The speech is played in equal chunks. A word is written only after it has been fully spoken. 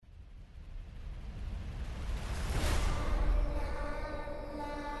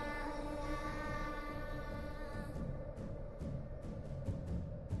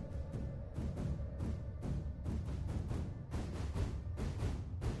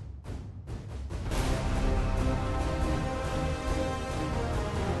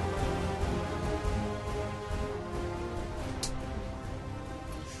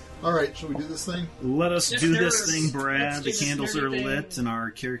All right, shall we do this thing? Let us Just do nerds. this thing, Brad. Let's The do this candles nerdy are thing. lit and our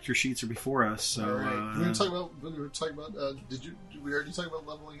character sheets are before us. So, All right. We were talking about. Did we already talk about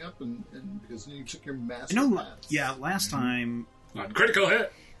leveling up? And because you took your master pass. Yeah, last time. On critical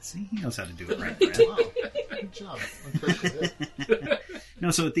hit. See, he knows how to do it right, Brad. Wow, good job.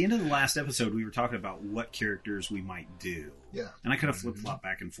 No, so at the end of the last episode, we were talking about what characters we might do. Yeah. And I kind of flip-flop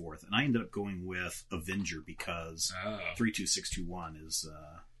back and forth. And I ended up going with Avenger because 32621 is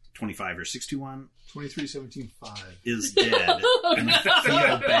 25 or 621 23-17-5 is dead. And I feel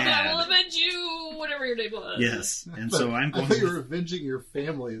I will bad. avenge you, whatever your name was. Yes. And so I'm I going thought you were with... avenging your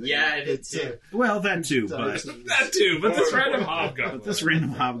family. Yeah, I did too. Well, that too, but... That too, but this random hobgoblin. But this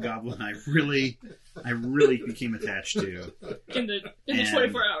random hobgoblin, I really became attached to. In the And-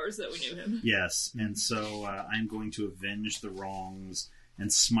 24 hours that we knew him. Yes, and so I'm going to avenge the wrongs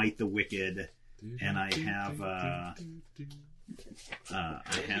and smite the wicked. And I have,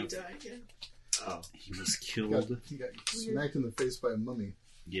 Oh, he was killed. He got smacked in the face by a mummy.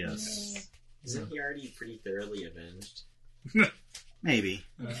 Yes, isn't he already pretty thoroughly avenged? maybe.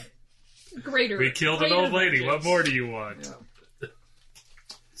 Greater. We killed an old lady. What more do you want? Yeah.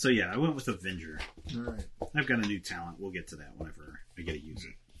 So yeah, I went with Avenger. All right. I've got a new talent. We'll get to that whenever I get to use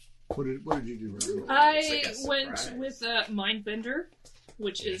it. What did you do, Ryan? I It's like a went surprise. with Mindbender,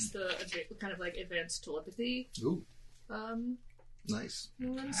 which is the kind of like advanced telepathy. Ooh, One, nice.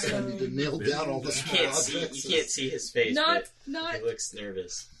 so I need to nail down all the You small can't see. objects. You can't see his face. not but he looks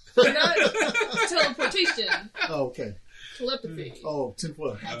nervous. not teleportation, Oh, okay. telepathy. Oh,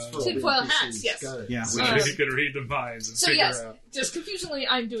 tinfoil hats for all the Tinfoil NPCs. hats, yes. Got it. Yeah, So you can read the minds and So figure yes, out. just confusingly,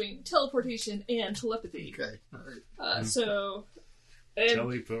 I'm doing teleportation and telepathy. Okay. All right. So, and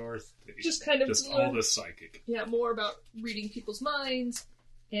Teleportation. just kind of Just learn- all the psychic. yeah, more about reading people's minds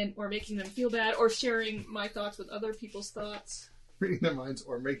and or making them feel bad or sharing my thoughts with other people's thoughts. Reading their minds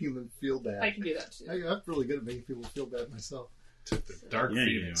or making them feel bad. I can do that too. I'm really good at making people feel bad myself. Took the Dark Yeah,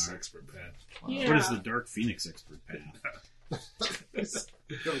 you Phoenix are. expert path. Yeah. What is the Dark Phoenix expert path?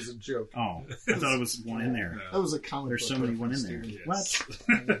 That was a joke. Oh, I thought it was one in there. That was a comic There's book so many one in reference,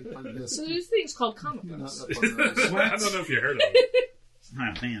 there. Steven. What? I missed So it. there's things called comic You're books. not up on those. I don't know if you heard of it.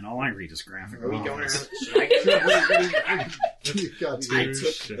 Oh man, all I read is graphic Are we going novels. around? Should I go around? You got I it.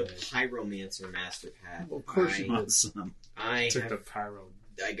 took the Pyromancer Master Path. Of course you did. Awesome. I Took the have, pyro.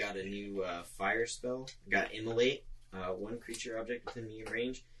 I got a new fire spell. I got Immolate. One creature object within medium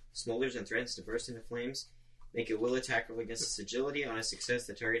range smolders and threatens to burst into flames. Make a will attack roll against its agility. On a success,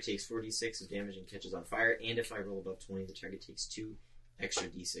 the target takes 4d6 of damage and catches on fire. And if I roll above 20, the target takes 2 extra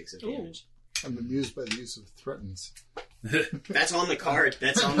d6 of damage. I'm amused by the use of threatens. That's on the card.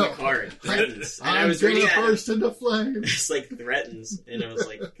 That's on the card. Threatens. And I I'm was gonna reading that. burst into flames. It's like threatens, and I was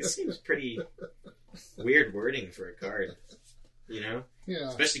like, this seems pretty weird wording for a card, you know? Yeah.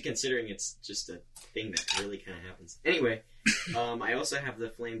 Especially considering it's just a thing that really kind of happens. Anyway, I also have the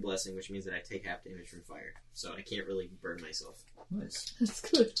Flame Blessing, which means that I take half damage from fire, so I can't really burn myself. Nice. That's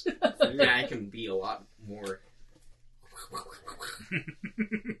good. Yeah, I can be a lot more...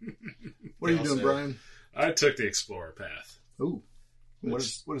 What are you Also- doing, Brian? I took the Explorer path. Ooh. What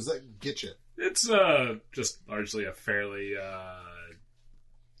does that get you? It's just largely a fairly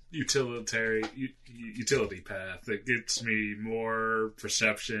utility path that gets me more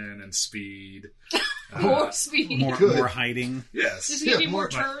perception and speed. More speed. More hiding. Yes. Does it give Yeah, you more more-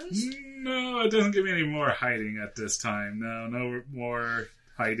 turns? No, it doesn't give me any more hiding at this time. No more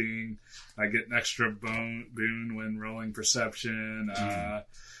hiding. I get an extra boon when rolling perception.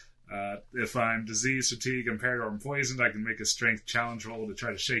 If I'm diseased, fatigued, impaired, or poisoned, I can make a strength challenge roll to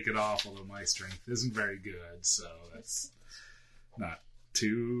try to shake it off, although my strength isn't very good, so that's not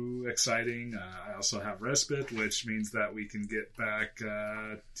too exciting. I also have respite, which means that we can get back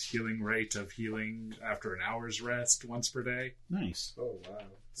healing rate of healing after an hour's rest once per day. Nice. Oh, wow.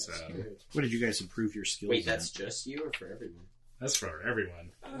 That's So- good. What did you guys improve your skills? Wait, at? that's just you or for everyone? That's for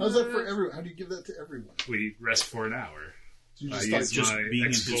everyone. How's that for everyone? How do you give that to everyone? We rest for an hour. Do you I just use like just my being in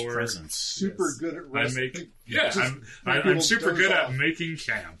his Explorer. presence. super Yes. good at I rest? make Just I'm people super doze good off. at making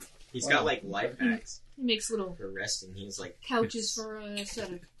camp. He's Wow. got, like, life hacks He makes little for resting. He's like... couches for a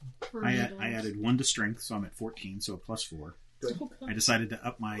set of... for I needles. added 1 to strength, so I'm at 14, so a +4. Oh, God. I decided to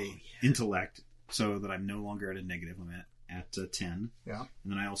up my intellect so that I'm no longer at a negative. I'm at 10. Yeah.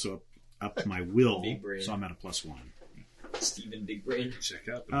 And then I also upped my will, Big brain. so I'm at a +1. Stephen Big Brain. Check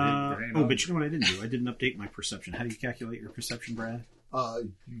out the big brain. Oh, but you know what I didn't do? I didn't update my perception. How do you calculate your perception, Brad?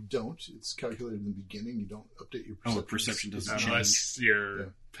 You don't. It's calculated in the beginning. You don't update your perception. Oh, perception doesn't change. Unless your Yeah.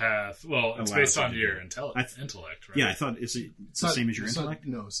 path, well, it's Allows based you on to your do it. intellect, right? Yeah, I thought it's the same as your intellect.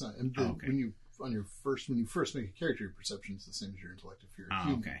 No, it's not. And Oh, okay. when you first make a character, your perception is the same as your intellect. If you're a Oh,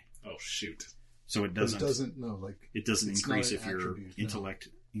 human. okay. Oh, shoot. So it But doesn't. it doesn't. No, like It doesn't it's increase not if an your attribute, no. intellect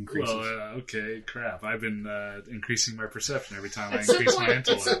increases. Well, okay, crap. I've been increasing my perception every time I At some increase my point,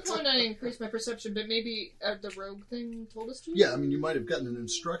 intellect. I increased my perception, but maybe the rogue thing told us to. Yeah, I mean, you might have gotten an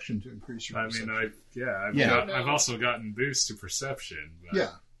instruction to increase your I perception. mean, I've also gotten boost to perception. But Yeah,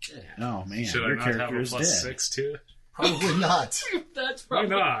 Oh man, should I your not have character a is plus dead. 6 too? probably not. That's Why probably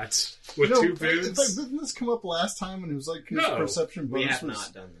not? With You know, 2 in fact, boons? didn't this come up last time and it was like his No, perception We bonus have was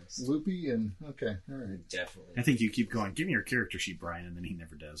not done this. loopy and okay, all right. Definitely. I think you keep going. Give me your character sheet, Brian, and then he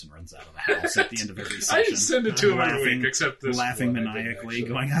never does and runs out of the house at the end of every I session. send it to him every laughing, week, except this laughing one I didn't maniacally, actually.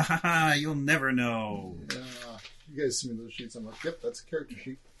 going, "Ha ha ha! You'll never know." Yeah, you guys send me those sheets. I'm like, yep, that's a character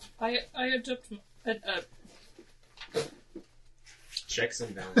sheet. I adopt Checks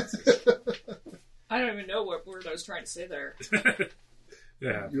and balances. I don't even know what word I was trying to say there.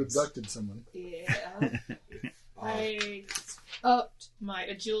 Yeah. You abducted someone. Yeah. I upped my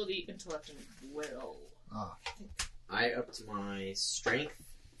agility, intellect, and will. Ah, I upped my strength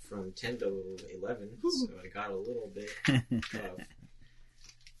from 10 to 11, so I got a little bit of...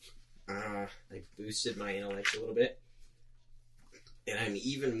 I boosted my intellect a little bit, and I'm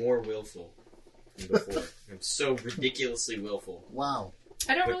even more willful than before. I'm so ridiculously willful. wow.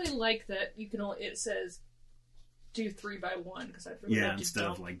 I don't really like that you can only. It says do 3 by 1 because I'd really Yeah, like to instead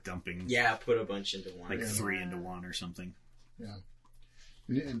dump. of like dumping Yeah, put a bunch into one. like Yeah. 3 into 1 or something. Yeah,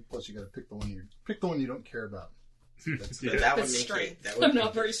 and plus you got to pick the one you don't care about. That's But Yeah. that would That's make strength. it. That would I'm make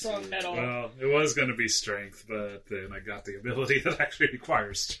not very it strong to- at all. Well, it was going to be strength, but then I got the ability that actually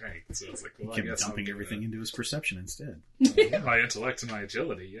requires strength. So it's like, He well, I kept guess dumping I'll do everything into his perception instead. that. My intellect and my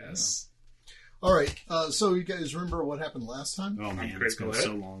agility, yes. All right. So you guys remember what happened last time? Oh man, it's critical been hit.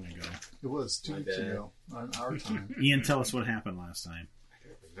 so long ago. It was 2 My weeks bad. ago on our time. Ian, tell us what happened last time. I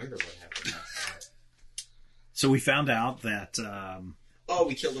don't remember what happened last time. So we found out that Oh,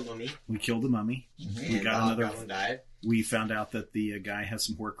 we killed a mummy. we killed the mummy. And We got another. Goblin died. We found out that the guy has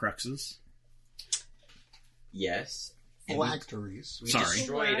some Horcruxes. Yes. And Phylacteries. we Sorry.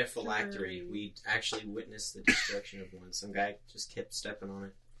 destroyed a Phylactery. phylactery. We actually witnessed the destruction of one. Some guy just kept stepping on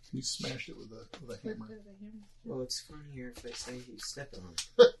it. You smashed it with a hammer. Well, it's funnier if I say he stepped on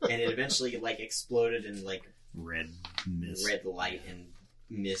it. And it eventually, like, exploded in, like, Red mist. red light and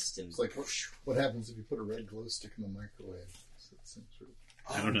mist and... It's like what happens if you put a red glow stick in the microwave. So it's some sort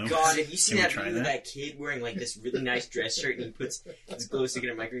of- I don't know. God, have you seen Can we that try video of that? that kid wearing, like, this really nice dress shirt and he puts his glow stick in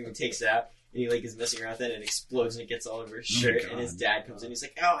a microwave and takes it out and he, like, is messing around with it and it explodes and it gets all over his Oh my shirt and his God. dad comes in and he's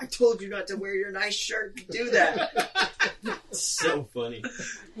like, oh, I told you not to wear your nice shirt. Do that. It's so funny.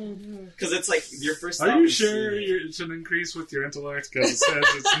 Because it's like your first thought Are you was sure seeing- it should increase with your intellect? Because it says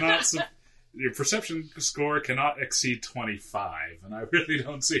it's not... Your perception score cannot exceed 25, and I really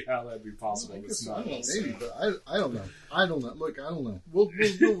don't see how that'd be possible. I with guess, I don't know, smells. maybe, but I don't know. I don't know. Look, I don't know. We'll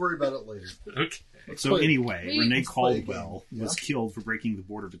worry about it later. Okay. Let's So play- anyway, We- Renee Let's play a game. Caldwell Yeah. was killed for breaking the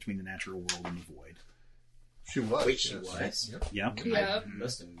border between the natural world and the void. She was. Wait, she yes. was? Yep. Yep. Yeah. I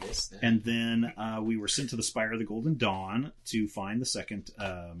must have missed that. And then we were sent to the Spire of the Golden Dawn to find the second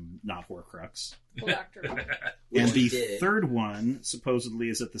not Horcrux. Phylactery. Which And we the did. third one supposedly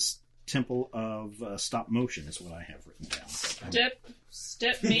is at the Temple of Stop Motion, is what I have written down.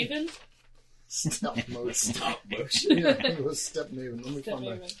 Step Maven. Stop motion. Stop motion. Yeah, it was Step Maven. Let me Step find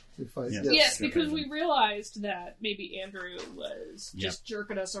that. Maven. Let me find- Yeah. yes. Yes, Step because Maven. we realized that maybe Andrew was Yep. just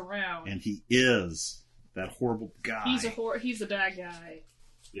jerking us around. And he is that horrible guy. He's a bad guy.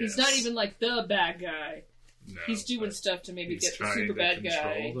 Yes. He's not even like the bad guy. No, He's doing but stuff to maybe he's get the trying super to bad guy,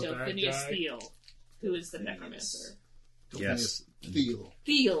 control the bad Delphinius guy. Thiel, who is the necromancer. Yes. Feel.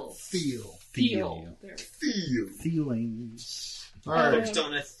 Thiel. Feel. Thiel. There. Feel. Feelings. All right. Hooked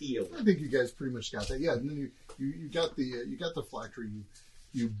on a Thiel. I think you guys pretty much got that. Yeah, and then you got the phylactery.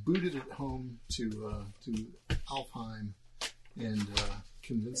 You booted it home to Alfheim and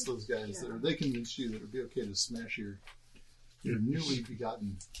convinced those guys that, or they convinced you that it would be okay to smash your newly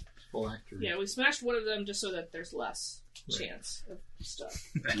begotten phylactery. Yeah, we smashed one of them just so that there's less Right. chance of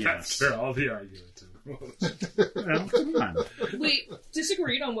stuff. Yes. After all the argument. Well, come on. We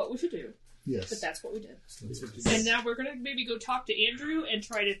disagreed on what we should do, Yes. but that's what we did. That's what you And did. now we're gonna maybe go talk to Andrew and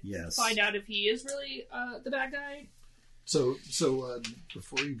try to Yes. find out if he is really the bad guy. So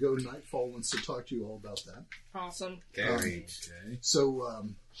before you go, Nightfall wants to talk to you all about that. Awesome. Okay. Okay. So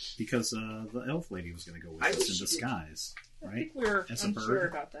Because the elf lady was going to go with I us wish in she did. disguise, I right? think we're As a unsure bird?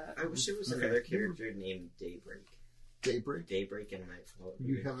 about that. I wish there was Okay. another character named Daybreak. Daybreak. Daybreak and Nightfall.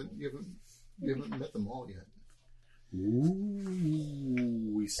 You haven't met them all yet.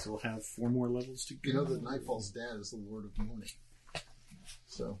 Ooh, we still have 4 more levels to go. You know that Nightfall's dad is the Lord of Morning.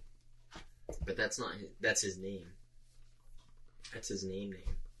 So But that's not his, that's his name. That's his name.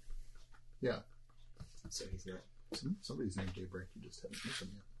 Yeah. So he's not. Somebody's named Daybreak. You just haven't met him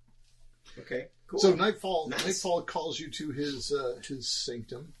yet. Okay, cool. So Nightfall, Nice. Nightfall calls you to his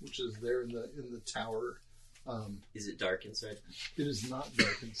sanctum, which is there in the tower. Is it dark inside? It is not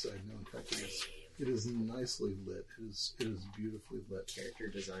dark inside. No, in fact, it is nicely lit. It is beautifully lit. Character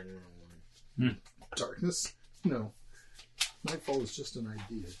design 101. Darkness? No. Nightfall is just an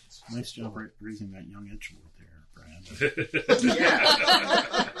idea. Nice job raising that young edgelord there, Brad. Yeah.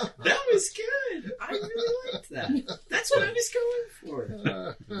 That was good. I really liked that. That's what I was going for.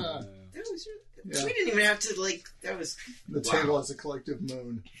 That was Yeah. We didn't even have to, that was... The table has a collective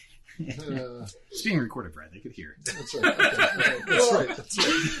moan. It's being recorded, Brad. They could hear it. That's right. Okay. That's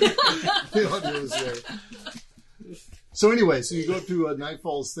right. The audio is there. So anyway, so you go through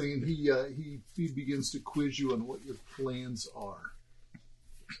Nightfall's thing, and he begins to quiz you on what your plans are.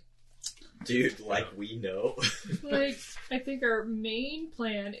 Dude, we know. I think our main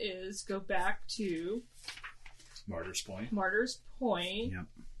plan is go back to Martyr's Point. Yep.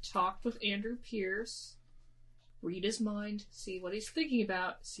 Talk with Andrew Pierce, read his mind, see what he's thinking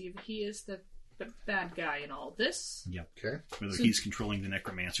about, see if he is the bad guy in all this. Yep. Okay. Whether he's controlling the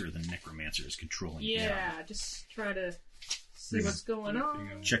necromancer or the necromancer is controlling him. Yeah, just try to see what's going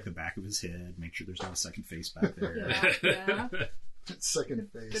on. Check the back of his head, make sure there's not a second face back there. Yeah. Second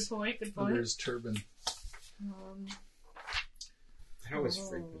Good face. point. Under his turban. That always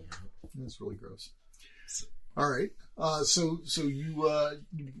freaked me out. That's really gross. All right. So you are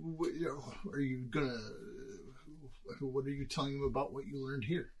you gonna? What are you telling him about what you learned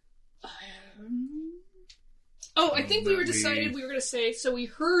here? I think we were decided we were going to say, so we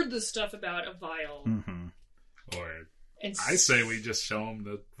heard the stuff about a vial. Mm-hmm. Or And I say we just show them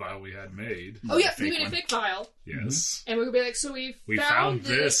the vial we had made. Oh yeah, Fake we made one. a fake vial. Yes. And we would be like, so we found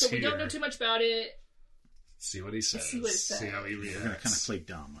this but we don't here. know too much about it. See what he says. See what it says. See how he We're going to kind of reacts. play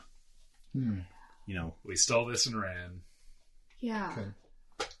dumb. You know. We stole this and ran. Yeah.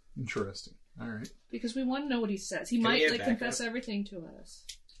 Okay. Interesting. All right. Because we want to know what he says. He Can we might get like backup? confess everything to us.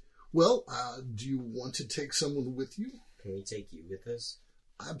 Well, do you want to take someone with you? Can we take you with us?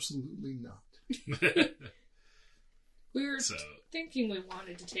 Absolutely not. We were So- thinking we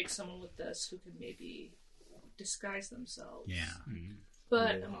wanted to take someone with us who could maybe disguise themselves. Yeah.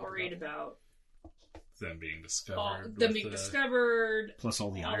 But I'm worried about Them being discovered. them with being the- discovered. Plus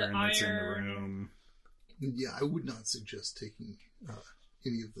all the All the iron that's in the iron. room. Yeah, I would not suggest taking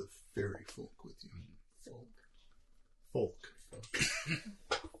any of the fairy folk with you. Folk.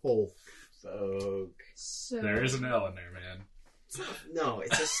 So There is an L in there, man. No,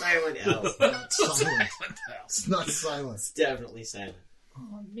 it's a silent L. Not silent. It's not silent. It's definitely silent.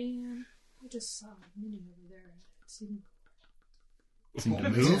 Oh man, I just saw a mini over there. It seemed Seem to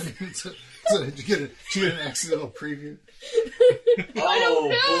move. Did you get an accidental preview?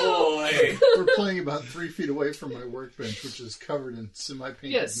 Oh boy! We're playing about 3 feet away from my workbench, which is covered in semi-painted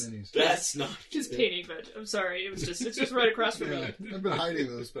Yes. minis. That's not just painting, but I'm sorry. It's just right across from Yeah, me. I've been hiding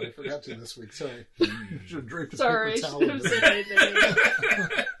those, but I forgot to this week. Sorry. Should have draped a Sorry, paper I towel. should have said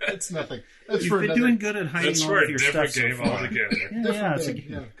anything. It's nothing. That's You've for been another, doing good at hiding That's all for of a your different stuff so game far. altogether. Yeah, it's a game.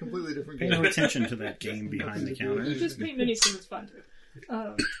 Yeah, completely different Pay game. no attention to that game behind the counter. Just paint minis because it's fun too.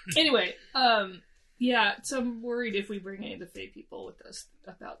 Anyway, yeah. So I'm worried if we bring any of the Fae people with us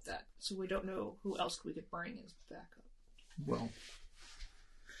about that. So we don't know who else we could bring as backup. Well,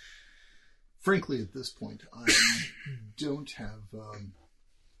 frankly, at this point, I don't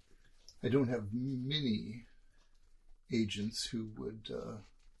have many agents who would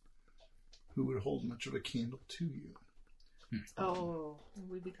hold much of a candle to you. Oh, are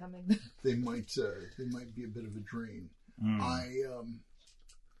we becoming? They might be a bit of a drain.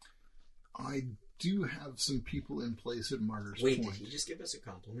 I do have some people in place at Martyr's Wait, Point. did he just give us a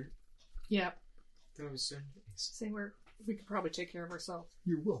compliment? Yeah, That was so nice. saying we could probably take care of ourselves.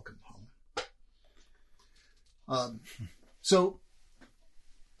 You're welcome, home. So,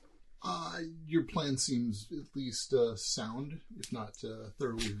 your plan seems at least sound, if not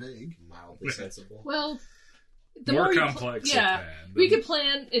thoroughly vague. Mildly sensible. Well, the More more you complex a yeah, plan we than- could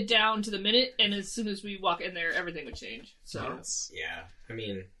plan it down to the minute, and as soon as we walk in there, everything would change. So, Yes. Yeah, I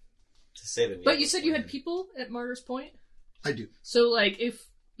mean, to say that. but you said you had people at Martyr's Point, I do. so like if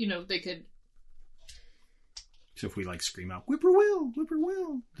they could. So if we scream out, "Whippoorwill,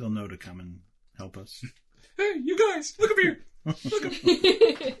 whippoorwill," they'll know to come and help us. Hey, you guys, look up here.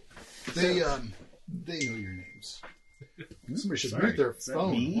 They know your names. Somebody should Sorry, mute their is that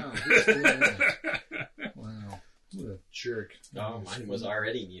phone. me? Wow, who's doing that? Wow, what a jerk. Oh, mine was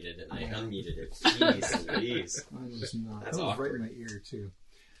already muted and I unmuted it. Jeez Louise. Mine was not. That's That was right awkward. in my ear too.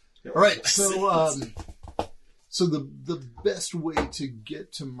 No, All right, it so wasn't. So the best way to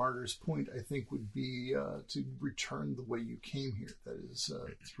get to Martyr's Point, I think, would be to return the way you came here. That is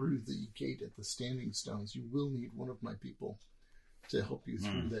through the gate at the Standing Stones. You will need one of my people to help you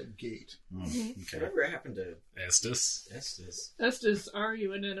through that gate. Okay. Whatever happened to Estes? Estes, are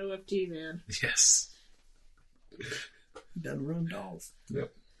you an OFT man? Yes. Done run dolls.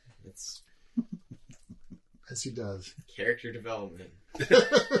 Yep. It's As he does. character development.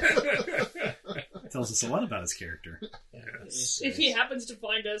 Tells us a lot about his character. Yes. If he happens to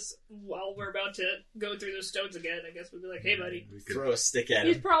find us while we're about to go through those stones again, I guess we'd be like, hey, buddy. We could Throw a stick at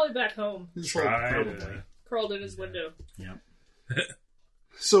He's him. probably back home, try Probably. to... curled in his window. Yep.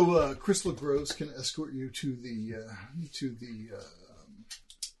 So Crystal Groves can escort you to the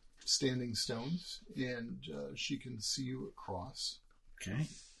Standing Stones, and she can see you across Okay.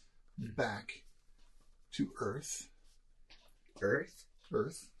 back to Earth. Earth?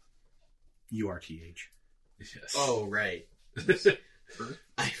 URTH. Yes. Oh, right.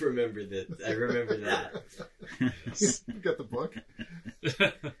 I remember that. I remember that. Yes. You got the book.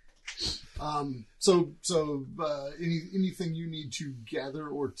 So anything you need to gather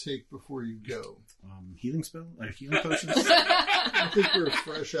or take before you go? Healing spell? Healing potions? I think we're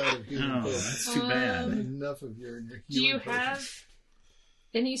fresh out of healing Oh, potions. that's too bad. Enough of your Do healing you potions. have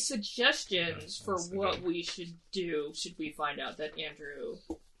any suggestions for That's the what good. we should do should we find out that Andrew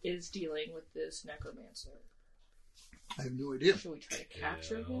is dealing with this necromancer? I have no idea. Should we try to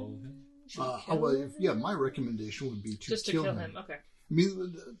capture Kill him? Should we kill Well, him? my recommendation would be to Just to kill kill him. him. Okay. I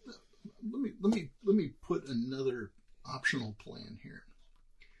mean, let me put another optional plan here,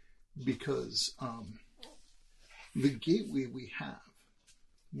 because the gateway we have,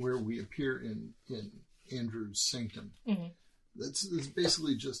 where we appear in Andrew's sanctum, that's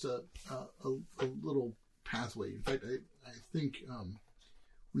basically just a little pathway. In fact, I think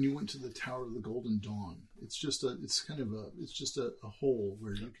when you went to the Tower of the Golden Dawn, it's just a hole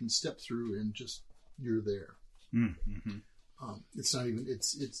where you can step through and just you're there. Mm-hmm. It's not even,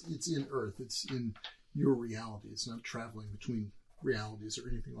 it's in Earth. It's in your reality. It's not traveling between realities or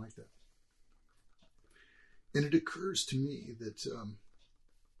anything like that. And it occurs to me that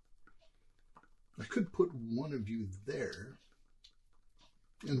I could put one of you there,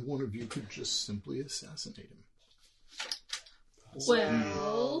 and one of you could just simply assassinate him.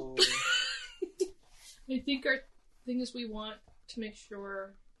 Well, I think our thing is we want to make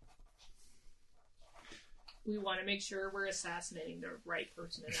sure we're assassinating the right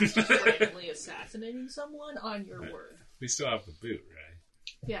person and not just randomly assassinating someone on your word. We still have the boot, right?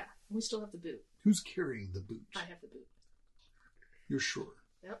 Yeah, we still have the boot. Who's carrying the boot? I have the boot. You're sure?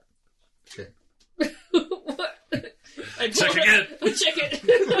 Yep. Okay. What? Check again. Check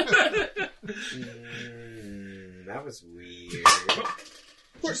it. That was weird.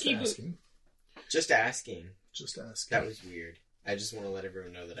 Porky boot. Just asking. Just asking. That was weird. I just want to let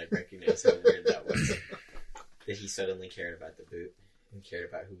everyone know that I recognize how weird that was. That he suddenly cared about the boot and cared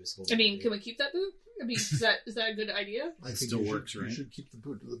about who was holding I mean, the can boot. we keep that boot? I mean, is that a good idea? I think Still you works, should, right? You should keep the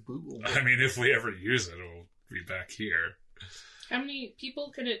boot. The boot will work. I mean, if we ever use it, it'll be back here. How many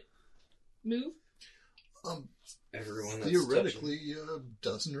people can it move? Everyone that's Theoretically, a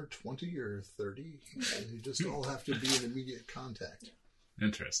dozen or 20 or 30. And you just all have to be in immediate contact.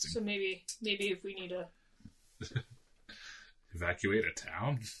 Interesting. So maybe if we need to, Evacuate a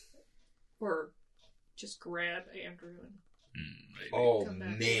town? or just grab Andrew and Maybe. Oh Come back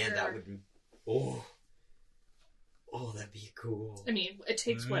man, here. that would be. Oh, that'd be cool. I mean, it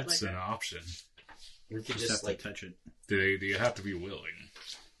takes what, That's like an option. We could Just just have like to touch it. Do you have to be willing?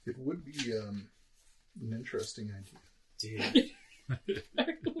 It would be an interesting idea. dude.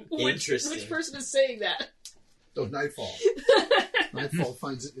 Interesting. Which person is saying that? Oh, Nightfall. Nightfall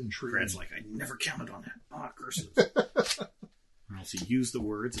finds it intriguing. Brad's like, I never counted on that. Ah, curses. Or else he used the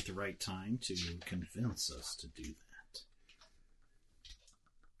words at the right time to convince us to do that.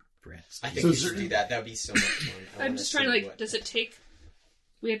 Brad's I think So we is should there- do that. That would be so much fun. I I'm wanna just trying to see like, what- does it take?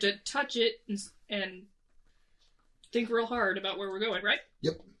 We have to touch it and think real hard about where we're going, right?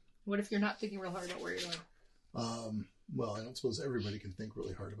 Yep. What if you're not thinking real hard about where you're going? Well, I don't suppose everybody can think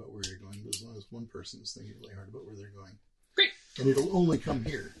really hard about where you're going, but as long as one person is thinking really hard about where they're going. Great. And it'll only come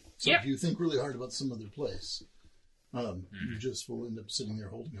here. So Yep. if you think really hard about some other place, you just will end up sitting there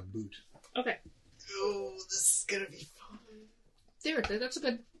holding a boot. Okay. Oh, this is gonna be fun. There, that's a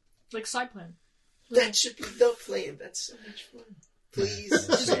good side plan. That should be the plan. That's so much fun. Please.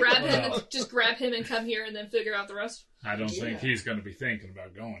 Just grab him and come here and then figure out the rest. I don't Yeah. think he's going to be thinking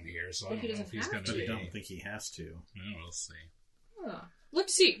about going here, so I But don't he know doesn't if he's have going to. to I be. don't think he has to. Yeah, we'll see. Huh. We'll have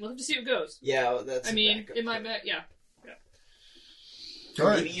to see. We'll have to see what goes. Yeah, well, that's. I a mean, backup in my plan. yeah. All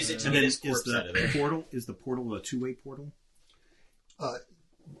right. Maybe use it to And get then his corpse out of there. is the portal a two-way portal?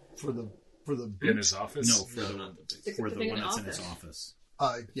 For the In his office? No, for No, the not the big. It's for the the thing one in the that's in his office.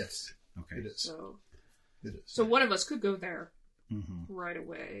 office. Yes, Okay. it is. So, It is. so one of us could go there Mm-hmm. right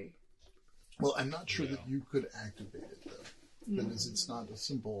away. Well, I'm not sure that Yeah. you could activate it though. That is, it's not a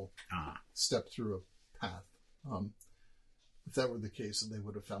simple step through a path. If that were the case, then they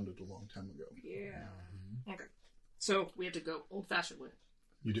would have found it a long time ago. Yeah. Okay. So we have to go old-fashioned way.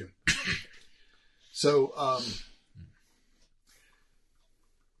 You do. So,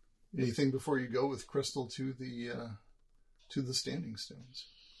 anything before you go with Crystal to the standing stones?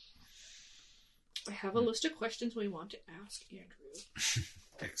 I have a list of questions we want to ask Andrew.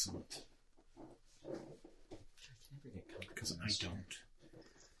 Excellent. Because I don't.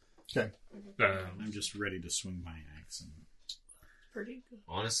 Okay. I'm just ready to swing my axe. And... Pretty good.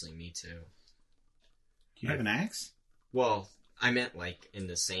 Honestly, me too. Do you have an axe? Well, I meant like in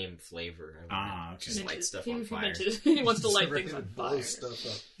the same flavor. I wanna Okay. Just light stuff He- on he fire. meant to- he wants to light Ready things to on blow fire. stuff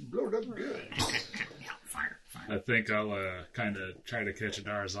up. Blow it up good. Yeah, fire. I think I'll kind of try to catch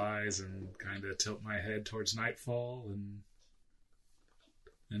Adar's eyes and kind of tilt my head towards nightfall and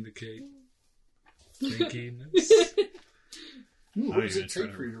indicate thinkiness. What Oh, does you're it gonna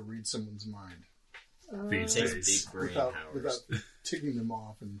take try for to- you to read someone's mind These Takes days. big brain without powers. ticking them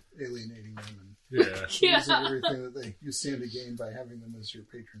off and alienating them and Yeah. Yeah. losing everything that you stand to gain by having them as your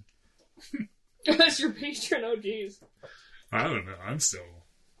patron? That's your patron. Oh, jeez. I don't know. I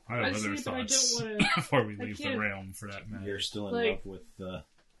have I other see, but I thoughts don't wanna- before we I leave the can't- realm, for that matter. You're still in Like- love with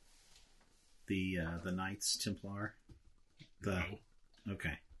the Knights Templar? No.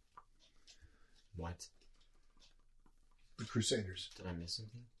 Okay. What? The Crusaders. Did I miss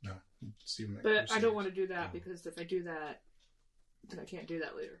something? No. Stephen But I don't want to do that because if I do that, then I can't do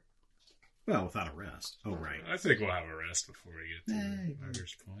that later. Well, without a rest. Oh, right. I think we'll have a rest before we get to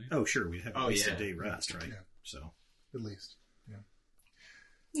Ryder's Point. Oh, sure. We have at Oh, least yeah. a day rest, right? Yeah. So. At least.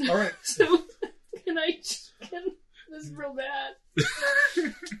 Yeah. All right. So, this is real bad.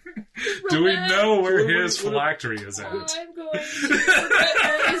 Do we bad. know where What- his what- phylactery is at? I'm going to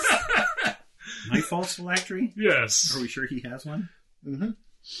regret this. Nightfall's phylactery? Yes. Are we sure he has one? Mm-hmm.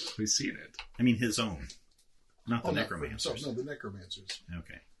 We've seen it. I mean, his own. Not the No, necromancers. no, the necromancers.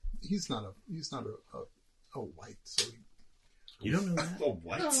 Okay. He's not a white. So You don't know that? Oh,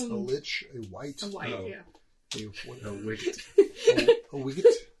 what? a lich, a white, A white, Oh. yeah. a wicked. wicket,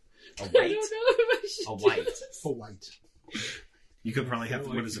 A I white? don't know if I should. A white. a white. You could probably have, I feel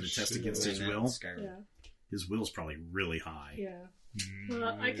what like is it, you a test should against Doing his that in will? Skyrim. Yeah, His will's probably really high. yeah.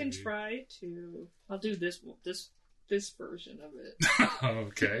 Well, I can try to. I'll do this version of it.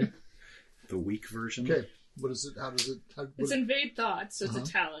 Okay. The weak version? Okay. What is it? How does it? It's invade thoughts, so it's a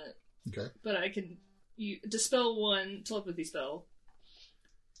talent. Okay. But I can dispel one telepathy spell.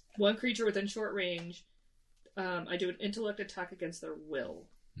 One creature within short range. I do an intellect attack against their will,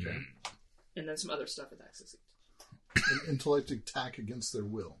 Okay. and then some other stuff with access. An intellect attack against their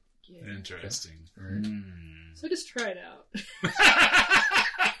will. Yeah. Interesting. All right. So just try it out.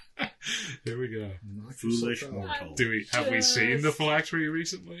 Here we go. Knock Foolish yourself out. mortal. Have we seen the Just- phylactery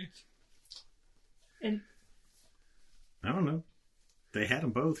recently? And I don't know. They had them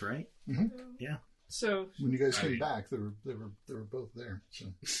both, right? Yeah. so When you guys I came mean- back, they were both there. So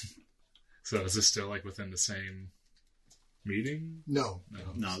So is this still like within the same meeting? no.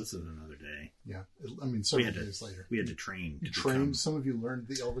 No, this is another day. Yeah. I mean, several days later. We had to train. You To trained. become- Some of you learned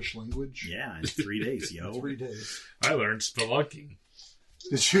the Elvish language. Yeah, in 3 days, yo. 3 days. I learned spelunking.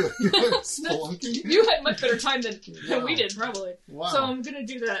 Did you? Spelunking? you had much better time than we did, probably. Wow. So I'm gonna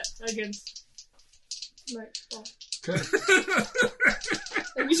do that against Nightfall. Okay.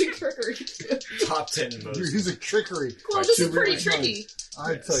 I'm using trickery too. Top 10 You're most. using trickery. Well, this to is pretty read tricky.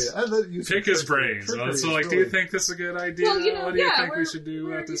 I tell you, I let you Pick his brains. Trickery So, is like, do really- you think this is a good idea? Well, you know, what do you yeah, think we we're- should do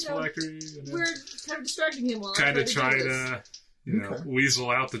we're, at this you know, phylactery? You know? We're kind of distracting him while Kind I of try do this. to, Okay. weasel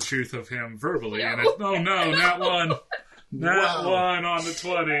out the truth of him verbally. Yeah. And oh no, not one. Not Wow. one on the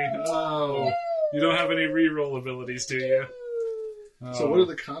 20. Oh. You don't have any reroll abilities, do you? So, what are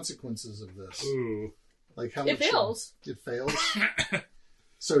the consequences of this? Ooh. Like how It much? fails. It fails.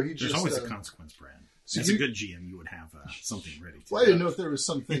 So he There's just. always a consequence, Brad. so As you- a good GM, you would have something ready. To Well, I didn't know if there was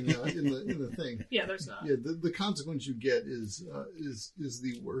something in the thing. Yeah, there's not. Yeah, the consequence you get is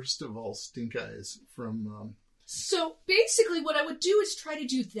the worst of all stink eyes from. So basically, what I would do is try to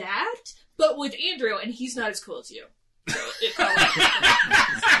do that, but with Andrew, and he's not as cool as you. So it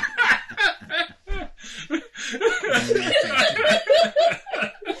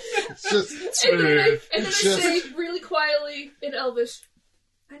It's just and then I It's just- say really quietly in Elvish,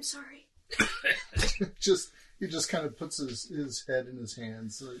 "I'm sorry." just he just kind of puts his head in his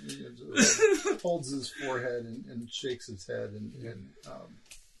hands, holds his forehead and shakes his head, and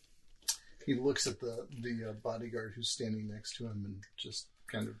he looks at the bodyguard who's standing next to him and just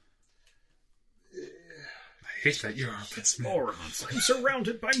kind of. I hate that you're our best man. Morons. I'm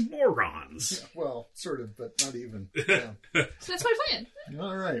surrounded by morons. Yeah, well, sort of, but not even. Yeah. So that's my plan.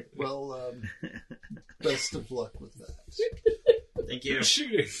 All right. Well, best of luck with that. Thank you.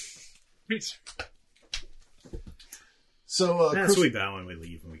 Shooting. So we bow when we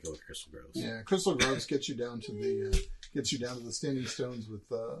leave and we go to Crystal Groves. Yeah, Crystal Groves gets you down to the Standing Stones with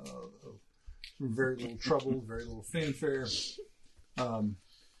very little trouble, very little fanfare.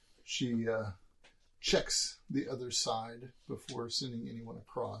 She checks the other side before sending anyone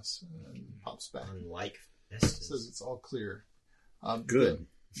across and pops back. Unlike Says it's all clear. Good.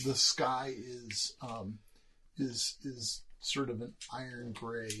 The sky is sort of an iron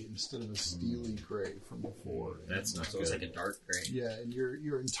gray instead of a steely gray from before. That's not so good. it's like a dark gray. Yeah, and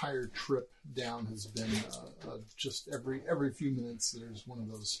your entire trip down has been just every few minutes. There's one of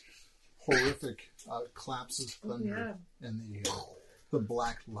those horrific claps of thunder and the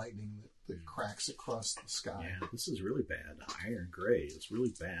black lightning that cracks across the sky. Yeah, this is really bad. Iron gray is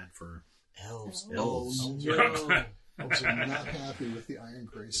really bad for Elves. Elves are not happy with the iron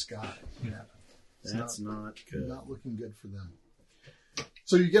gray sky. Yeah, That's not good. Not looking good for them.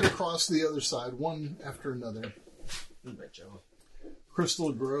 So you get across the other side, one after another.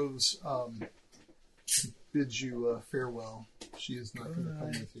 Crystal Groves bids you farewell. She is not going to come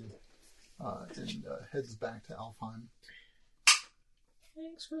with you. And heads back to Alfheim.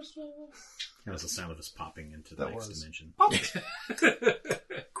 Thanks, Crystal. That was the sound of us popping into the next dimension.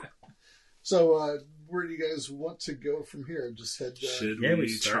 So, where do you guys want to go from here? Just head. Should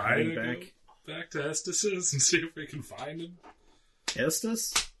we try to go back to Estes and see if we can find him?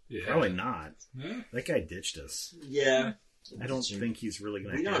 Estes? Yeah. Probably not. Yeah. That guy ditched us. Yeah. I don't think he's really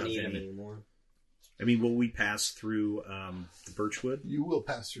going to. We don't need him anymore. I mean, will we pass through the Birchwood? You will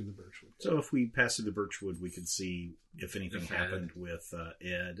pass through the Birchwood. So if we pass through the Birchwood, we could see if anything happened with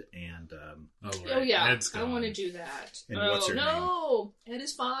Ed and... Oh, yeah. Ed's gone. I want to do that. And what's her name? Ed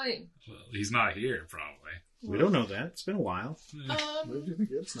is fine. Well, he's not here, probably. We don't know that. It's been a while. Why do you think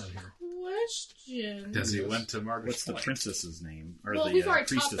Ed's not here? Question. Because he went to Margaret's What's the Point. princess's name? Or well, the we've already talked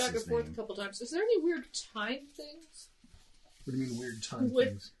priestess's back and forth name? a couple times. Is there any weird time things? What do you mean weird time What-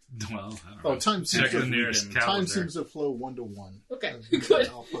 things? Well, I don't know. Oh, time seems Check the to nearest time calendar. seems to flow 1-to-1. Okay, Between good.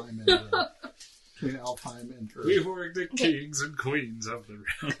 Alfheim and Earth. We've worked the kings and queens of the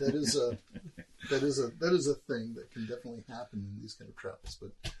realm. That is a thing that can definitely happen in these kind of travels.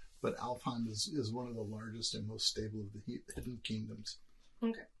 But Alfheim is one of the largest and most stable of the hidden kingdoms.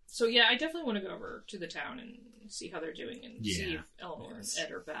 Okay. So, yeah, I definitely want to go over to the town and see how they're doing and see if Eleanor and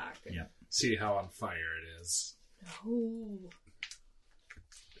Ed are back. And... Yeah. See how on fire it is. Oh.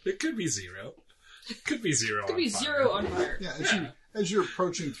 It could be zero. It could be zero. Could be zero on fire. Yeah, as you're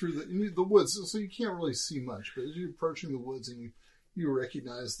approaching through the woods, so you can't really see much. But as you're approaching the woods and you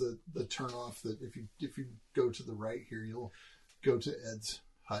recognize the turnoff that if you go to the right here, you'll go to Ed's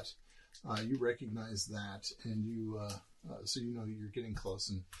hut. You recognize that, and you so you know you're getting close,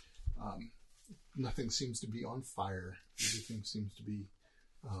 and nothing seems to be on fire. Everything seems to be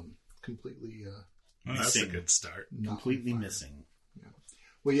completely. Well, that's a good start. Completely missing. Yeah.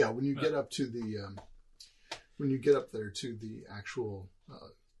 Well, yeah. When you get up to the there to the actual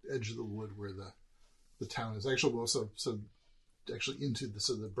edge of the wood where the town is actually actually into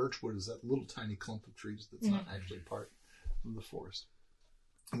the birchwood is that little tiny clump of trees that's not actually part of the forest.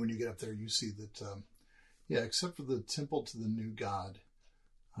 And when you get up there, you see that except for the temple to the new god,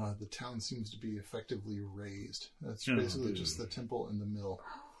 the town seems to be effectively razed. That's basically just the temple and the mill.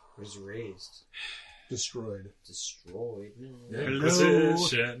 Was raised. Destroyed. No.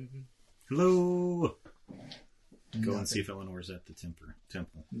 Inquisition. Hello. Go Nothing. and see if Eleanor's at the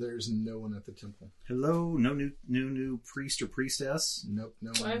temple. There's no one at the temple. Hello. No new priest or priestess. Nope.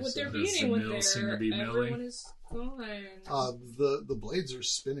 No one. Why would there be Does the anyone mill there? seem to be Everyone milling? is gone. The blades are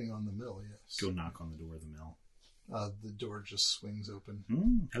spinning on the mill. Yes. Go knock on the door of the mill. The door just swings open.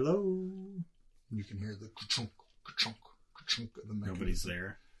 Hello. You can hear the ka-chunk, ka-chunk, ka-chunk of the mechanism. Nobody's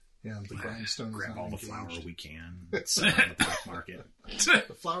there. Yeah, the grindstone Grab is all not the flour engaged. we can. Sell on the black market.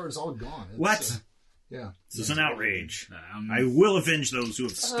 The flour is all gone. It's, What? Yeah. This is an outrage. I will avenge those who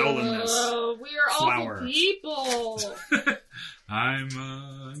have stolen this. Oh, we are flour. awful people.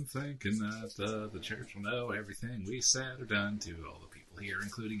 I'm thinking that the church will know everything we said or done to all the people here,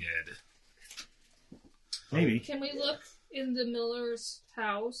 including Ed. Maybe. Can we look in the miller's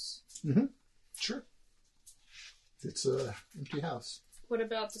house? Sure. It's a empty house. What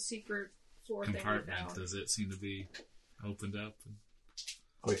about the secret fourth thing we compartment, found. does it seem to be opened up?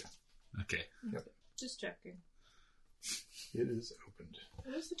 Oh, yeah. Okay. Just checking. It is opened.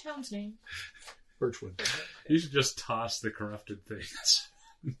 What was the town's name? Birchwood. You should just toss the corrupted things.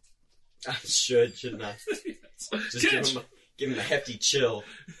 I should not. Just give him a hefty chill.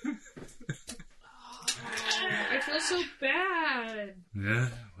 I feel so bad. Yeah,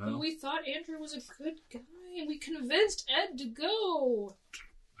 well, We thought Andrew was a good guy, and we convinced Ed to go.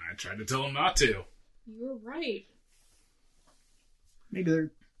 I tried to tell him not to. You were right. Maybe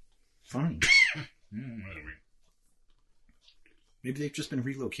they're fine. Whatever. Maybe they've just been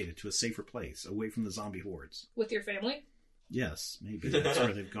relocated to a safer place, away from the zombie hordes. With your family? Yes, maybe that's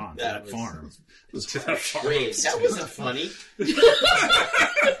where they've gone, to that farm. Wait, that wasn't funny.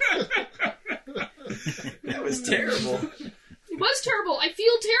 That was terrible. It was terrible. I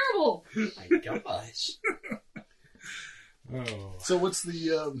feel terrible. Oh my gosh. Oh. So what's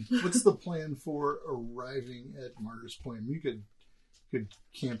the plan for arriving at Martyr's Point? You could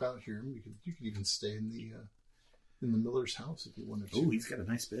camp out here. You could even stay in the miller's house if you wanted to. Oh, he's got a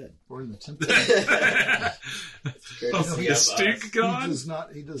nice bed. Or in the temple. The stink gone?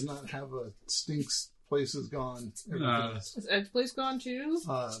 He does not have a stinks. Place is gone. Is Ed's place gone too?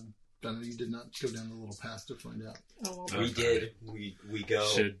 Donna, you did not go down the little path to find out. Oh, well, We did. We go.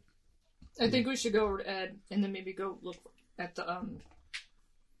 I think we should go over to Ed and then maybe go look at the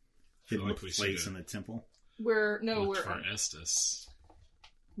Hidden like we place should, in the temple. where for Estes.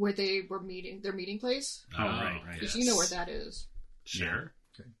 where they were meeting, their meeting place. Oh, right. Because you know where that is. Sure.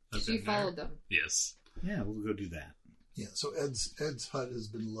 Okay. I've So you been there. followed them. Yes. Yeah, we'll go do that. Yeah. So Ed's hut has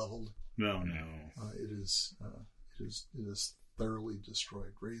been leveled. No. It is thoroughly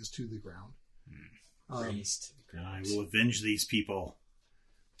destroyed, razed to the ground. Raised to the I ground. will avenge these people.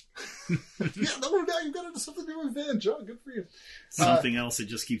 Yeah, no, now you've got something to revenge. Oh, good for you. Something else that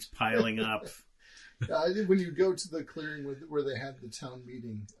just keeps piling up. When you go to the clearing where they had the town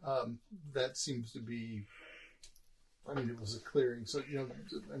meeting, that seems to be. I mean, it was a clearing, so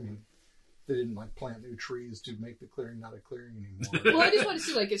they didn't plant new trees to make the clearing not a clearing anymore. Well, I just want to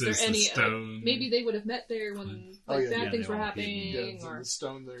see is there There's the any stone. maybe they would have met there when bad things they're were all happening, Yeah, or the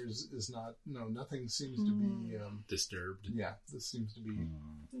stone there is not. No, nothing seems to be. Disturbed. Yeah, this seems to be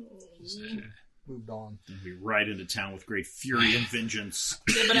just moved on. And we ride into town with great fury and vengeance,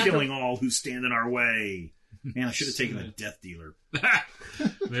 Yeah, but after- killing all who stand in our way. Man, I should have taken a death dealer.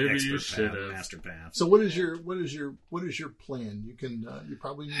 Maybe Expert you should path, have. master path. So what is your plan? You can you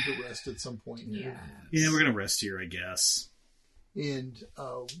probably need to rest at some point here. Yeah, we're gonna rest here, I guess, And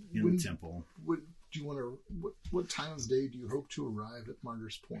in when the temple. do you want to? What time of day do you hope to arrive at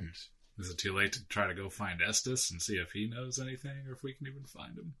Martyr's Point? Is it too late to try to go find Estes and see if he knows anything or if we can even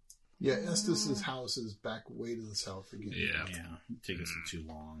find him? Yeah, Estes' house is back way to the south again. Yeah. It'd take us too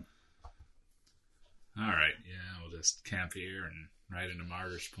long. All right. Yeah, we'll just camp here and ride into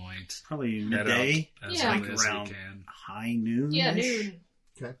Martyr's Point. Probably Head midday, out as Yeah. early as we around can. high noon. yeah, noon.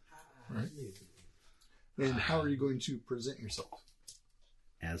 Okay. All right. And how are you going to present yourself?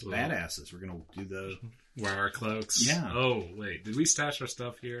 As Well- badasses, we're gonna do the. Wear our cloaks. Yeah. Oh, wait. Did we stash our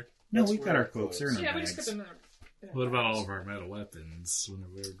stuff here? No, That's we've got where our our cloaks. They're in our Yeah, we bags. just kept them in our What about all of our metal weapons?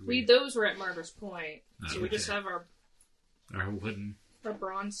 Where did Those were at Martyr's Point, so we Okay. just have our wooden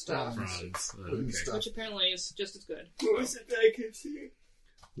bronze stuff, bronze? Wooden Okay. stuff. which apparently is just as good. What was it that I kept seeing?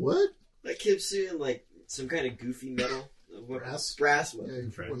 What? I kept seeing some kind of goofy metal. Brass? Brass Yeah,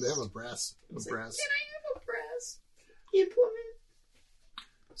 weapon. when they have a brass. I was Can like, Can I have a brass implement?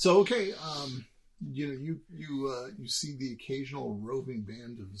 So okay, you see the occasional roving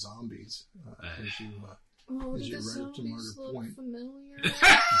band of zombies as you. Oh, As do you the ride up to zombies Martyr look Point. familiar?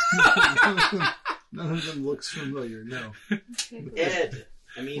 None of them looks familiar. No, Okay, good. Ed.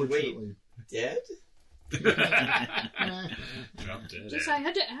 I mean, wait. fortunately. Dead? Drop dead. Just I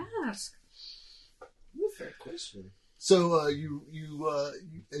had to ask. What a fair question. So you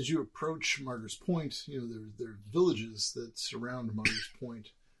as you approach Martyr's Point, there are villages that surround Martyr's Point.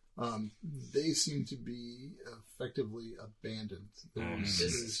 They seem to be effectively abandoned. This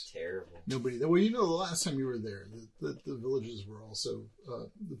is terrible. Nobody there. Well, the last time you were there, the villages were also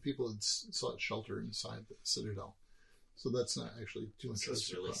the people had sought shelter inside the citadel. So that's not actually too much of a This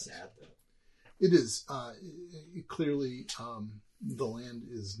is really surprise. sad, though. It is. Clearly, the land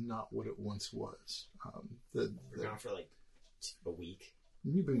is not what it once was. We're gone for a week.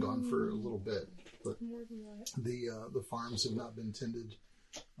 You've been gone for a little bit, but More than that. the farms have not been tended,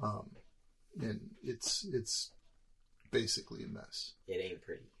 and it's basically a mess. It ain't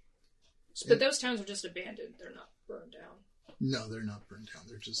pretty. But those towns are just abandoned. They're not burned down. No, they're not burned down.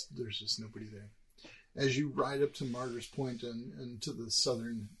 There's just nobody there. as you ride up to Martyr's Point and to the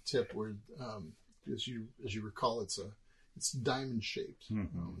southern tip, where as you recall, it's diamond shaped.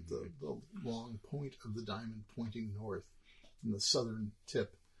 The long point of the diamond pointing north, and the southern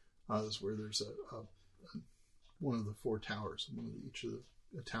tip is where there's a one of the four towers,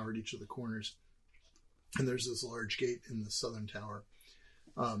 a tower at each of the corners, and there's this large gate in the southern tower.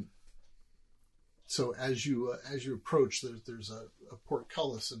 So as you approach, there's a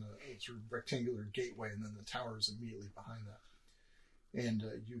portcullis and a sort of rectangular gateway, and then the tower is immediately behind that. And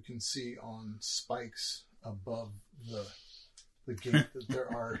you can see on spikes above the gate that there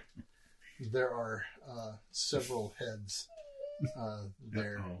are several heads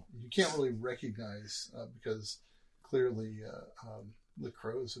there. Uh-oh. You can't really recognize because clearly the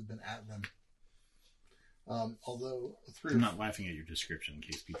crows have been at them. Although I'm not laughing at your description in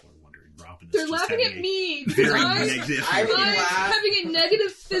case people are wondering. Robin is They're just laughing having at a me. very I'm negative. I would I'm laugh. having a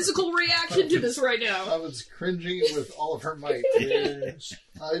negative physical reaction to this right now. I was cringing with all of her might.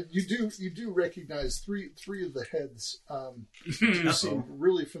 You do recognize three of the heads. Do seem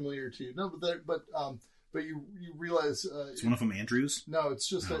really familiar to you. No, but you realize Is one of them Andrews? no, it's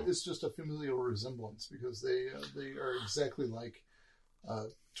just a familial resemblance because they are exactly like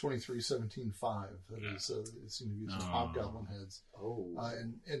 2317-5. That is, they seem to be some hobgoblin heads. Oh.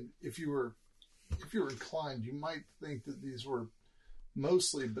 And if you were inclined, you might think that these were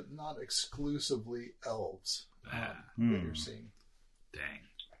mostly, but not exclusively, elves that you're seeing. Dang.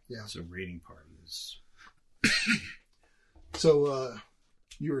 Yeah. So raiding parties. So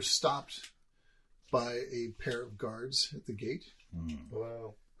you were stopped by a pair of guards at the gate.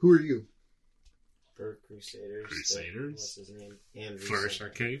 Wow. Who are you? For Crusaders. Crusaders? What's his name? Andrew. Flourish our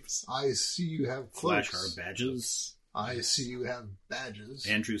capes. I see you have Flash cloaks. our badges. I see you have badges.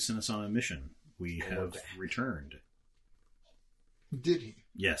 Andrew sent us on a mission. We have returned. Did he?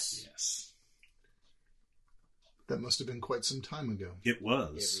 Yes. Yes. That must have been quite some time ago. It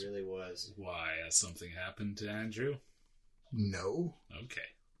was. It really was. Why? Has something happened to Andrew? No. Okay.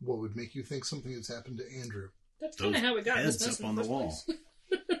 What would make you think something has happened to Andrew? That's kind of how we got this heads mess up in on the the first wall.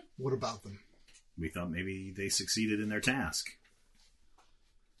 place. What about them? We thought maybe they succeeded in their task.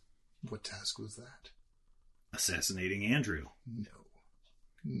 What task was that? Assassinating Andrew. No.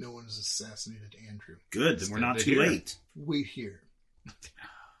 No one has assassinated Andrew. Good, then we're not good to too hear. late. Wait here.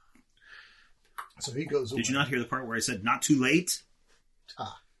 So he goes away. Did you not hear the part where I said not too late?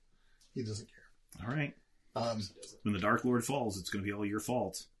 He doesn't care. All right. When the Dark Lord falls, it's going to be all your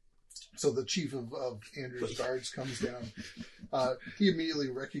fault. So the chief of Andrew's guards comes down. He immediately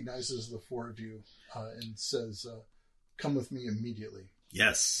recognizes the four of you and says, "Come with me immediately."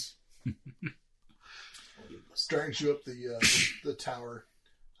 Yes. Drags you up the tower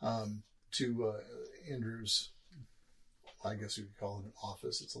to Andrew's, I guess you could call it an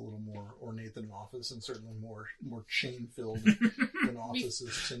office. It's a little more ornate than an office, and certainly more chain filled than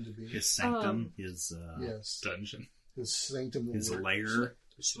offices tend to be. His sanctum, his Yes, Dungeon. his sanctum. Will his work. lair.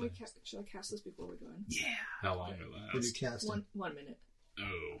 Should I cast this before we go in? Yeah. How long will it When you last? cast it. 1 minute.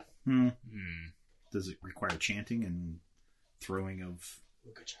 Oh. Does it require chanting and throwing of...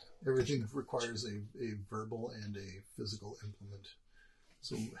 Everything requires a verbal and a physical implement.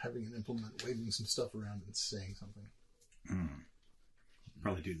 So having an implement, waving some stuff around and saying something.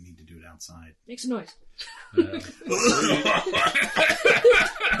 Probably do need to do it outside. Make some noise.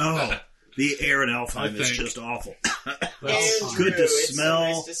 Oh, the air in Elfheim is think- just awful. Andrew, Good to it's so smell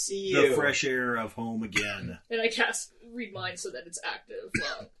nice to see the you. fresh air of home again. And I cast Read Minds so that it's active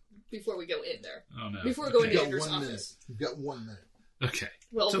before we go in there. Oh no. Before we go into You've got Andrew's 1 minute. office. You've got 1 minute. Okay.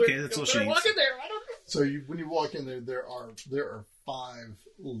 Well, It's okay, that's all she we're needs. walking there. I don't know. So when you walk in there are 5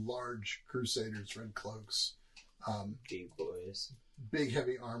 large crusaders, red cloaks, Big boys. big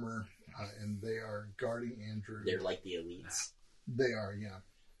heavy armor, and they are guarding Andrew. They're like the elites. They are, yeah.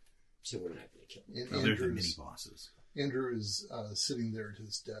 So we're not going to kill them. And Oh, they're the mini bosses. Andrew is sitting there at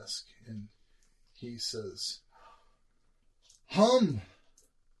his desk, and he says, "Hum,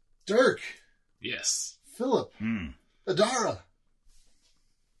 Dirk, Yes. Philip, Hmm. Adara,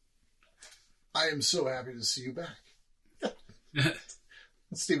 I am so happy to see you back."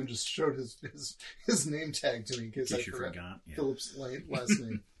 Stephen just showed his name tag to me in case I you forgot forgot. Yeah. Philip's last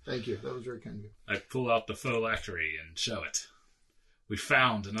name. Thank you. That was very kind of you. I pull out the phylactery and show it. We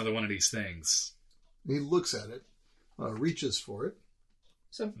found another one of these things. He looks at it, reaches for it.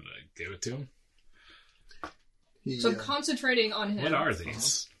 So I give it to him. I'm concentrating on him. What are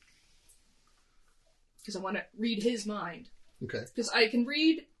these? Because I want to read his mind. Okay. Because I can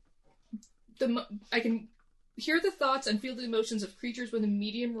read I can hear the thoughts and feel the emotions of creatures within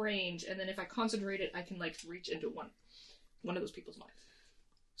medium range, and then if I concentrate it, I can reach into one of those people's minds.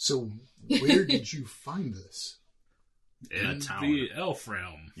 So, where did you find this? In tower. the elf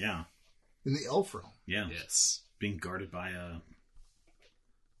realm. Yeah. In the elf realm? Yeah. Yes. Being guarded by a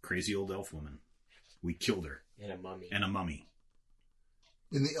crazy old elf woman. We killed her. And a mummy. And a mummy.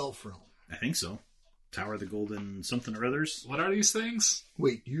 In the elf realm? I think so. Tower of the Golden something or others. What are these things?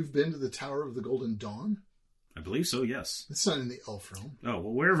 Wait, you've been to the Tower of the Golden Dawn? I believe so, yes. It's not in the elf realm. Oh,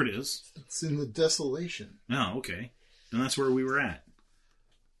 well, wherever it is. It's in the Desolation. Oh, okay. Then that's where we were at.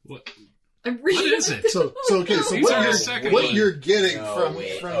 What? I'm reading What is it? So okay. So These are the second what one. you're getting from Oh my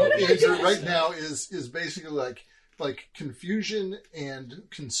Andrew gosh. right now is basically like confusion and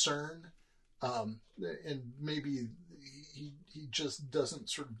concern, and maybe he just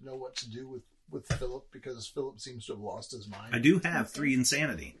doesn't sort of know what to do with Philip because Philip seems to have lost his mind. I do have 3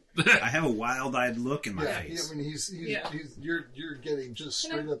 insanity. I have a wild-eyed look in my Yeah, face. I mean he's you're getting just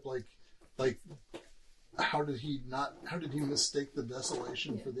straight up like how did he mistake the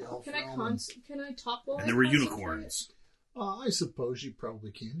Desolation for the elf Can realm? can I talk while And I there were concentrate? unicorns. I suppose you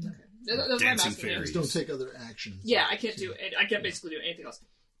probably can. Yeah. That's what I'm Dancing asking you. fairies. Just don't take other actions. Yeah, I can't do it. I can't basically do anything else.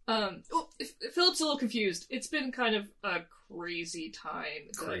 Philip's a little confused. It's been kind of a crazy time.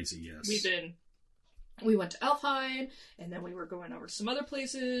 Crazy, yes. We went to Alfheim, and then we were going over to some other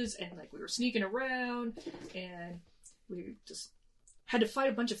places, and like we were sneaking around, and we just had to fight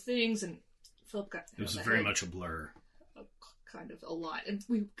a bunch of things, and Philip got It was very much a blur. kind of a lot, and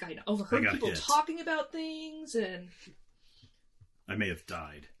we kind of overheard got people hit. talking about things, and I may have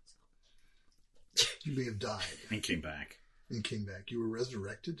died You may have died and came back. and came back. You were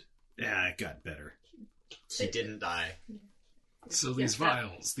resurrected? Yeah, it got better. He didn't die. So these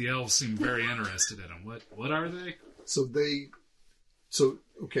vials, the elves seem very interested in them. What are they?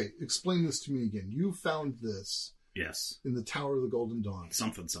 Okay, explain this to me again. You found this Yes. in the Tower of the Golden Dawn.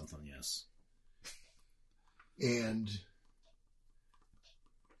 Something, yes. And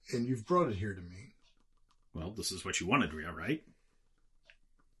you've brought it here to me. Well, this is what you wanted, right?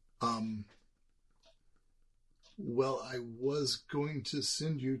 Well, I was going to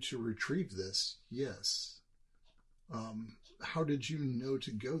send you to retrieve this, yes. How did you know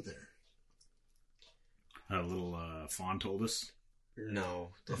to go there? A little fawn told us. No.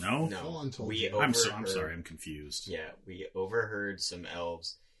 No? Fawn told We you. I'm overheard- sorry, I'm confused. Yeah, we overheard some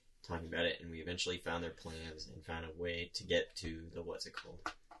elves talking about it, and we eventually found their plans and found a way to get to the what's it called?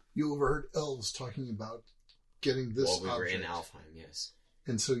 You overheard elves talking about getting this While we were object. in Alfheim, yes.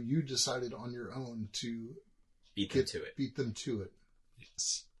 And so you decided on your own to Beat them to it. beat them to it.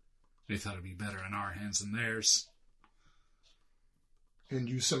 Yes. They thought it'd be better in our hands than theirs. And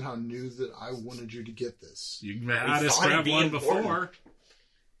you somehow knew that I wanted you to get this. You had us thought it'd grab be one important. before.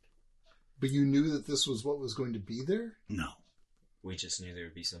 But you knew that this was what was going to be there? No. We just knew there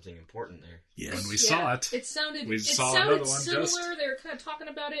would be something important there. Yes. When we saw it, It sounded. we It saw sounded another one similar. just- They were kind of talking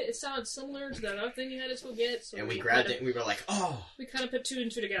about it. It sounded similar to that other thing you had us go get. So And we kind grabbed of- it, and we were like, oh! We kind of put 2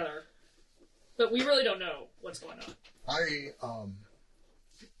 and 2 together, but we really don't know what's going on.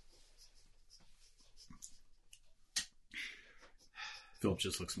 Philip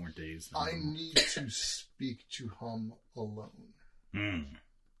just looks more dazed. I need to speak to Hum alone.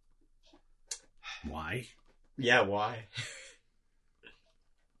 Why? Yeah, why?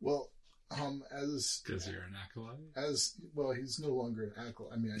 Well, as because you're an acolyte. he's no longer an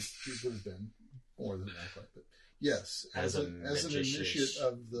acolyte. I mean, he would have been more than an acolyte, but yes, As an initiate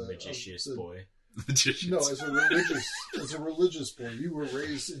of the magicious of the, boy. No, as a religious boy, you were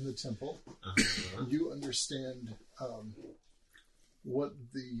raised in the temple. Uh-huh. You understand what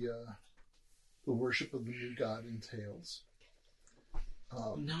the worship of the new god entails.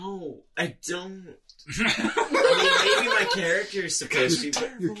 No, I don't. I mean, maybe my character is supposed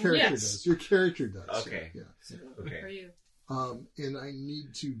to be. Your character Yes. does. Your character does. Okay. Yeah. For Okay. you, And I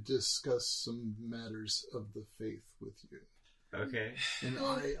need to discuss some matters of the faith with you. Okay. And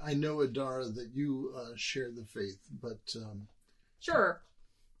I know, Adara, that you share the faith, but sure.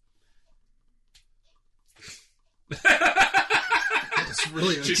 it's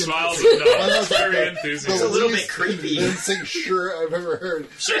really She unconvincing. smiles. No, Well, very the enthusiastic. It's a little least bit creepy. convincing sure I've ever heard.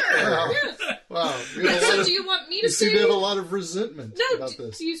 Sure. Wow. Wow. You have a lot So of- do you want me you to seem stay? to have a lot of resentment No, about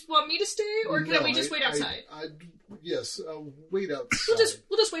this. do you want me to stay, or can No, we just wait outside? Yes, wait outside.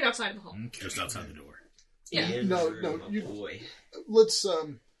 We'll just wait outside in the hall. Just outside the door. Yeah. Andrew, my you- boy. Let's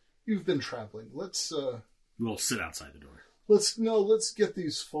you've been traveling. Let's We'll sit outside the door. let's get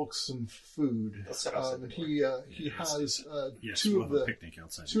these folks some food. Let's sit outside the door. He has Yes, two we'll of have a the picnic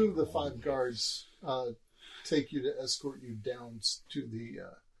outside. two of door. the 5 guards take you to escort you down to the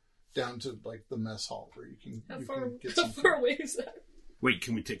down to like the mess hall where you can How get how some far away is that? Wait,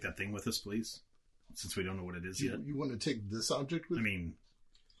 can we take that thing with us, please? Since we don't know what it is yet. You want to take this object with I mean,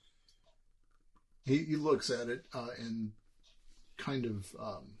 He looks at it and kind of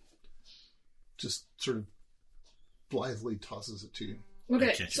just sort of blithely tosses it to you.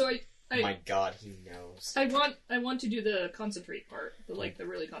 Okay, so Oh my god, he knows. I want to do the concentrate part, the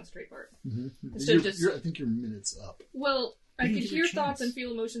really concentrate part. Mm-hmm. Instead of just... I think your minute's up. Well, I You can need to hear give a thoughts chance. and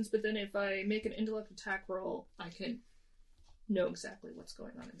feel emotions, but then if I make an intellect attack roll, I can know exactly what's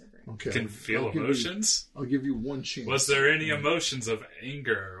going on in their brain. Okay. Can feel emotions? I'll give you one chance. Was there any emotions of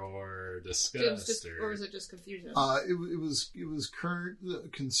anger or disgust? Or is it just confusion? It was current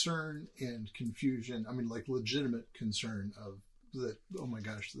concern and confusion. I mean, like legitimate concern of that. Oh my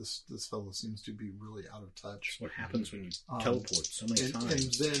gosh, this fellow seems to be really out of touch. What happens when you teleport so many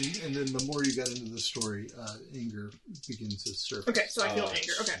times? And then the more you got into the story, anger begins to surface. Okay, so I feel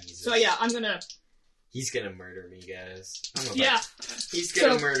anger. Okay, Jesus. so yeah, I'm gonna. He's gonna murder me, guys. Yeah. He's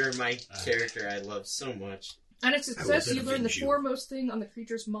gonna murder my character I love so much. And its success, will you learn the avenge you. foremost thing on the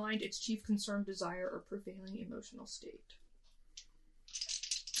creature's mind, its chief concern, desire, or prevailing emotional state.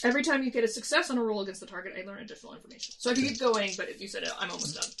 Every time you get a success on a roll against the target, I learn additional information. So I can keep going, but if you said it, I'm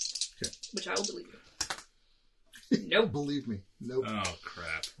almost done. Okay. Which I will believe you. Nope. Believe me. Nope. Oh,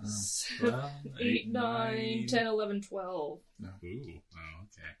 crap. 8, 9, 10, 11, 12. Ooh. Oh,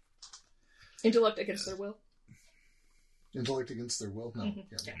 okay. Intellect against their will. Intellect against their will? No. Mhm.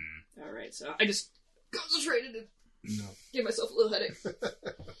 Yeah. Yeah. Alright, so I just concentrated and No. gave myself a little headache.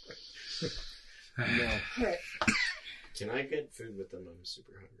 No. Alright. Can I get food with them? I'm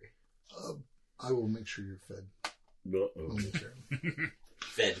super hungry. I will make sure you're fed. Momentarily.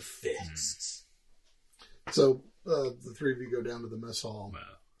 Fed fists. So the three of you go down to the mess hall Well,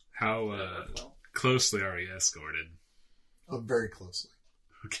 how closely are we escorted? very closely.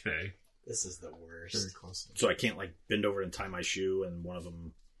 Okay. This is the Very worst. closely. So I can't like bend over and tie my shoe, and one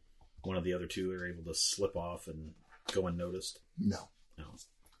of the other two are able to slip off and go unnoticed. No. No.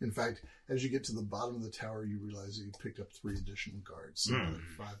 In fact, as you get to the bottom of the tower, you realize that you picked up 3 additional guards. So there are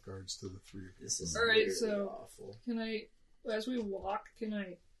 5 guards to the 3 of you. This is Alright, really so- awful. Can I, as we walk, can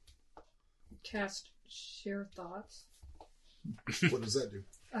I cast Share Thoughts? What does that do?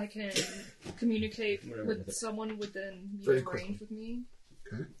 I can communicate Whatever. with someone within Very medium quickly. range with me.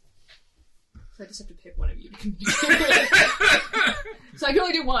 Okay. So I just have to pick one of you to communicate with. So I can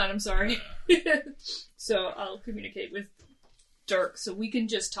only do one, I'm sorry. So I'll communicate with Dirk so we can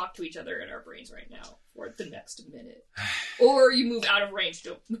just talk to each other in our brains right now for the next minute. Or you move out of range.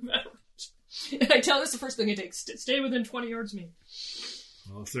 Don't move out of range. And I tell this the first thing it takes. Stay within 20 yards of me.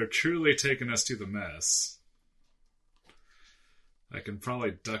 Well, if they're truly taking us to the mess, I can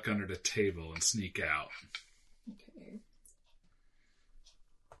probably duck under the table and sneak out. Okay.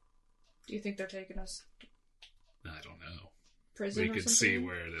 Do you think they're taking us I don't know. prison We or could something? see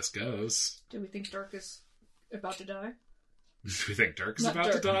where this goes. Do we think Dirk is about to die? Do we think Dirk's Not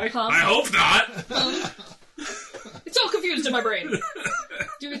about Dirk. to die? Huh? I hope not! It's all confused in my brain.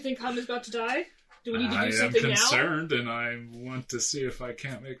 Do we think Hum is about to die? Do we need to do I am something now? concerned, and I want to see if I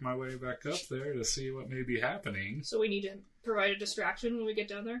can't make my way back up there to see what may be happening. So we need to provide a distraction when we get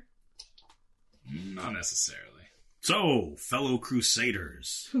down there? Not necessarily. So, fellow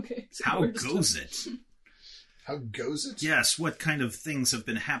crusaders, Okay. So how we're just- goes it? How goes it? Yes, what kind of things have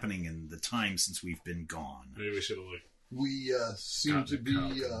been happening in the time since we've been gone? Maybe we should have looked. We seem to be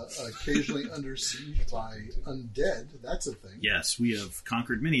occasionally under siege by undead. That's a thing. Yes, we have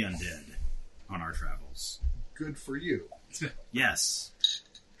conquered many undead on our travels. Good for you. Yes,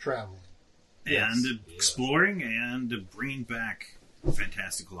 Traveling. and Yes. exploring and bringing back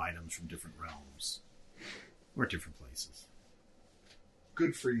fantastical items from different realms or different places.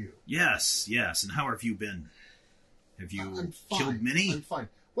 Good for you. Yes, yes. And how have you been? Have you I'm fine. killed many? I'm fine.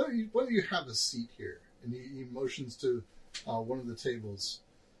 Why don't you have a seat here? And he motions to one of the tables.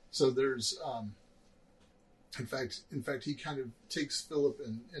 So there's, in fact, he kind of takes Philip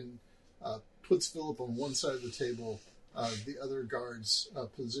and puts Philip on one side of the table. The other guards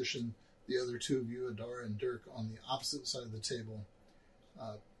position the other 2 of you, Adara and Dirk, on the opposite side of the table.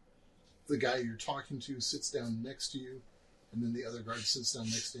 The guy you're talking to sits down next to you, and then the other guard sits down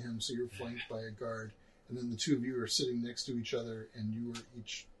next to him, so you're flanked by a guard. And then the 2 of you are sitting next to each other, and you are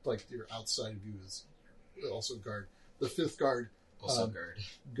each, like, your outside of you is also guard. The 5th guard Also guard.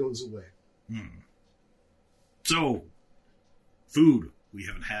 goes away. So, food. We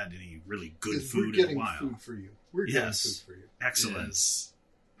haven't had any really good We're food in a getting while. food for you. We're Yes. getting food for you. Excellent. Is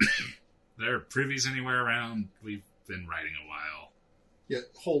there privies anywhere around? We've been riding a while. Yeah,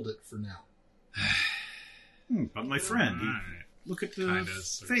 hold it for now. But my friend, Alright. look at the Kinda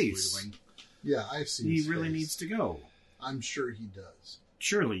starts face. wiggling. Yeah, I've seen He his really face. needs to go. I'm sure he does.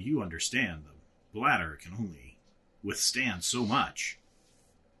 Surely you understand the bladder can only withstand so much.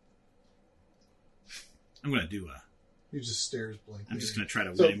 I'm going to do a... He just stares blankly. I'm just going to try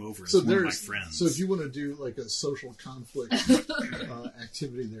to win him over as one of my friends. So if you want to do like a social conflict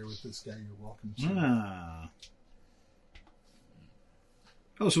activity there with this guy, you're welcome to.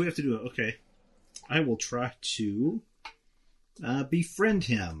 Oh, so we have to do it. Okay. I will try to befriend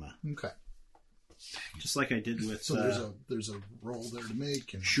him. Okay. Just like I did with... So there's a roll there to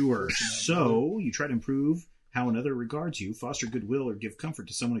make. And sure. So you try to improve how another regards you, foster goodwill, or give comfort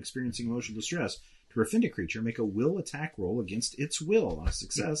to someone experiencing emotional distress. To offend a creature, make a will attack roll against its will. On a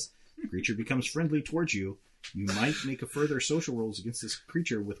success, the creature becomes friendly towards you. You might make a further social rolls against this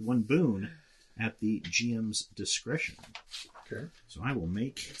creature with one boon at the GM's discretion. Okay. So I will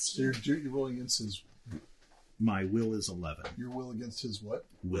make... So you're rolling against his... My will is 11. Your will against his what?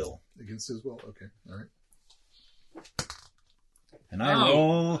 Will. Against his will? Okay. All right. And I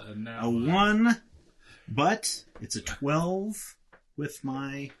roll a 1, but it's a 12 with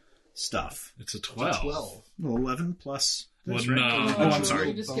my stuff. It's a 12. 12. Well, 11 plus... Well, right. no. Oh, I'm sorry.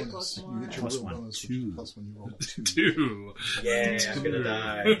 You just get plus You one. get your Plus will one. bonus, which 2. is plus 1. You roll 2. 2. Yeah, I'm gonna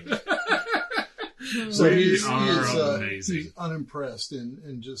die. So We he's amazing. unimpressed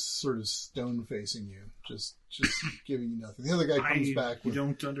and just sort of stone facing you, just giving you nothing. The other guy comes back. You With,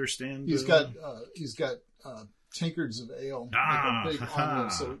 don't understand. he's got tankards of ale, Ah, like a big ha-ha.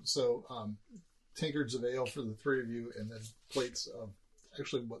 armor. So tankards of ale for the three of you, and then plates of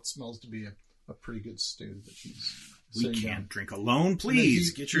actually what smells to be a pretty good stew that he's We sitting can't down. drink alone. And then Please,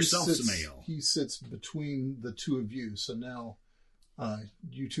 he- get he yourself sits- some ale. He sits between the two of you, so now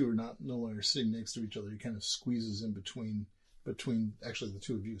you two are no longer sitting next to each other. He kind of squeezes in between actually the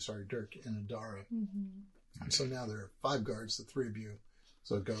two of you. Sorry, Dirk and Adara. Mm-hmm. And so now there are 5 guards, the 3 of you.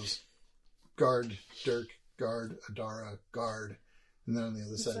 So it goes guard, Dirk, guard, Adara, guard, and then on the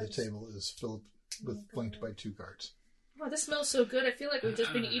other side of the table is Philip, flanked by 2 guards. Oh, this smells so good. I feel like we've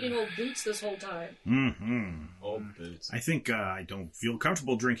just been eating old boots this whole time. Mm-hmm. Old boots. I think I don't feel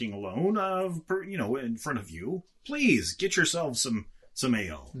comfortable drinking alone. In front of you. Please get yourself some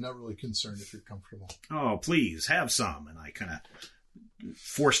ale. I'm not really concerned if you're comfortable. Oh, please have some. And I kind of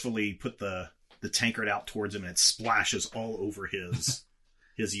forcefully put the tankard out towards him, and it splashes all over his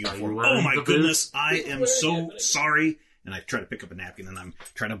uniform. wearing Oh my the goodness! I He's am wearing so it. sorry. And I try to pick up a napkin, and I'm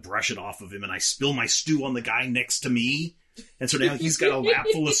trying to brush it off of him, and I spill my stew on the guy next to me. And so now he's got a lap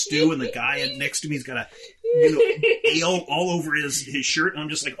full of stew, and the guy next to me's got ale all over his shirt. And I'm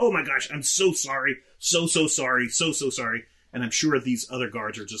just like, oh my gosh, I'm so sorry. So sorry. So sorry. And I'm sure these other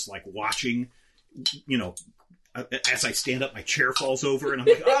guards are just like watching, as I stand up, my chair falls over, and I'm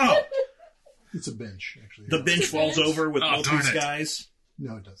like, oh! It's a bench, actually. The bench falls over with Oh, both darn these it. guys.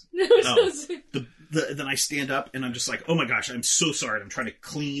 No, it doesn't. No, it Oh. doesn't. Then I stand up, and I'm just like, oh my gosh, I'm so sorry. I'm trying to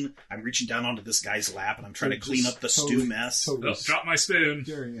clean. I'm reaching down onto this guy's lap, and I'm trying to They're clean just up the totally- stew mess. Totally Oh, drop my spoon.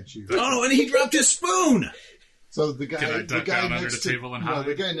 staring at you. Oh, and he dropped his spoon! So the guy, Can I the duck guy down under next the to table and no, hide?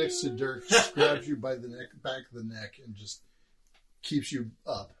 the guy next to Dirk just grabs you by the back of the neck, and just keeps you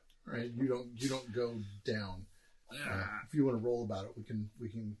up. Right? You don't go down. If you want to roll about it, we can.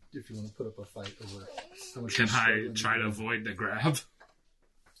 If you want to put up a fight over how much. Can you're I struggling try to do. avoid the grab?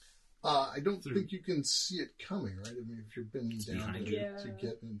 I don't think you can see it coming. Right? I mean, if you're bending down Behind to, you. to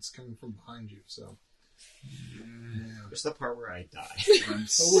get, and it's coming from behind you. So yeah. Where's the part where I die? I'm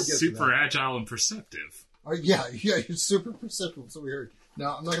we'll get to super that. agile and perceptive. Yeah, you're super perceptible. So we heard.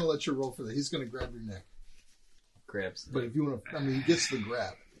 Now I'm not going to let you roll for that. He's going to grab your neck. Grabs. But if you want to, he gets the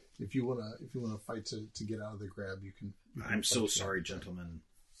grab. If you want to fight to get out of the grab, you can. I'm so fight to sorry, get out. gentlemen.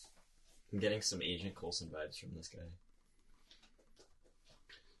 I'm getting some Agent Coulson vibes from this guy.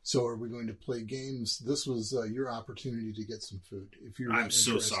 So, are we going to play games? This was your opportunity to get some food. If you're, I'm not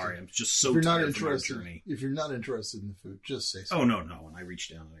so interested- sorry. I'm just If so you're not tired from our interested, journey. if you're not interested in the food, just say so. Oh, no. And I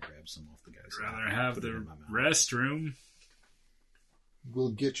reached down and I grabbed some off the guy's I'd lap rather and have put it the in my mouth. restroom.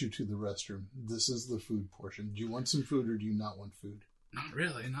 We'll get you to the restroom. This is the food portion. Do you want some food or do you not want food? Not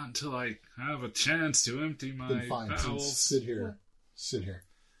really. Not until I have a chance to empty my Then fine. So bowels. sit here. Sit here.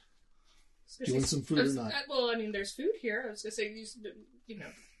 Do you want some food or not? Well, I mean, there's food here. I was going to say,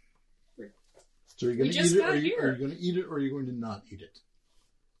 So are you going We to just eat it? got Are you here. going to eat it or are you going to not eat it?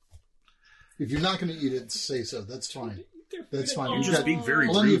 If you're not going to eat it, say so. That's fine. That's fine. You're We've just got being very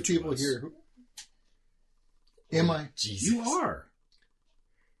plenty rude of to people us. here. Am I? Jesus. You are.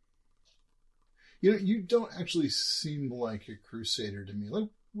 You don't actually seem like a crusader to me. Like,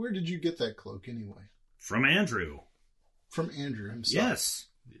 where did you get that cloak anyway? From Andrew. From Andrew himself. Yes.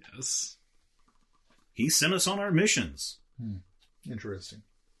 Yes. He sent us on our missions. Interesting.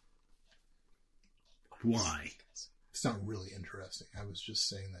 Why? It's not really interesting. I was just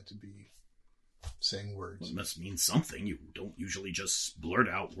saying that to be saying words. Well, it must mean something. You don't usually just blurt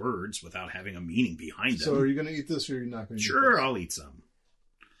out words without having a meaning behind them. So are you going to eat this or are you not going to eat Sure, this? I'll eat some.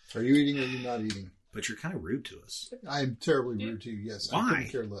 Are you eating or are you not eating? But you're kind of rude to us. I'm terribly rude to you, yes. Why? I couldn't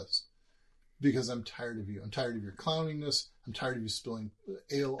care less. Because I'm tired of you. I'm tired of your clowniness. I'm tired of you spilling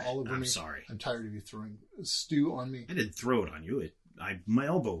ale all over me. I'm sorry. I'm tired of you throwing stew on me. I didn't throw it on you. My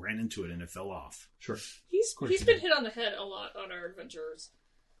elbow ran into it and it fell off. Sure. He's course been you did. hit on the head a lot on our adventures.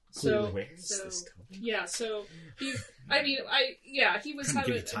 Clearly. Where is this coming? Yeah, so he was Couldn't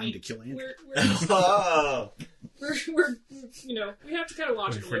having give you time to kill Andrew. Oh! we're we have to kind of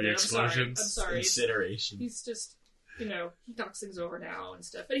watch Wait him a for little the bit. explosions. I'm sorry. Incineration. He's just he knocks things over now and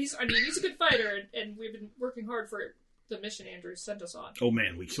stuff. But he's a good fighter, and we've been working hard for the mission Andrew sent us on. Oh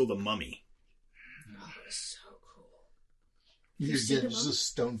man, we killed a mummy. Oh, it was so cool. You seen get him up? just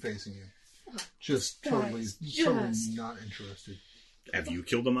stone facing you. Oh, Just guys, totally just- not interested. Have you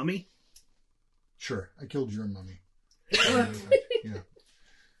killed a mummy? Sure, I killed your mummy. Yeah.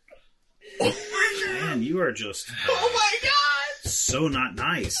 Man, you are just Oh my god! so not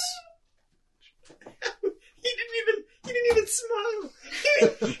nice. He didn't even smile.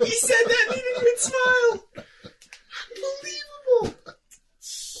 He said that and he didn't even smile. Unbelievable.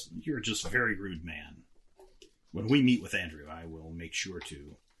 You're just a very rude man. When we meet with Andrew, I will make sure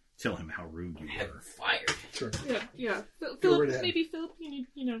to tell him how rude you Have were. fired. Sure. Yeah. Go right Philip, ahead. maybe Philip, you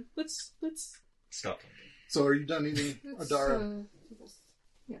need, let's. Stop. So are you done eating, Adara?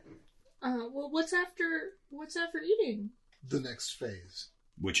 Yeah. Well, what's after eating? The next phase.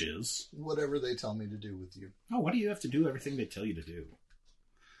 Which is? Whatever they tell me to do with you. Oh, why do you have to do everything they tell you to do?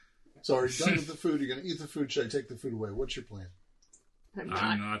 So are you done with the food? You're going to eat the food? Should I take the food away? What's your plan? I'm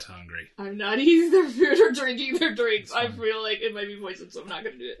not hungry. not eating their food or drinking their drinks. I Fine. feel like it might be poisoned, so I'm not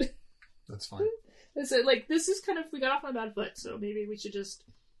going to do it. That's fine. This is kind of, we got off on a bad foot, so maybe we should just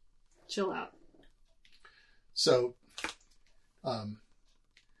chill out. So,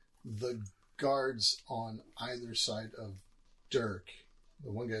 the guards on either side of Dirk,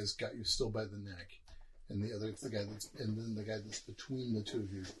 the one guy's got you still by the neck, and the other, then the guy that's between the two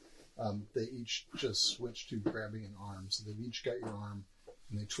of you, they each just switch to grabbing an arm. So they've each got your arm,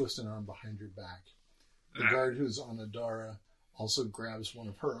 and they twist an arm behind your back. The guard who's on Adara also grabs one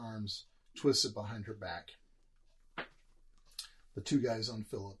of her arms, twists it behind her back. The two guys on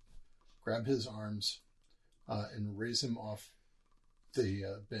Philip grab his arms and raise him off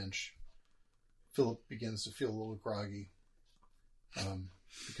the bench. Philip begins to feel a little groggy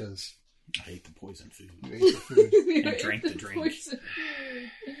because I hate the poison food. you ate the food. And drank the drink.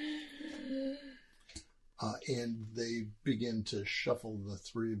 And they begin to shuffle the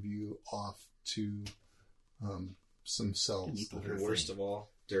three of you off to some cells. That are Worst of all,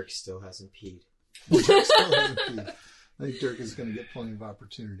 Dirk still hasn't peed. Dirk still hasn't peed. I think Dirk is going to get plenty of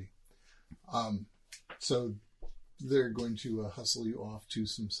opportunity. So they're going to hustle you off to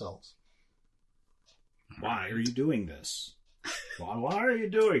some cells. Why are you doing this? Why are you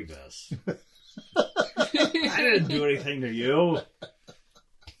doing this? I didn't do anything to you.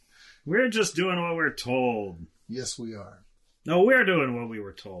 We're just doing what we're told. Yes, we are. No, we're doing what we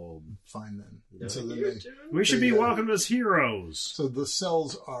were told. Fine then. No, And so then you're they, We should be welcomed as heroes. so the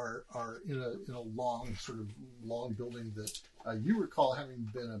cells are in a long long building that you recall having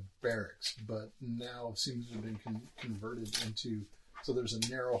been a barracks, but now seems to have been converted into. So there's a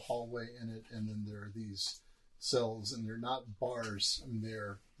narrow hallway in it, and then there are these cells, and they're not bars. I mean,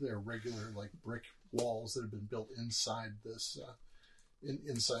 they're regular like brick walls that have been built inside this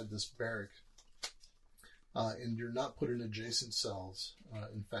inside this barrack. And you're not put in adjacent cells.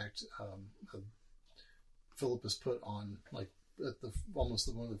 In fact, Philip is put on like at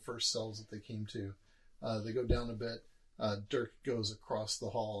almost one of the first cells that they came to. They go down a bit. Dirk goes across the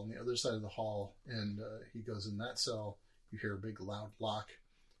hall on the other side of the hall, and he goes in that cell. You hear a big loud lock.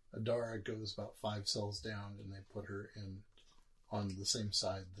 Adara goes about 5 cells down, and they put her in on the same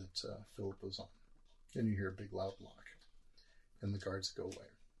side that Philip was on. And you hear a big loud lock, and the guards go away.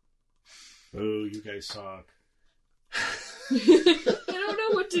 Oh, you guys suck. I don't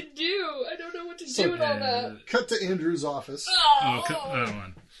know what to do. I don't know what to do with all that. Cut to Andrew's office. Oh, that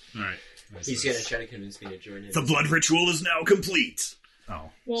one. All right. He's going to try to convince me to join him. The blood ritual is now complete. Oh.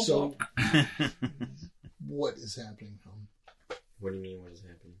 Womp So, womp. what is happening, home? What do you mean, what is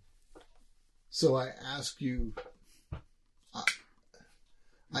happening? So I asked you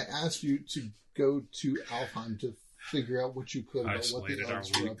to go to Alfheim to figure out what you could about what the Isolated our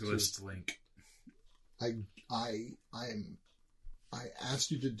elves were weak up to. list link. I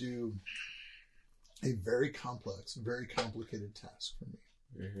asked you to do a very complex, very complicated task for me.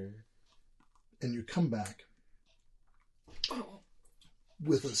 Mm-hmm. And you come back Oh.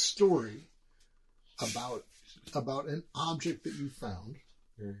 with a story about an object that you found.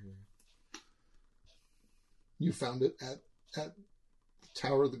 Mm-hmm. You found it at the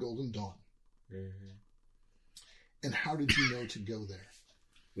Tower of the Golden Dawn. Mm-hmm. And how did you know to go there?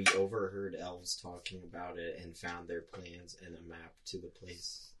 We overheard elves talking about it and found their plans and a map to the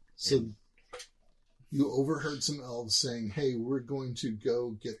place. So you overheard some elves saying, hey, we're going to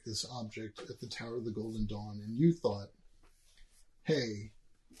go get this object at the Tower of the Golden Dawn. And you thought, hey,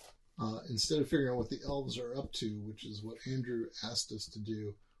 instead of figuring out what the elves are up to, which is what Andrew asked us to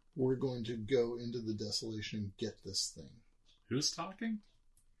do, we're going to go into the desolation and get this thing. Who's talking?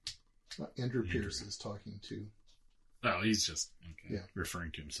 Andrew Pierce is talking to. Oh, he's just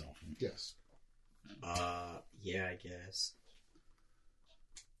referring to himself. Yes. Yeah, I guess.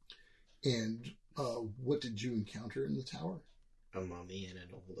 And what did you encounter in the tower? A mummy and an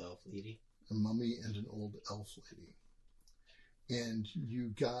old elf lady. A mummy and an old elf lady. And you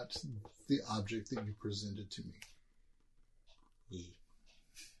got the object that you presented to me. Yeah.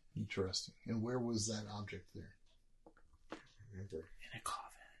 Interesting. And where was that object there? I remember. In a coffin.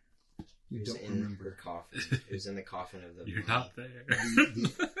 You It was don't in remember. her coffin. It was in the coffin of the You're mummy. not there.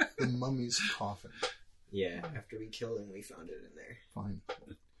 The mummy's coffin. Yeah, after we killed him, we found it in there. Fine.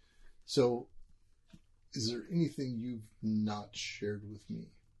 So, is there anything you've not shared with me?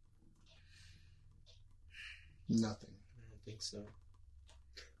 Nothing. I don't think so.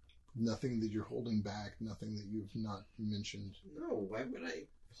 Nothing that you're holding back, nothing that you've not mentioned. No, why would I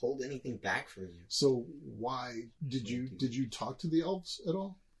hold anything back from you? So why did you talk to the elves at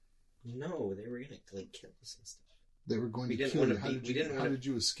all? No, they were gonna kill us and stuff. They were going We to didn't kill you. wanna be- How did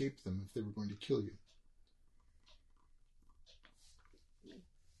you escape them if they were going to kill you?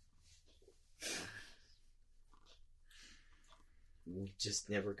 We just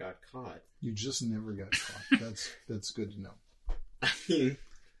never got caught. You just never got caught. That's good to know. I mean,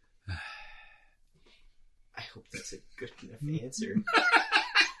 I hope that's a good enough answer.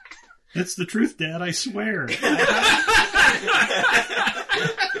 That's the truth, Dad, I swear.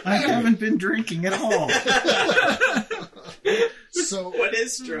 I haven't been drinking at all. So What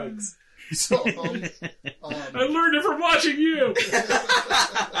is drugs? So I learned it from watching you.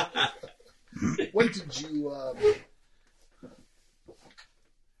 what did you?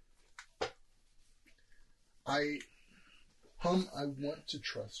 I want to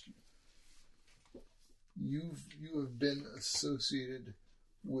trust you. You have been associated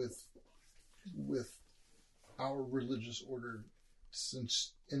with our religious order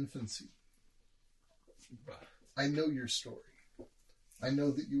since infancy. I know your story. I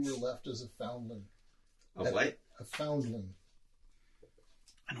know that you were left as a foundling. A what? A foundling.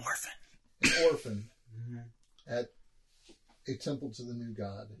 An orphan. An orphan Mm-hmm. at a temple to the new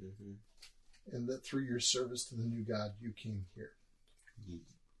god. Mm-hmm. And that through your service to the new god, you came here.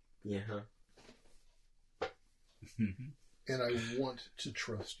 Yeah. And I want to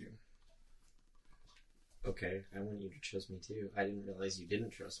trust you. Okay, I want you to trust me too. I didn't realize you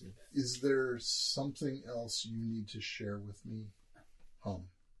didn't trust me. Is there something else you need to share with me?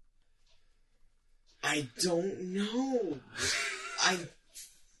 I don't know.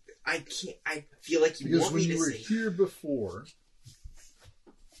 I can't. I feel like you Because want when me you to were say. here before,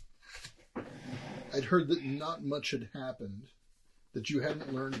 I'd heard that not much had happened, that you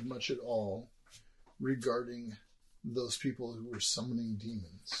hadn't learned much at all regarding those people who were summoning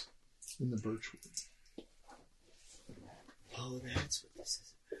demons in the Birchwood. Oh, that's what this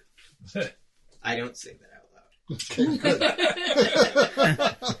is about. I don't say that out loud. Okay, good.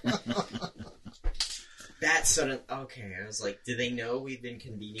 That sudden. Okay, I was like, do they know we've been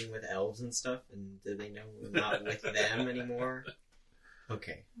convening with elves and stuff, and do they know we're not with them anymore?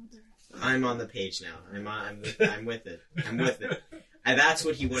 Okay, I'm on the page now. I'm with it. And that's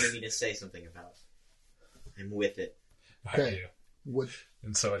what he wanted me to say something about. I'm with it. Okay. I do. What?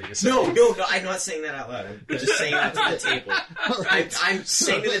 And so what do you say? No, I'm not saying that out loud. I'm just saying that to the table. All right. I'm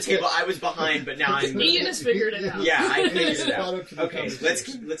saying to the table, I was behind, but now I'm with Ian it. has figured it out. Yeah, I figured it Brought out. up to the Okay,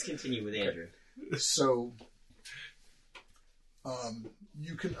 conversation. let's continue with Andrew. So,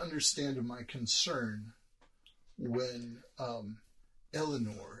 you can understand my concern when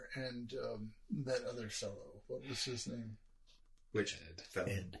Eleanor and that other fellow, what was his name? Which fellow?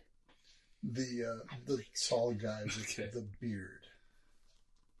 Ed. The tall guy with Okay. the beard.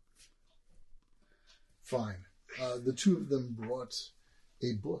 Fine. The two of them brought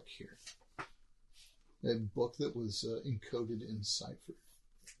a book here. A book that was encoded in cipher.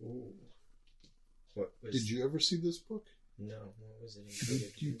 Ooh. What was? Did you ever see this book? No. What was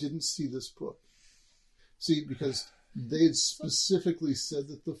it? You didn't see this book. See, because they had specifically said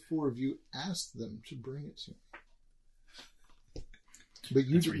that the four of you asked them to bring it to me. But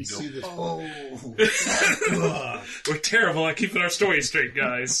you That's where didn't you see this. Oh. We're terrible at keeping our story straight,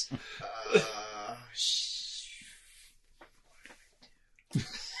 guys.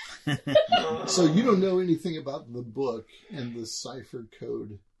 So you don't know anything about the book and the cipher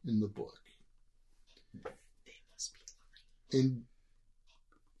code in the book. They must be lying. And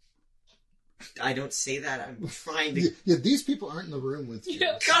I don't say that. I'm trying to. yeah, these people aren't in the room with you.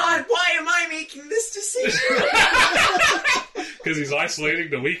 Yeah. God, why am I making this decision? Because he's isolating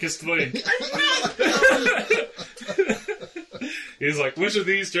the weakest link. He's like, which of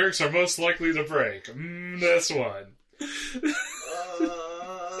these jerks are most likely to break? This one.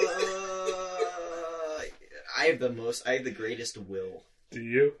 I have the greatest will. Do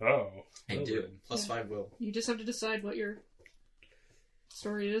you? Oh. I well do. then. Plus 5 will. You just have to decide what your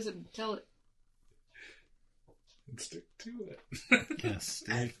story is and tell it. And stick to it. Yes.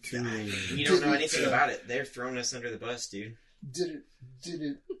 You don't know anything about it. They're throwing us under the bus, dude. Did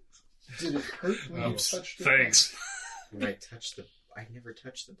it hurt when you Oops. touched it? Thanks. When I touched I never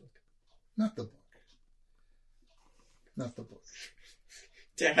touched the book. Not the book. Not the book.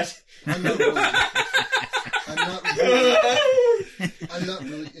 Dad. I'm not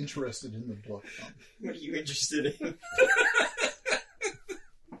really interested in the book. What are you interested in?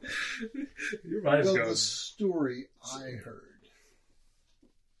 Your mind's Well, going. the story I heard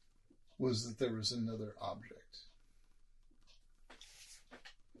was that there was another object.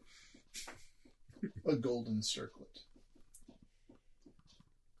 A golden circlet.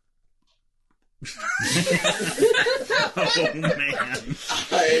 Oh, man.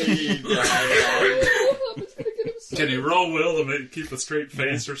 Can you roll will to keep a straight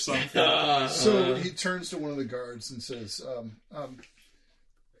face or something? So he turns to one of the guards and says,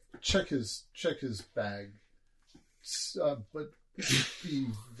 check his bag, but be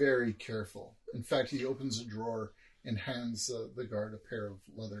very careful. In fact, he opens a drawer and hands the guard a pair of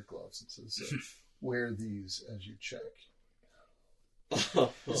leather gloves and says, wear these as you check.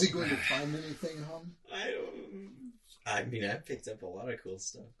 Is he going to find anything, Hum? I mean, I picked up a lot of cool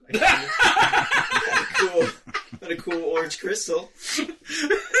stuff. Had a cool orange crystal.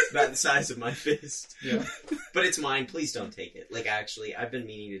 It's about the size of my fist. Yeah. But it's mine. Please don't take it. Like, actually, I've been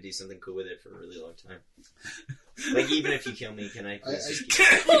meaning to do something cool with it for a really long time. Like, even if you kill me, can I please just keep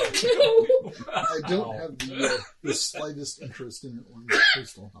it? I don't have the slightest interest in an orange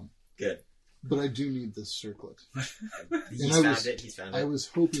crystal, Hum. Good. But I do need this circlet. He's found it. He's found it. I was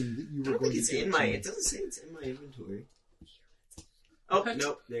hoping that you I were don't going think it's to get in it my... to me. It doesn't say it's in my inventory. Oh,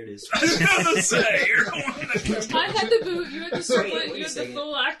 nope. There it is. I was going to say, you're the one that kept I had the boot, you had the circlet, Wait a you had the second.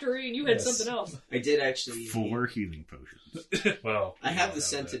 phylactery, and you had Yes. something else. I did actually... 4 healing potions. Well, I have you the don't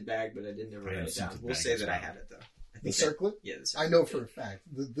scented bag, but I didn't ever I write have it down. scented We'll bag say as that I well. had it, though. I The think circlet? Yeah, the I circlet. know for a fact.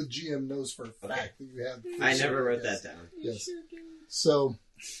 The GM knows for a fact that you had. I never wrote Yes. that down. Yes. So,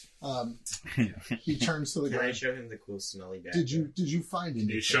 he turns to the Can I guy. show him the cool smelly bag? Did you find anything?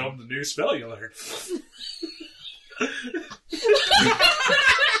 You show him the new spell you learned.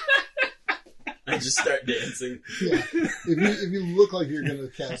 I just start dancing. Yeah. If you look like you're going to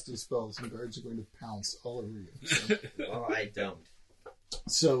cast a spell, some guards are going to pounce all over you. So, Well, I don't.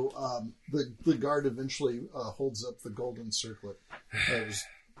 the guard eventually holds up the golden circlet that was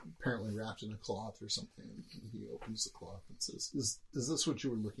apparently wrapped in a cloth or something. And he opens the cloth and says, "Is this what you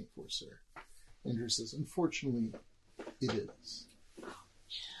were looking for, sir?" Andrew says, "Unfortunately, it is."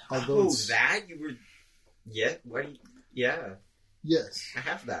 Although Oh, it's- that? You were... Yeah? Why do you... Yeah, yes. I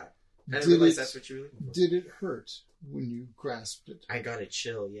have that. I Did didn't realize it- that's what you were looking for. Did it hurt when you grasped it? I got a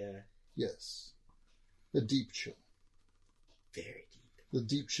chill, yeah. Yes. A deep chill. Very deep. The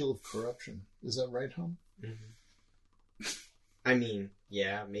deep chill of corruption. Is that right, Hum? Mm-hmm. I mean,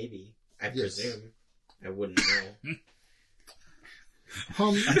 yeah, maybe. I Yes. presume. I wouldn't know.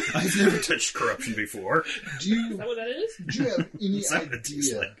 Hum, I've never touched corruption before. do you Is that what that is? do you have any Is that what it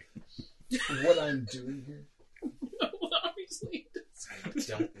tastes idea like? what I'm doing here? Well, obviously. I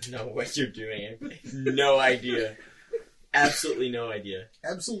don't know what you're doing. No idea. Absolutely no idea.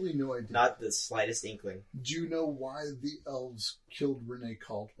 Absolutely no idea. Not the slightest inkling. Do you know why the elves killed Renee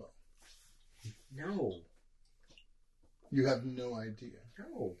Caldwell? No. You have no idea.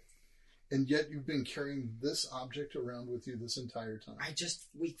 No. And yet you've been carrying this object around with you this entire time.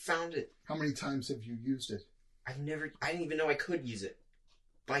 We found it. How many times have you used it? I didn't even know I could use it.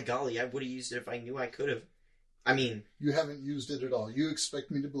 By golly, I would have used it if I knew I could have. I mean, You haven't used it at all. You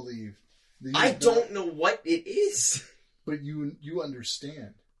expect me to believe that you I don't know what it is. But you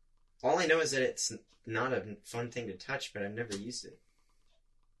understand. All I know is that it's not a fun thing to touch, but I've never used it.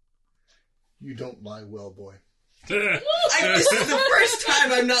 You don't lie well, boy. This is the first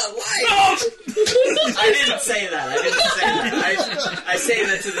time I'm not lying. I didn't say that. I say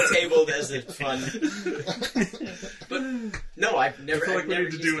that to the table as a fun. But no, I've never. I feel like I've we never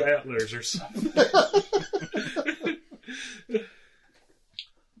need to used do it. antlers or something.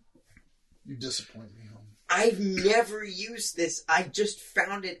 You disappoint me, home. I've never used this. I just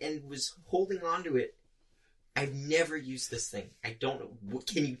found it and was holding on to it. I've never used this thing. I don't know.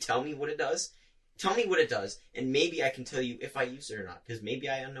 Can you tell me what it does? Tell me what it does, and maybe I can tell you if I used it or not, because maybe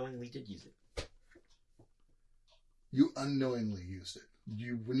I unknowingly did use it. You unknowingly used it.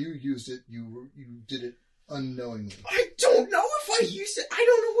 When you used it, you did it unknowingly. I don't know if I used it. I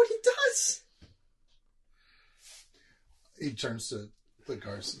don't know what it does. He turns to the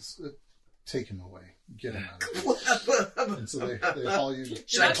guards and says, take him away. Get him out of here. What? And so they haul you.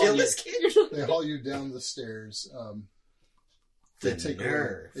 Should I kill this kid? They haul you down the stairs. They take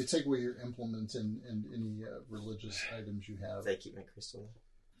away your implements and any religious items you have. Did I keep my crystal?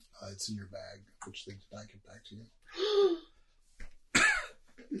 It's in your bag, which they did not get back to you.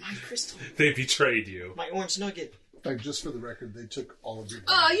 My crystal. They betrayed you. My orange nugget. In fact, just for the record, they took all of your.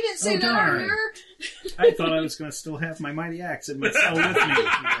 Oh, you didn't say that darn. earlier. I thought I was going to still have my mighty axe in my cell with me.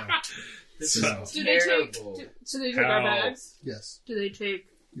 This So- is Do they take? terrible. So they take our How? bags? Yes, Do they take?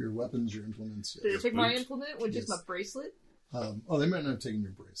 your weapons, your implements. Do they Yes. take my boots? implement, which is Yes. my bracelet? They might not have taken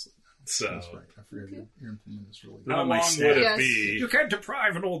your bracelet. So, That's right. I forgot your implement is really. how my long staff. would it Yes. be? You can't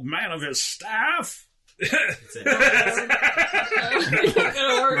deprive an old man of his staff. It's a-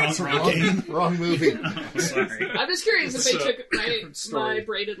 Gonna work. Wrong movie. Sorry. I'm just curious if they So- took my story.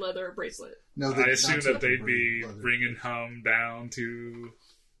 braided leather bracelet. No, I assume not that took they'd the be leather. bringing home down to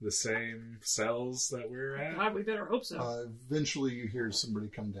the same cells that we're at. God, we better hope so. Eventually, you hear somebody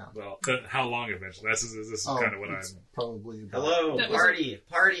come down. Well, how long eventually? This is kind of what it's I'm. probably about Hello, That was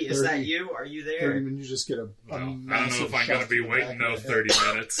party. Is that 30. you? Are you 30 there? minutes. You just get a Well, I don't know massive if I'm going shot to be to the waiting back those of the head.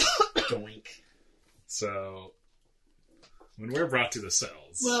 30 minutes. Doink. So, when we're brought to the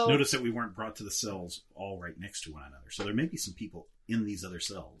cells, Well, Notice that we weren't brought to the cells all right next to one another. So there may be some people in these other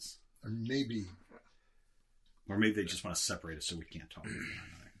cells. Or maybe. Or maybe they just want to separate us so we can't talk with one another.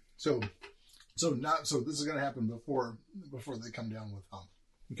 So this is going to happen before they come down with Hum.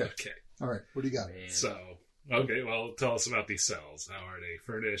 okay. All right. What do you got? Man. So, okay, well, tell us about these cells. How are they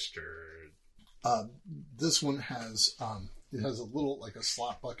furnished, or This one has it has a little like a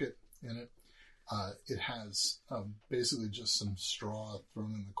slop bucket in it. It has basically just some straw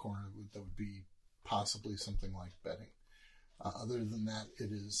thrown in the corner that would be possibly something like bedding. Other than that,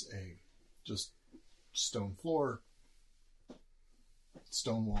 it is a just stone floor,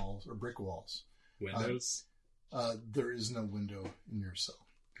 stone walls or brick walls. windows? There is no window in your cell.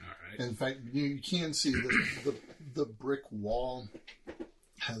 All right. In fact, you can see that the brick wall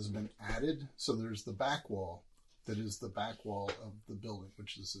has been added. So there's the back wall that is the back wall of the building,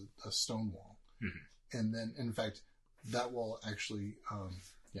 which is a stone wall. Mhm. And then, in fact, that wall actually,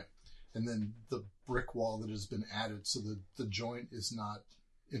 and then the brick wall that has been added, so the joint is not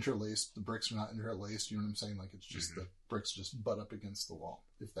interlaced. The bricks are not interlaced. You know what I'm saying? Like it's just the bricks just butt up against the wall,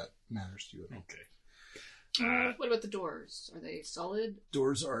 if that matters to you at all. Okay. what about the doors? Are they solid?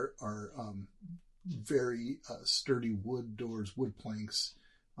 Doors are very sturdy wood doors, wood planks,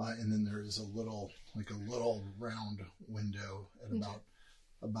 and then there is a little round window at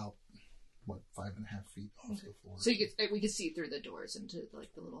about what 5.5 feet off the floor. So we could see through the doors into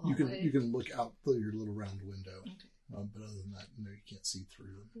like the little you hallway. can look out through your little round window, Okay. but other than that, no, you can't see through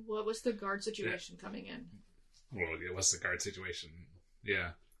them. What was the guard situation coming in? Well, yeah, what's the guard situation?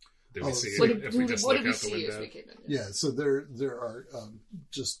 Yeah. Did Oh, we see so What it did, if we just what look did we out the see as window? we came in? Yeah, so there are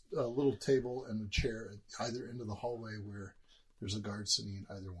just a little table and a chair at either end of the hallway where there's a guard sitting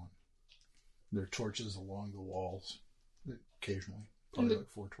in either one. There are torches along the walls, occasionally, probably And like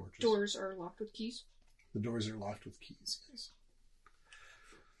 4 torches. Doors are locked with keys. The doors are locked with keys. Yes.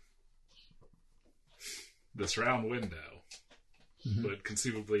 This round window, Mhm. would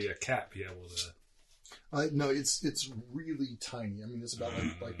conceivably a cat be able to? No, it's really tiny. I mean, it's about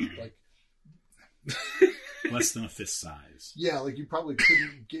like Less than a fist size. yeah, like you probably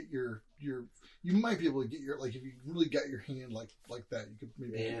couldn't get your. You might be able to get your if you really got your hand like that, you could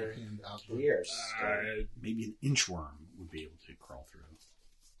maybe get your hand out. We are stuck. Maybe an inchworm would be able to crawl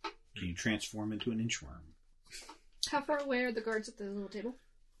through. Can you transform into an inchworm? How far away are the guards at the little table?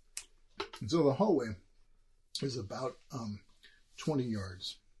 And so the hallway is about 20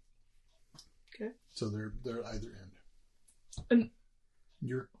 yards. Okay. So they're either end. And-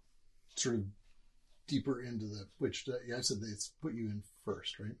 You're sort of deeper into which I said they put you in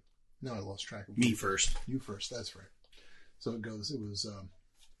first, right? No, I lost track of Me first. You first, that's right. So it was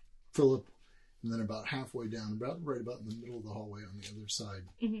Philip And then about halfway down, right about in the middle of the hallway on the other side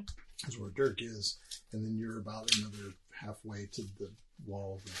is where Dirk is. And then you're about another halfway to the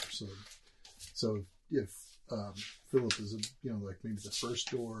wall there. So if Philip is, like maybe the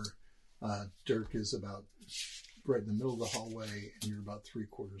first door, Dirk is about right in the middle of the hallway, and you're about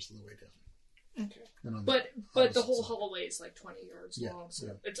 3/4 of the way down. Okay. And but the whole hallway is like 20 yards long,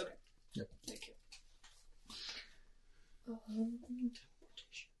 so it's okay. Yep. Thank you.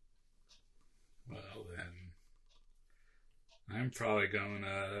 Well, then, I'm probably going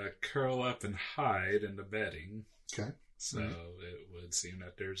to curl up and hide in the bedding. Okay. So it would seem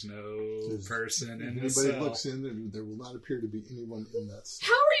that there's no person in the If cell. anybody looks in, there will not appear to be anyone in that cell.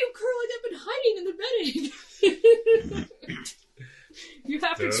 How are you curling up and hiding in the bedding? You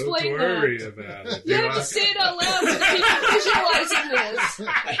have to explain Don't worry that. about it. You have to say it out loud for the people visualizing this.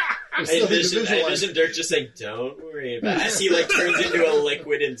 I envision Dirk just saying, "Don't worry about it," as he like turns into a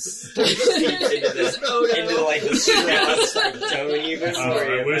liquid and starts seeps into the straws. Don't even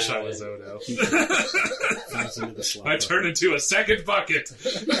worry. I wish about I was it. Odo. Falls into the slot I turn into a second bucket.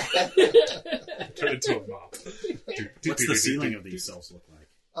 Turn into a mop. What's the ceiling of these cells look like?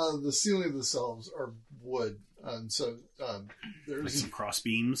 The ceiling of the cells are wood, and so there's Like some cross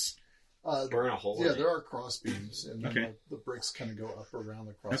beams? Burn a hole. Yeah, in it. there are cross beams, and then Okay. the bricks kind of go up around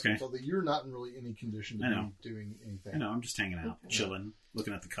the cross Okay. beams. Although you're not in really any condition to I know. be doing anything. I know, I'm just hanging out, chilling,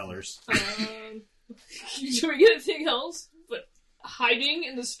 looking at the colors. Doing anything else but hiding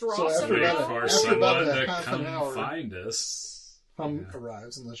in the straw So after somehow? about- For After someone about a to half an come hour, find us. Hum Yeah.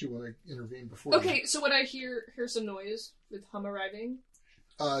 arrives, unless you want to intervene before. Okay, so when I hear some noise with Hum arriving,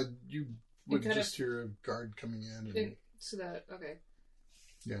 You would kind just hear a guard coming in, and so that okay.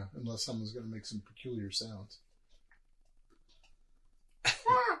 yeah, unless someone's going to make some peculiar sounds.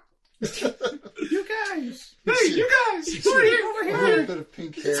 You guys! Hey, you guys! You see a little bit of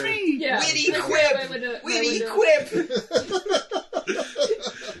pink hair. It's me! Yeah, Witty my quip! window- my Witty window. quip!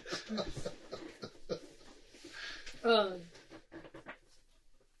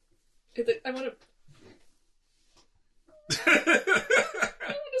 I want to.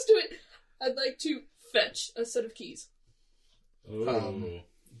 Let's do it. I'd like to fetch a set of keys. Oh.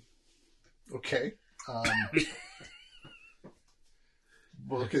 Okay.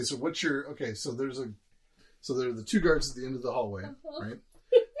 Well, okay. So what's your okay? So there are the two guards at the end of the hallway, right?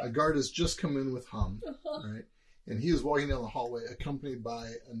 A guard has just come in with Hum, right? And he is walking down the hallway accompanied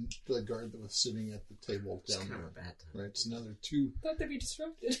by the guard that was sitting at the table down Kind of there, a bad time. right? So now there are Thought they'd be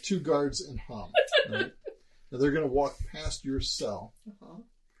disrupted. two guards and Hum, right? Now they're going to walk past your cell.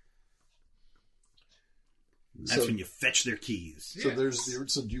 That's when you fetch their keys. So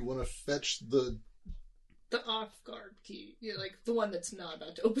so do you want to fetch the off guard key, like the one that's not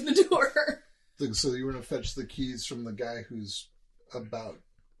about to open the door. so you want to fetch the keys from the guy who's about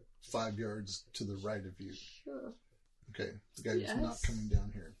 5 yards to the right of you. Sure. Okay, the guy who's not coming down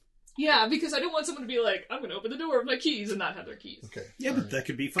here. Yeah, because I don't want someone to be like, I'm going to open the door with my keys and not have their keys. Okay. Yeah, all but right. that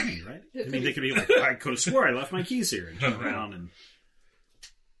could be funny, right? I mean, they could be like, I could have swore I left my keys here, and turn around and...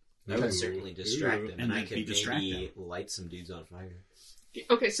 That would certainly distract them, and I And could be distracted. maybe light some dudes on fire.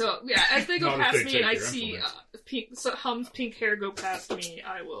 Okay, so yeah, as they go Not if past they me take and I your see implements. Hum's pink hair go past me,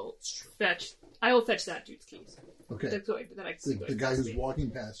 I will fetch that dude's keys. Okay. That's going, that I can see The going guy past who's me.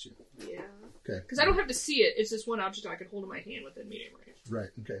 walking past you. Yeah. Okay. Because I don't have to see it. It's just one object I can hold in my hand within medium range. Right.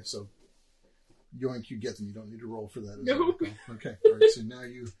 Okay. So, yoink, you get them. You don't need to roll for that. No. Okay. All right. So now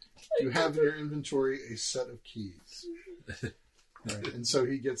you have in your inventory a set of keys. Right. And so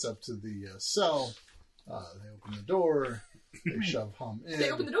he gets up to the cell. They open the door. They shove Hum in.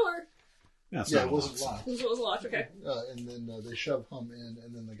 They open the door. That's Yeah, not it wasn't locked. locked. It was locked. Okay. And then they shove Hum in,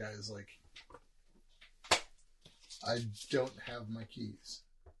 and then the guy is like, I don't have my keys.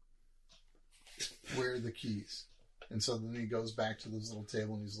 Where are the keys? And so then he goes back to this little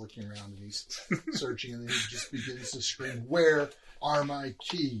table and he's looking around and he's searching, and then he just begins to scream, "Where are my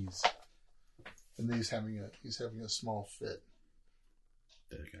keys?" And then he's having a small fit.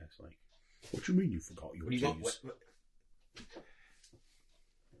 The guy's like, what you mean you forgot your What do keys? you want? What?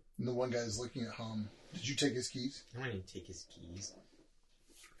 And the one guy is looking at Hum. Did you take his keys? I want to take his keys.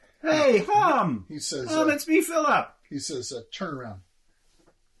 Hey, Hum! He says, It's me, Philip! he says, turn around.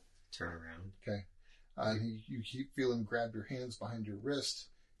 Turn around. Okay. You feel him grab your hands behind your wrist,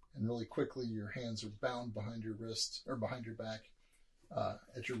 and really quickly your hands are bound behind your wrist, or behind your back,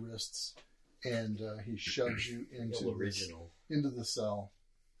 at your wrists, and he shoves you into the cell,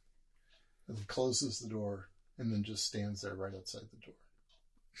 and then closes the door, and then just stands there right outside the door.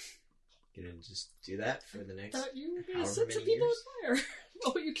 Gonna just do that for the next. Thought you were going to However set some many people years. on fire.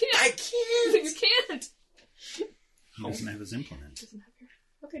 Oh, you can't. I can't. You can't. He doesn't have his implement. Doesn't have your...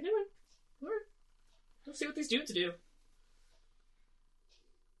 Okay, never mind. All right. Let's see what these dudes do.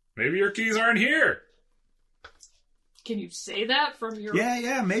 Maybe your keys aren't here. Can you say that from your...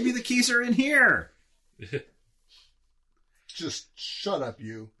 Yeah, maybe the keys are in here. Just shut up,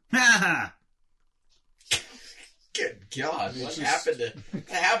 you. Ha Good God, what just- happened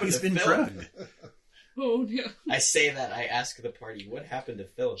He's to been Phil? drugged. Oh, no. I say that, I ask the party, what happened to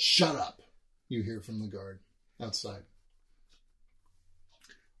Phil? Shut up, you hear from the guard outside.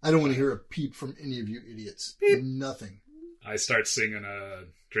 I don't want to hear a peep from any of you idiots. Beep. Nothing. I start singing a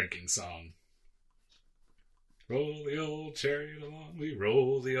drinking song. Roll the old chariot along, we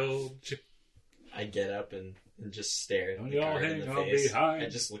roll the old chip. I get up and just stare at Don't the y'all guard in hang the on face. behind. I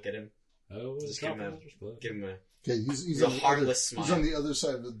just look at him, Oh, Just give him a Okay, he's a on the harmless other, smile. He's on the other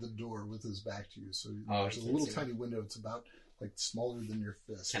side of the door with his back to you. So Oh, there's he a can't little see tiny window. It's about like smaller than your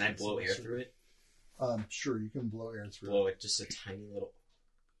fist. Can I It's blow like air sort through of- it? Sure, you can blow air through Blow it just a tiny little.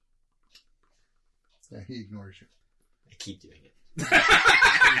 it. Yeah, he ignores you. I keep doing it.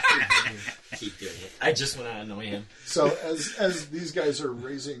 Keep doing it. I just want to annoy him. So as these guys are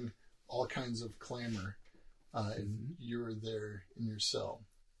raising all kinds of clamor, and you're there in your cell,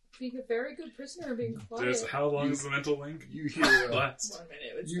 Being a very good prisoner, being quiet. How long is the mental link? you hear Last. 1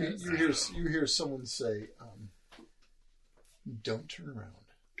 minute. It's you, nice. you hear someone say, "Don't turn around.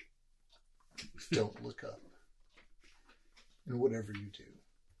 Don't look up. And whatever you do,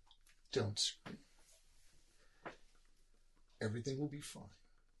 don't scream. Everything will be fine."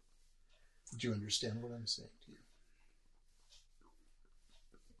 Do you understand what I'm saying to you?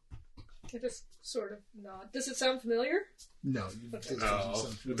 I just sort of nod. Does it sound familiar? No, No,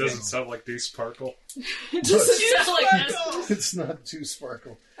 it doesn't sound like D Sparkle. It doesn't sound like this. It's not too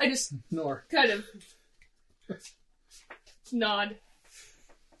sparkle. I just Nor kind of nod.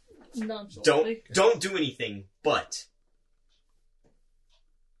 Nonchalantly. Don't do anything, but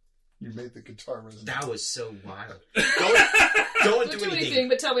you made the guitar resonate. that was so wild. Don't do anything,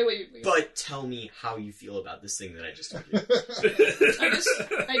 but tell me what you mean. But tell me how you feel about this thing that I just told you.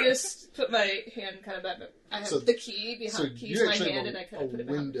 I just put my hand kind of back. I have So- the key So behind keys you in my actually hand, have and I kind of put a it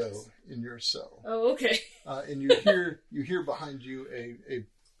behind my window chest. in your cell, Oh, okay. and you hear behind you a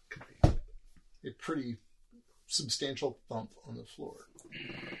pretty substantial thump on the floor.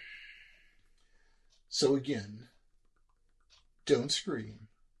 So again, don't scream.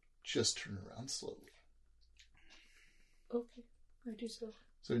 Just turn around slowly. Okay, I do so.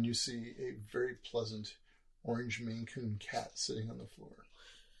 So when you see a very pleasant orange Maine Coon cat sitting on the floor.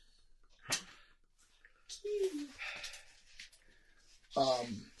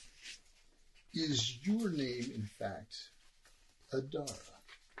 Is your name, in fact, Adara?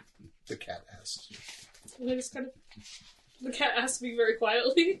 The cat asks you. And I just kind of... The cat asks me very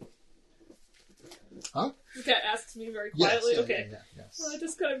quietly. Huh? The cat asks me very Yes, quietly. yeah, Okay. yes. Well, I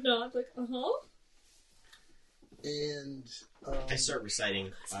just kind of nod, like, uh-huh. And I start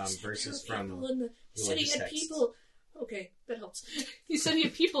reciting verses from. He said he religious had texts. people. Okay, that helps. He said he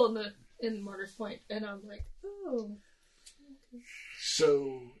had people in Martyr's Point, and I'm like, oh. Okay.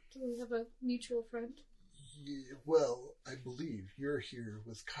 so, Do we have a mutual friend? well, I believe you're here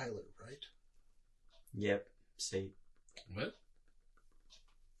with Kyler, right? Yep. Say What?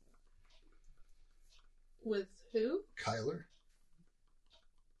 With who? Kyler?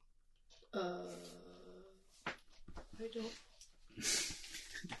 I don't.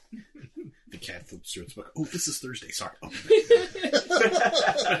 The cat flips through its book. Oh, this is Thursday. Sorry. Oh.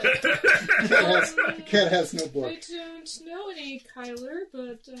 Cat has no book. I don't know any Kyler,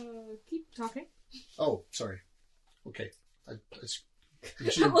 but keep talking. Oh, sorry. Okay. I I'm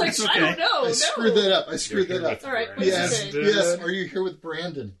like, It's I okay. don't know. I screwed that up. I screwed You're that here up. with All right, what Brandon. does it Yes, say? yes. Are you here with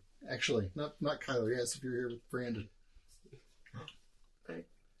Brandon? Actually, not Kyler. Yes, if you're here with Brandon.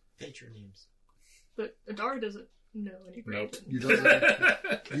 Picture names. But Adara doesn't know any Nope. Brandon. You don't know.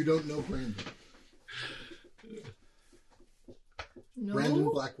 You don't know Brandon. No? Brandon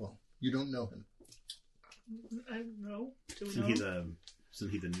Blackwell. You don't know him. I don't know. Do we Isn't know?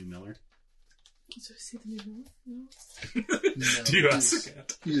 he the new Miller? So is he the new one? No. No, Do you he's- ask the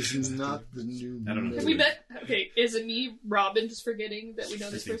cat? He is not the new. I don't know. Have we met? Okay, is it me, Robin, just forgetting that we know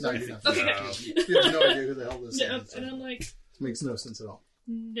this I think No, person? you're not. Okay. No. You have no idea who the hell this No, is. and I'm like, Makes no sense at all.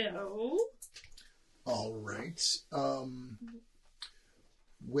 no. All right.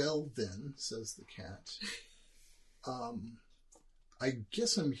 Well then, says the cat. I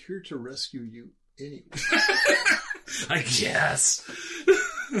guess I'm here to rescue you anyway. I guess.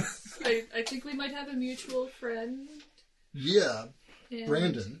 I think we might have a mutual friend. Yeah, And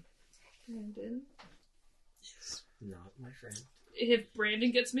Brandon. Brandon. Yes. Not my friend. If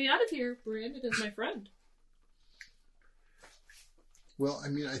Brandon gets me out of here, Brandon is my friend. Well, I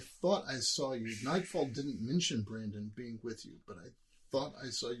mean, I thought I saw you. Nightfall didn't mention Brandon being with you, but I thought I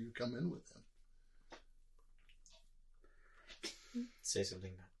saw you come in with him. Say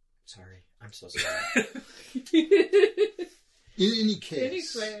something. Sorry. I'm so sorry. In any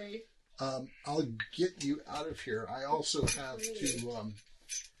case, Anyway. I'll get you out of here. I also have to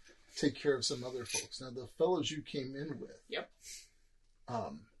take care of some other folks. Now, the fellows you came in with. Yep.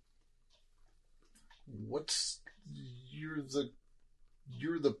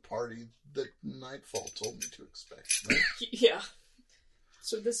 You're the party that Nightfall told me to expect, right? Yeah.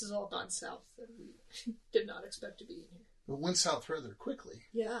 So this has all gone south, and we did not expect to be in here. It went south rather quickly.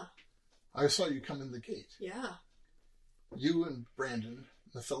 Yeah. I saw you come in the gate. Yeah. You and Brandon,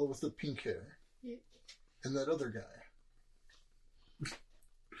 the fellow with the pink hair, Yeah. and that other guy.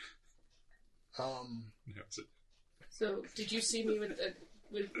 So did you see me with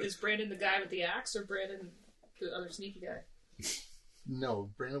is Brandon the guy with the axe, or Brandon the other sneaky guy? No,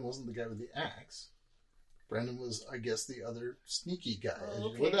 Brandon wasn't the guy with the axe. Brandon was, I guess, the other sneaky guy.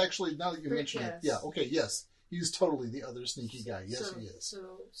 Oh, okay. But actually, now that you mention it, Yes. yeah, okay, yes. He's totally the other sneaky guy. Yes, So- he is.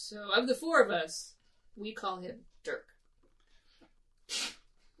 So of the four of us, we call him Dirk.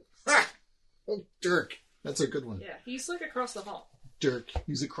 Oh, Dirk. That's a good one. Yeah, he's like across the hall, Dirk.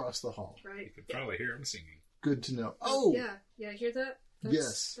 He's across the hall. You right? could probably hear him singing. Good to know. Oh, Yeah, hear that?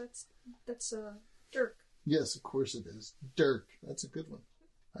 Yes. That's Dirk. yes, of course it is. Dirk. That's a good one.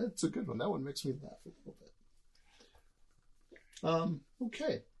 That's a good one. That one makes me laugh a little bit.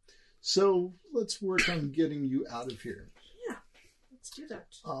 Okay. So let's work on getting you out of here. Yeah, let's do that.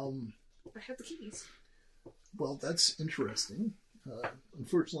 I have the keys. Well, that's interesting.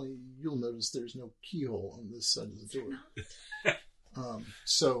 Unfortunately, you'll notice there's no keyhole on this side of the door.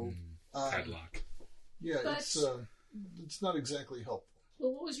 Padlock. Yeah, But- it's not exactly helpful.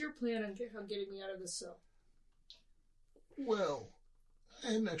 Well, what was your plan on getting me out of this cell? Well, I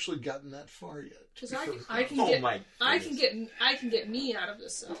hadn't actually gotten that far yet. Because I can Oh get my I can get me out of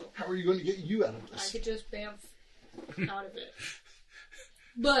this cell. How are you going to get you out of I this? could just bamf out of it.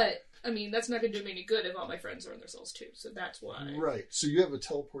 But I mean, that's not going to do me any good if all my friends are in their cells too. So that's why. Right. So you have a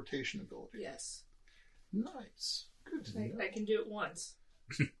teleportation ability. Yes, Nice. Good to know. I can do it once.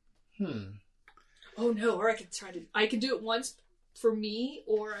 Hmm. Oh no! Or I can do it once for me,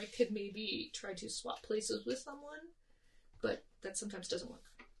 or I could maybe try to swap places with someone. But that sometimes doesn't work.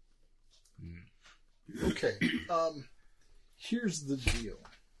 Okay. Here's the deal.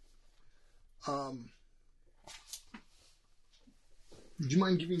 Would you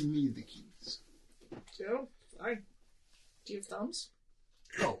mind giving me the keys? So, fine. Do you have thumbs?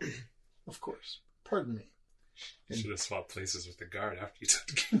 Oh, of course. Pardon me. Should have swapped places with the guard after you took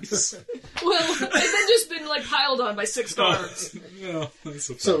the keys. Well, and then just been like piled on by 6 guards. No, that's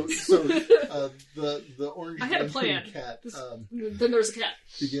a So problem. the orange I had a and plan. pink cat Then there's a cat.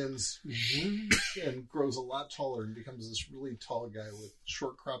 begins and grows a lot taller and becomes this really tall guy with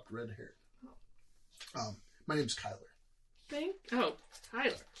short cropped red hair. My name's Kyler. Oh,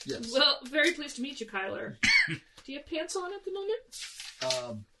 Kyler. Yes. Well, very pleased to meet you, Kyler. Do you have pants on at the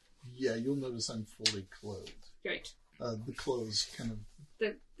moment? Yeah, you'll notice I'm fully clothed. Great. The clothes kind of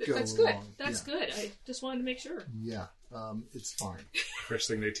That's Go good. along, That's yeah. good. I just wanted to make sure. yeah, it's fine. First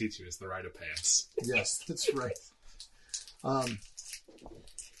thing they teach you is the rite of pants. Yes, that's right.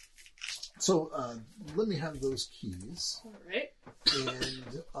 So let me have those keys. All right.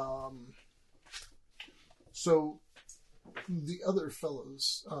 And so the other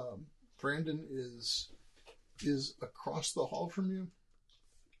fellows, Brandon is across the hall from you.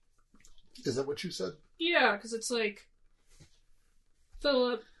 Is that what you said? Yeah, because it's like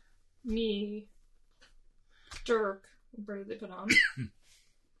Philip, me, Dirk. Where did they put on?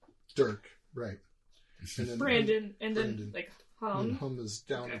 Dirk, right? And then Brandon, and then Brandon. like And Hum. Hum is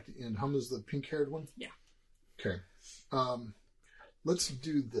down Okay. at the end. Hum is the pink-haired one. Yeah. Okay. Let's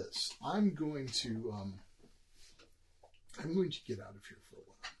do this. I'm going to get out of here for a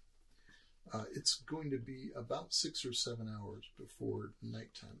while. It's going to be about 6 or 7 hours before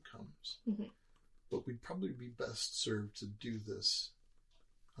nighttime comes. Mhm. But we'd probably be best served to do this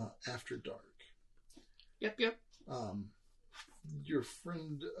after dark. Yep. Your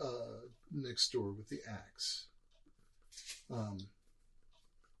friend next door with the axe.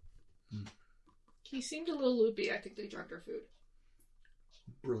 He seemed a little loopy. I think they drugged our food.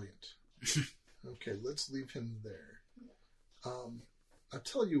 Brilliant. Okay, let's leave him there. I'll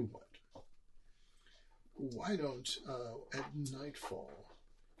tell you what. Why don't at nightfall?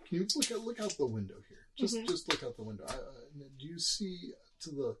 Can you look out the window here? Just look out the window. Do you see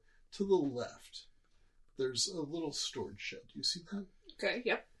to the left? There's a little storage shed. Do you see that? Okay.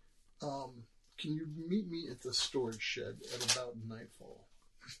 Yep. can you meet me at the storage shed at about nightfall?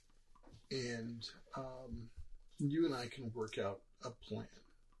 And you and I can work out a plan.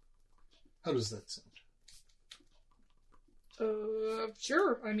 How does that sound?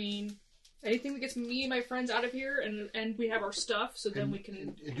 Sure. I mean, anything that gets me and my friends out of here, and we have our stuff, so then we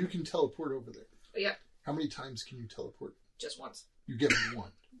can... And you can teleport over there. Yep. How many times can you teleport? Just once. You get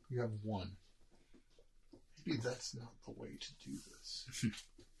one. You have one. Maybe that's not the way to do this.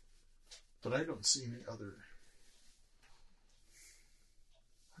 But I don't see any other...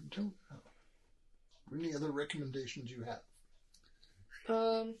 I don't know. Any other recommendations you have?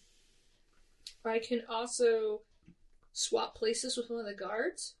 I can also swap places with one of the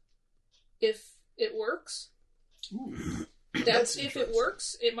guards if it works. Ooh, That's if it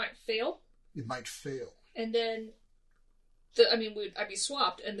works. It might fail. It might fail. And then, I'd be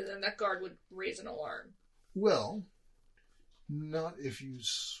swapped, and then that guard would raise an alarm. Well, not if you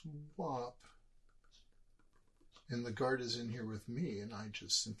swap and the guard is in here with me and I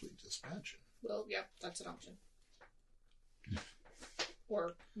just simply dispatch him. Well, yeah, that's an option.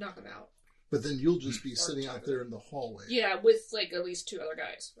 Or knock him out. But then you'll just be sitting out there in the hallway. Yeah, with like at least 2 other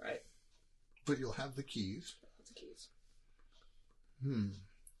guys, right? But you'll have the keys. That's the keys.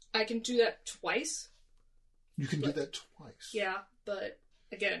 I can do that twice. You can do that twice. Yeah, but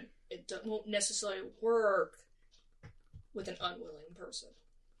again, it won't necessarily work with an unwilling person.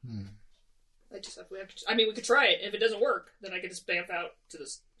 We could try it. If it doesn't work, then I could just bamf out to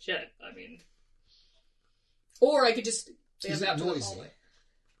this shed. Or I could just bamf out to the hallway.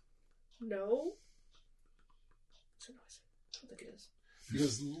 No. It's a noise. I don't think it is.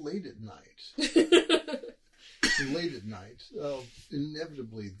 Because late at night,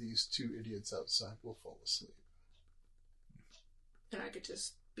 inevitably these 2 idiots outside will fall asleep. And I could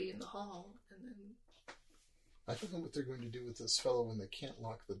just be in the hall and then... I don't know what they're going to do with this fellow when they can't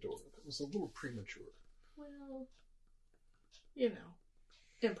lock the door. That was a little premature. Well,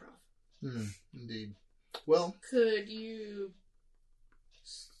 improv. Indeed. Well... Could you...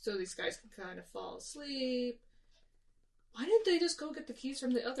 So these guys can kind of fall asleep. Why didn't they just go get the keys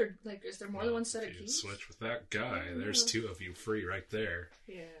from the other... is there more than one set of keys? Switch with that guy. There's 2 of you free right there.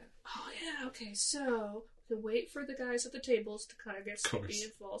 Yeah. Oh, yeah, okay, so... We can wait for the guys at the tables to kind of get sleepy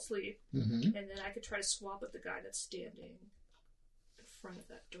and fall asleep. And then I could try to swap with the guy that's standing in front of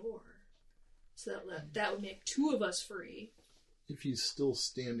that door. So that would make 2 of us free. If he's still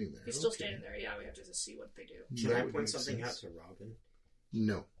standing there. He's still standing there, yeah. We have to just see what they do. Can I point something out to Robin?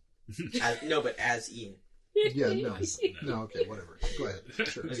 No. No, but as Ian. Yeah, no. No, okay, whatever. Go ahead.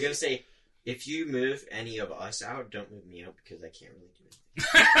 Sure. I was going to say, if you move any of us out, don't move me out because I can't really do anything.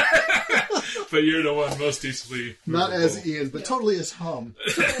 But you're the one most easily not as Ian, but totally as Hum.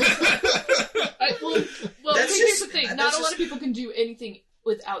 Here's the thing. Not a lot of people can do anything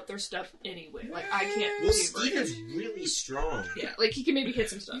without their stuff anyway. I can't. Well, Steven's really strong. Yeah, he can maybe hit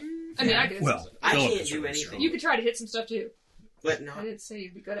some stuff. I can hit some stuff. I can't do anything. You could try to hit some stuff too. But not I didn't say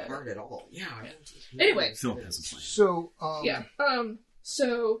you'd be good at hard it. at all. Yeah. Anyway. Philip has a plan. So,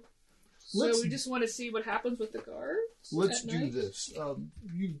 So we just want to see what happens with the guards. Let's do this.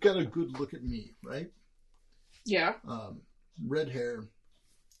 You've got a good look at me, right? Yeah. Red hair,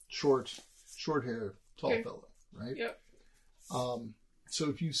 short hair, tall fellow, right? Yep. So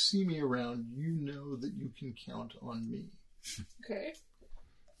if you see me around, you know that you can count on me. Okay.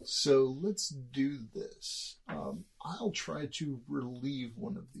 So let's do this. I'll try to relieve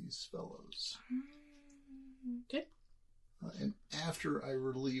one of these fellows. Okay. And after I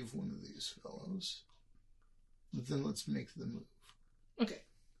relieve one of these fellows, then let's make the move. Okay.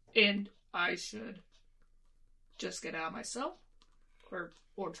 And I should just get out myself? Or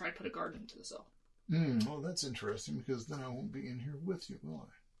try to put a guard into the cell? Well, that's interesting, because then I won't be in here with you, will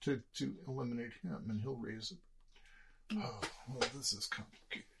I? To eliminate him, and he'll raise it. Oh, well, this is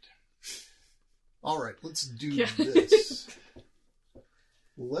complicated. All right, let's do this.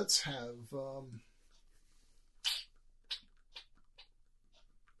 Let's have...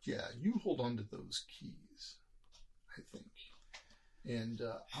 you hold on to those keys, I think. And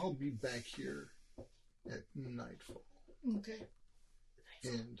I'll be back here at nightfall. Okay.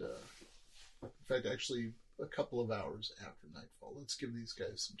 And, in fact, actually, a couple of hours after nightfall. Let's give these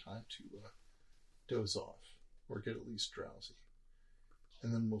guys some time to doze off, or get at least drowsy.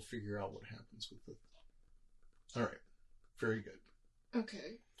 And then we'll figure out what happens with it. All right. Very good.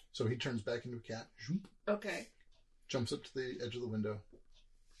 Okay. So he turns back into a cat. Okay. Jumps up to the edge of the window.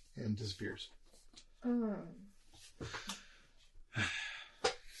 And disappears.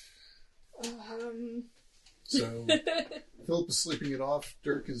 So Philip is sleeping it off.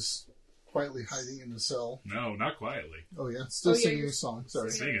 Dirk is quietly hiding in the cell. No, not quietly. Oh yeah, still singing you're a song.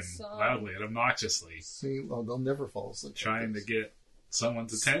 Sorry, Singing song. loudly and obnoxiously. singing. Well, they'll never fall asleep. Trying to get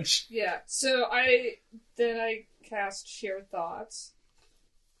someone's attention. Yeah, so I cast Share Thoughts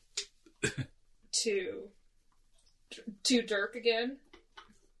to Dirk again.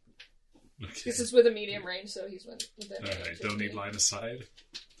 Okay. This is with a medium range, so he's within range. Alright, of don't me. need line of sight.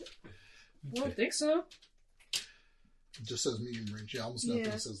 I don't think so. It just says medium range. Yeah, almost nothing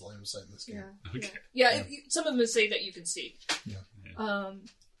says line of sight in this game. Yeah. Okay. Yeah, some of them say that you can see. Yeah.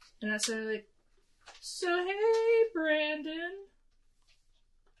 And I said, like, so hey, Brandon.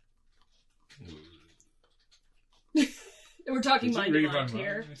 And we're talking Did you mind to read mind my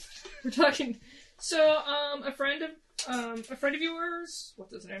here. mind? We're talking. So, a friend of yours,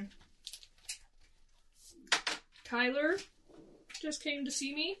 what's his name? Kyler just came to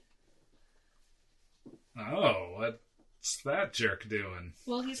see me. Oh, what's that jerk doing?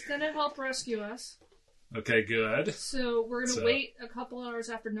 Well, he's gonna help rescue us. Okay, good. So we're gonna So- wait a couple hours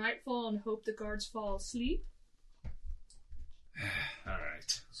after nightfall and hope the guards fall asleep.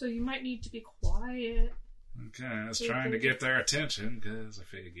 Alright. So you might need to be quiet. Okay, I was trying to get their attention because I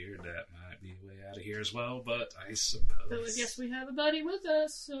figured that might be way out of here as well, but I suppose. So I guess we have a buddy with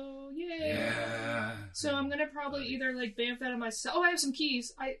us, so yay. Yeah. So I'm gonna probably either like bamf out of my cell. Oh, I have some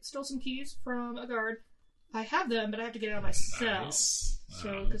keys. I stole some keys from a guard. I have them, but I have to get out of my cell. Nice.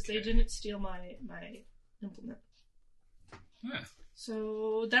 So because they didn't steal my implement. Yeah.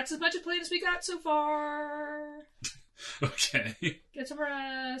 So that's as much a plan as we got so far. Okay. Get some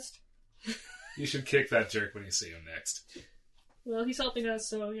rest. You should kick that jerk when you see him next. Well, he's helping us,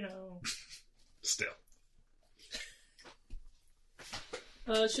 so you know. Still.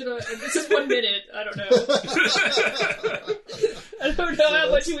 Should I? This is 1 minute. I don't know. I don't know how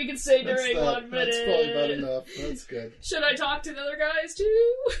much we can say during 1 minute. That's probably about enough. That's good. Should I talk to the other guys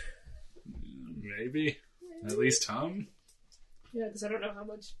too? Maybe. At least Tom. Yeah, because I don't know how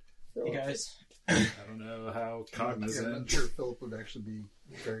much. Hey guys. I don't know how Yeah, I'm cognizant. not sure Philip would actually be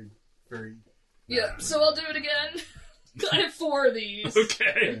very, very. Yeah, so I'll do it again. I have 4 of these.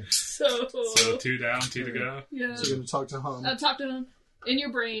 Okay. So 2 down, 2 to go. yeah. So you're going to talk to Hum. I'll talk to him in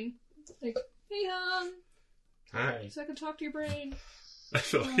your brain. Like, hey, Hi. so I can talk to your brain. I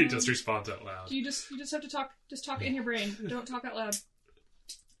feel like he just responds out loud. You just have to talk. Just talk in your brain. Don't talk out loud.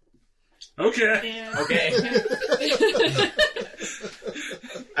 Okay. And, Okay.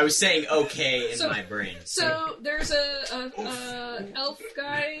 I was saying okay in So- my brain. So there's a elf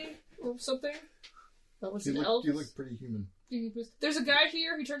guy or something. That was You an elf. look pretty human. There's a guy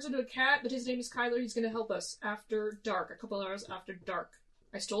here. He turns into a cat, but his name is Kyler. He's going to help us after dark. A couple hours after dark.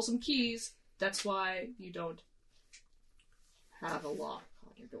 I stole some keys. That's why you don't have a lock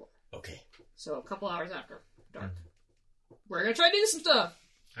on your door. Okay. So a couple hours after dark. We're going to try to do some stuff.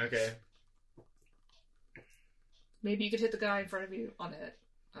 Okay. Maybe you could hit the guy in front of you on the head.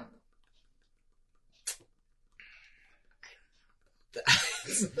 I don't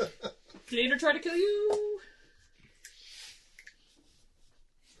know. Later try to kill you.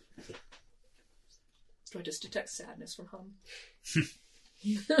 Do I just detect sadness from Hum?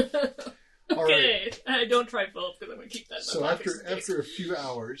 All Okay, don't try both because I'm going to keep that in my So pocket just in case. after a few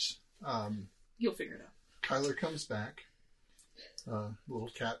hours, You'll figure it out. Kyler comes back. Little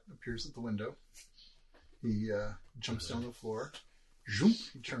cat appears at the window. He jumps down the floor. Zoom,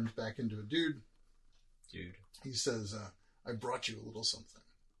 he turns back into a dude. Dude. He says, I brought you a little something.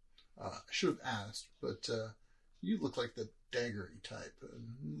 I should have asked, but you look like the daggery type.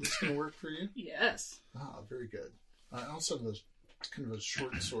 This going to work for you? Yes. Ah, very good. I also have kind of a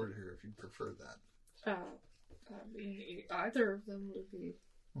short sword here if you prefer that. I mean, either of them would be...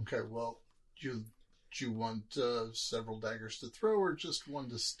 Okay, well, do you want several daggers to throw or just one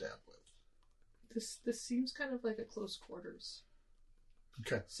to stab with? This seems kind of like a close quarters.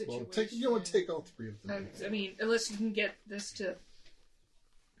 Okay, well, Situation. you want to take all 3 of them. I mean, unless you can get this to...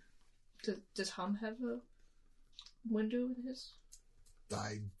 Does Hum have a window in his?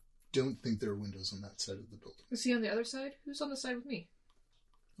 I don't think there are windows on that side of the building. Is he on the other side? Who's on the side with me?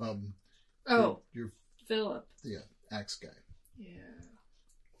 You're Philip. the axe guy. Yeah.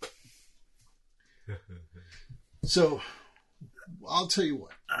 So, I'll tell you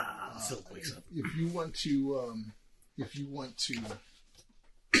what. Phil wakes up. If you want to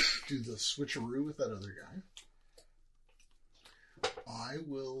do the switcheroo with that other guy, I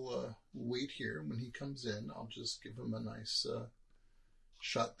will wait here. When he comes in, I'll just give him a nice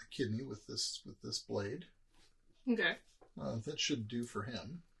shot in the kidney with this blade. Okay. That should do for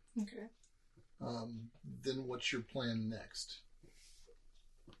him. Okay. Then what's your plan next?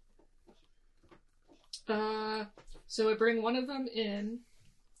 So I bring one of them in,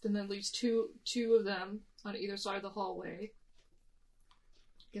 Then that leaves two of them on either side of the hallway.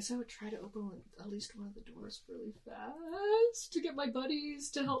 Guess I would try to open at least one of the doors really fast to get my buddies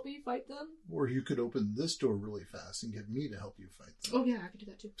to help me fight them. Or you could open this door really fast and get me to help you fight them. Oh yeah, I could do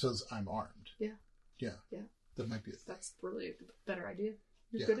that too. Because I'm armed. Yeah. Yeah. Yeah. That might be a thing. That's really a better idea.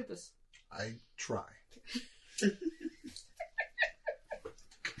 You're Yeah. good at this. I try.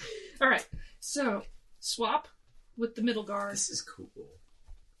 Alright, so swap with the middle guard. This is cool.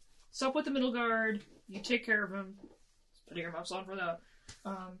 Swap with the middle guard. You take care of him. Put earmuffs on for that.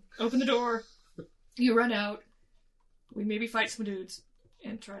 Open the door. You run out. We maybe fight some dudes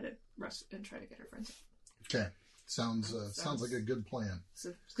and try to get our friends. Okay. Sounds like a good plan.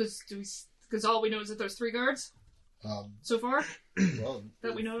 So, because all we know is that there's 3 guards so far Well,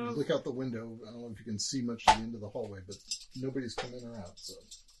 that we know of. look out the window. I don't know if you can see much at the end of the hallway, but nobody's come in or out. So,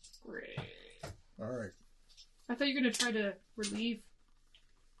 Great. all right. I thought you were gonna try to relieve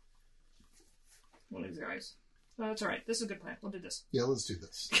one of these guys. Oh, that's all right. This is a good plan. We'll do this. Yeah, let's do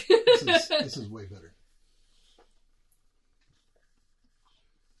this. This is way better.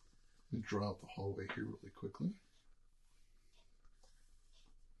 Let me draw out the hallway here really quickly.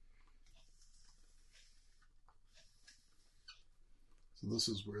 So this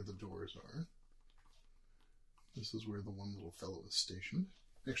is where the doors are. This is where the one little fellow is stationed.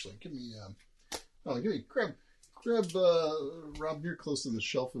 Actually, grab Rob, you're close to the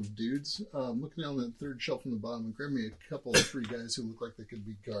shelf of dudes. Look down that third shelf from the bottom and grab me a couple of 3 guys who look like they could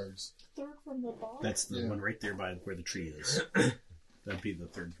be guards. Third from the bottom. That's the one right there by where the tree is. That'd be the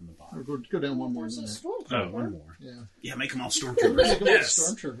third from the Or bottom. go down one more There's than a that. stormtrooper. Oh, one more. Yeah. Yeah, make them all Make stormtroopers. them all Yes.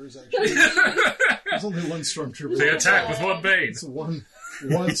 stormtroopers, actually. There's only one stormtrooper. They attack with one bane. It's one.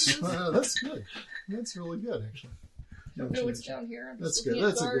 That's good. That's really good, actually. No, it's down here. I'm That's just good. looking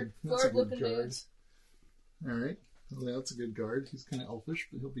at That's a good guard-looking guard. dudes. All right. Well, that's a good guard. He's kind of elfish,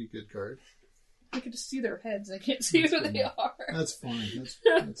 but he'll be a good guard. I can just see their heads. I can't see who they are. That's fine. That's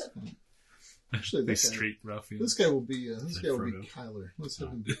fine. Actually, They street ruffians. this guy will be Frodo? Kyler. Let's have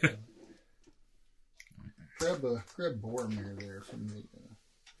him be grab Boromir there from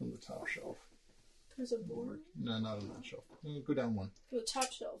the top shelf. There's a board. No, not on that shelf. Go down one. For the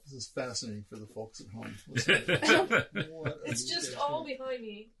top shelf. This is fascinating for the folks at home. What It's just all behind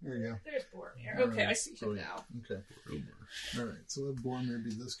me. There you go. There's Boromir. All Okay, right. I see him now. Okay. All right. So let Boromir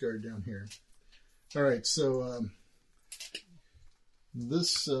be this guard down here. All right. So this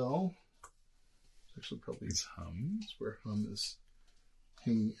cell is actually probably It's hum. is where Hum is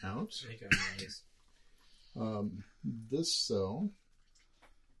hanging out. Make a noise. This cell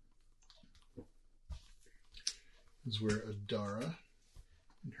is where Adara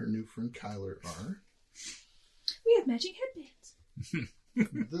and her new friend Kyler are. We have matching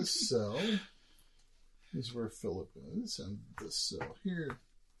headbands. This cell is where Philip is, and this cell here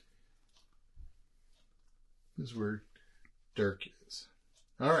is where Dirk is.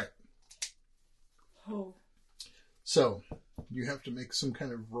 All right. Oh. So you have to make some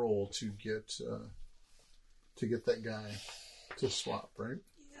kind of roll to get that guy to swap, right?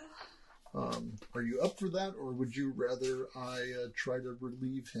 Yeah. Are you up for that, or would you rather I try to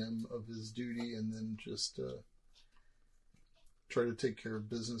relieve him of his duty and then just try to take care of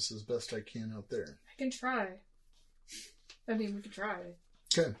business as best I can out there? I can try. I mean, we could try.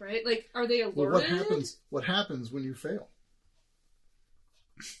 Okay. Right? Like, are they alerted? Well, what happens when you fail?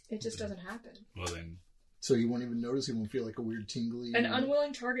 It just doesn't happen. Well then, So you won't even notice. He won't feel like a weird tingly. An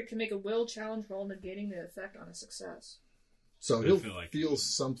unwilling target can make a will challenge roll, negating the effect on a success. So I he'll feel like- feel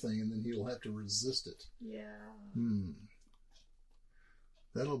something, and then he'll have to resist it. Yeah.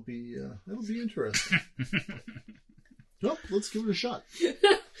 That'll be interesting. Well, let's give it a shot.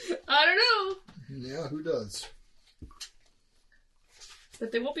 I don't know. Yeah, who does?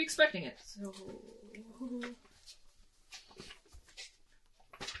 But they won't be expecting it. So.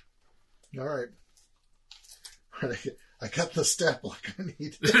 All right. I got the stat block I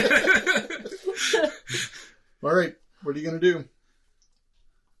need. All right. What are you going to do?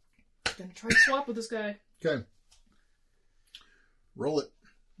 Gonna try to swap with this guy. Okay. Roll it.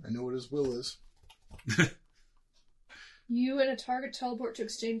 I know what his will is. You and a target teleport to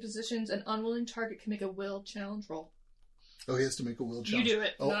exchange positions. An unwilling target can make a will challenge roll. Oh, he has to make a will challenge. You do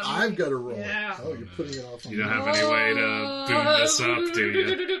it. Oh, not I've me. got to roll Yeah. it. Oh, you're putting it off on you don't me. have any way to boom this up, do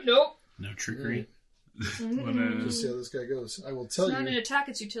you? Nope. No trickery. Just see how this guy goes. I will tell It's not an you. attack,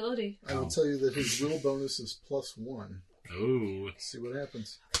 it's utility. I will tell you that his will bonus is +1. Oh. Let's see what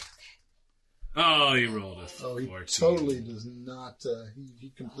happens. Oh, you rolled a 14. Oh, he totally does not. He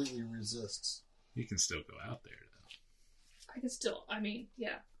completely resists. You can still go out there, though. I could still, I mean,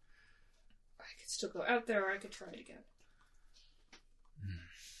 yeah. I could still go out there or I could try it again.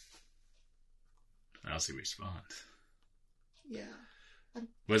 does he respond? Yeah.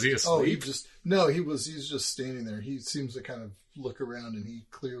 Was he Oh, asleep? he's just standing there. He seems to kind of look around, and he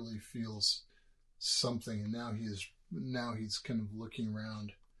clearly feels something. And now he's kind of looking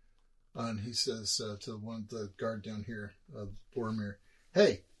around, and he says to the guard down here, Boromir,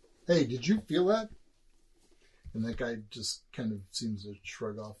 "Hey, did you feel that?" And that guy just kind of seems to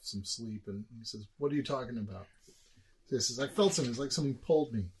shrug off some sleep, and he says, "What are you talking about?" He says, "I felt something. It was like something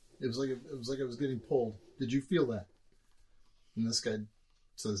pulled me. It was like I was getting pulled. Did you feel that?" And this guy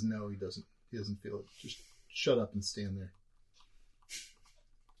says, "No, he doesn't. He doesn't feel it. Just shut up and stand there."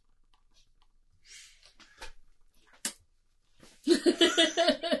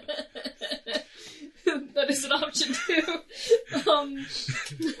 That is an option too.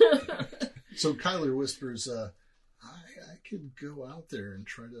 So Kyler whispers, I could go out there and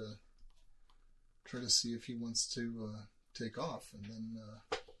try to see if he wants to take off, and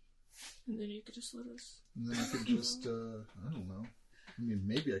then you could just let us. and then I could just I don't know. I mean,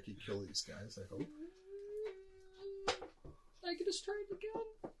 maybe I could kill these guys. I hope. I could just try it again.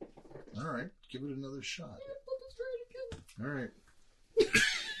 All right, give it another shot. Yeah, I'll just try it again. All right,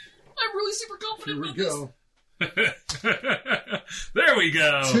 I'm really super confident. here we about go. There we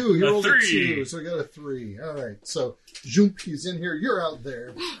go. 2. He rolled a 3. 2, so I got a 3. All right, so Zoomp, he's in here. You're out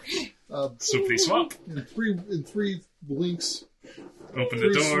there. Swoopity swap. In three blinks, Open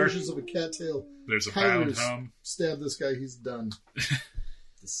the 3 door. swishes of a cattail. There's a pound Kyler's hum. stab this guy. He's done.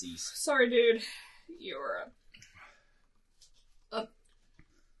 Deceased. Sorry, dude. You're a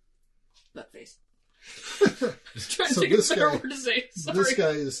buttface. Trying to So think of this a better guy- word to say. Sorry. This guy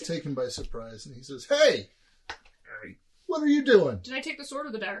is taken by surprise, and he says, "Hey, what are you doing?" Did I take the sword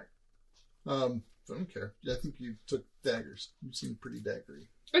or the dagger? I don't care. I think you took daggers. You seem pretty daggery.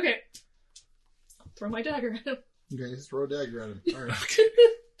 Okay. Throw my dagger at him. Okay, just throw a dagger at him. All right.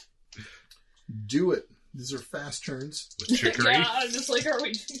 Do it. These are fast turns. With trickery. Yeah, I'm just like, are we?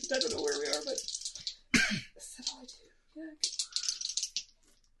 I don't know where we are, but is that all I do? Yeah.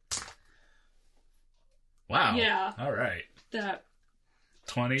 Wow. Yeah. All right. That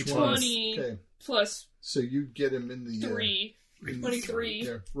 20 plus. 20 Okay, plus so you get him in the 3. in the 23.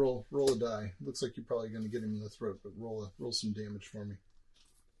 Yeah, roll a die. Looks like you're probably going to get him in the throat, but roll some damage for me.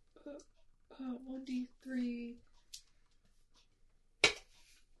 1d3.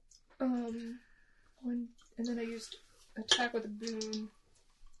 1, and then I used attack with a boon.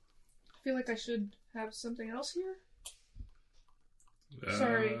 I feel like I should have something else here.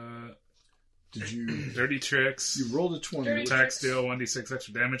 Sorry. Did you? Dirty tricks. You rolled a 20. Dirty Attack tricks. deal 1d6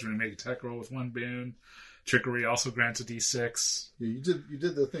 extra damage when you make a attack roll with 1 boon. Trickery also grants a d6. Yeah, you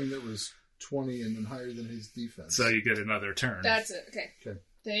did the thing that was 20 and then higher than his defense. So you get another turn. That's it. Okay. Okay.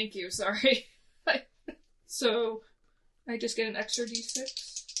 Thank you. Sorry. So I just get an extra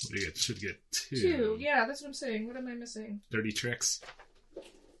d6. You should get 2. 2. Yeah, that's what I'm saying. What am I missing? Dirty tricks. I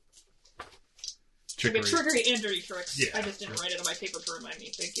Trickery. get trickery and dirty tricks. Yeah. I just didn't write it on my paper to remind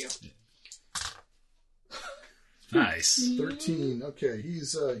me. Thank you. Nice. 13. Okay, he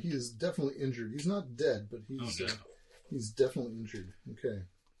is definitely injured. He's not dead, but he's Oh, no. he's definitely injured. Okay.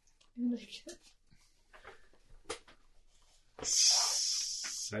 And I get-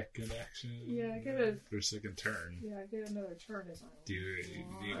 Second action. Yeah, I get a. Or second turn. Yeah, I get another turn as I. Do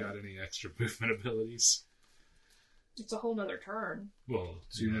you got any extra movement abilities? It's a whole nother turn. Well,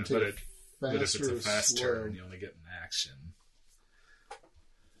 So you yeah, want to but, take but if it's faster a or fast slow? turn, you only get an action.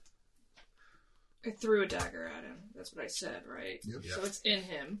 I threw a dagger at him. That's what I said, right? Yep. Yeah. So it's in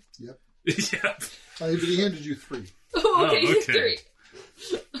him. Yep. Yeah. But he handed you 3. Oh, okay, Oh, he's okay.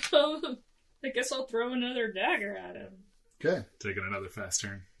 3. I guess I'll throw another dagger at him. Okay. Taking another fast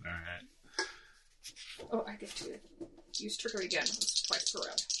turn. All right. Oh, I get to use trickery again. It's twice per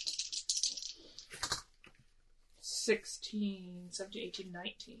round. 16, 17, 18,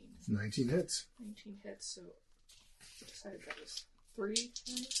 19. 19 hits. 19 hits, so I decided that was 3,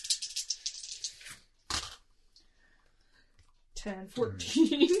 right? 10,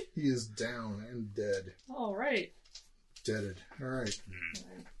 14. He is down and dead. All right. Deaded. All right.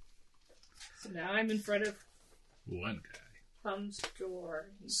 So now I'm in front of One guy. Hum's door.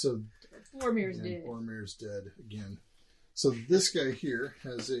 So Boromir's and dead. Boromir's dead again. So this guy here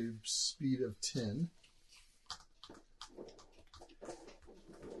has a speed of 10.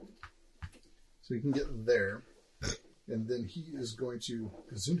 So he can get there. And then he is going to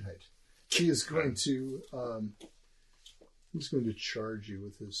Gesundheit. He is going to he's going to charge you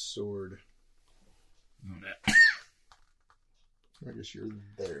with his sword. Oh, no. I guess you're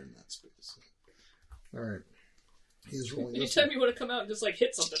there in that space. All right. He's rolling this Anytime you want to come out and just like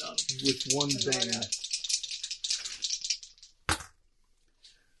hit something on him. with one That's all I bang. got.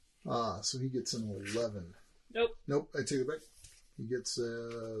 So he gets an 11. Nope. I take it back. He gets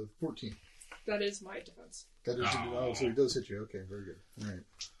 14. That is my defense. That is so he does hit you. Okay, very good. All right.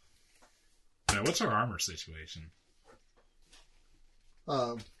 Now, what's our armor situation?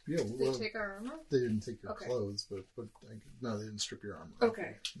 Yeah. Did they take our armor? They didn't take your Okay. clothes, but no, they didn't strip your armor.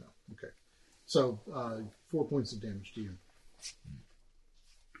 Okay. No. Okay. So 4 points of damage to you.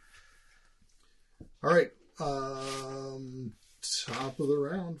 All right. Top of the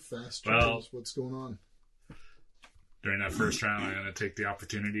round. Fast turns. Well, what's going on? During that first round, I'm going to take the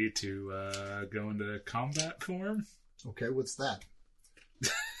opportunity to go into combat form. Okay, what's that?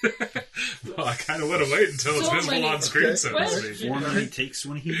 Well, I kind of want to wait until it's So visible many. on screen, Okay. so to What? speak. Form he takes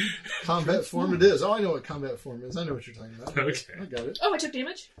when he... Combat form it is. Oh, I know what combat form is. I know what you're talking about. Okay. I got it. Oh, I took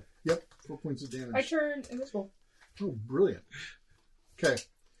damage. Yep. 4 points of damage. I turned invisible. Oh, brilliant. Okay.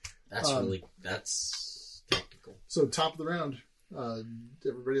 That's technical. So top of the round.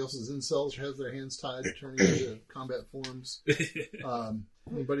 Everybody else is in cells, has their hands tied, turning into combat forms.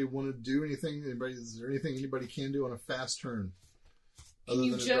 Anybody want to do anything? Is there anything anybody can do on a fast turn? Can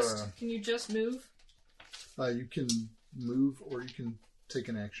you just move? You can move, or you can take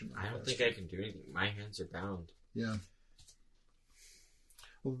an action. I don't think I can do anything. My hands are bound. Yeah.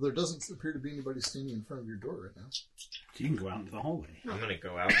 Well, there doesn't appear to be anybody standing in front of your door right now. You can go out into the hallway. I'm going to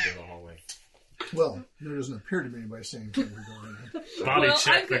go out into the hallway. Well, there doesn't appear to be anybody standing in front of your door right now. Body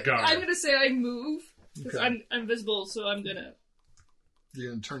check the guard. I'm gonna say I move because Okay. I'm visible, so I'm gonna. You're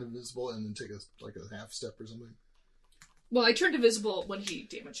going to turn invisible and then take a half step or something? Well, I turned invisible when he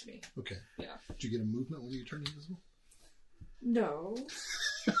damaged me. Okay. Yeah. Did you get a movement when you turned invisible? No.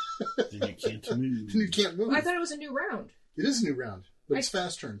 Then you can't move. You can't move. I thought it was a new round. It is a new round, but it's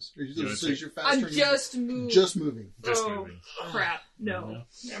fast turns. So is your fast I'm turn just moving. just moving. Just oh, moving. crap. No.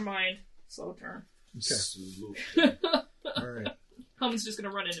 Never mind. Slow turn. Okay. All right. Hum's just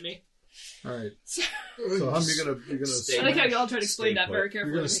gonna run into me. All right. So Hum, you're gonna Stay I like how put. y'all try to explain Stay that put. very you're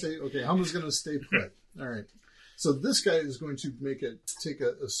carefully. gonna to me. stay. Okay, Hum is gonna stay put. All right. So this guy is going to take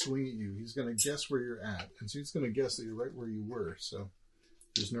a swing at you. He's going to guess where you're at, and so he's going to guess that you're right where you were. So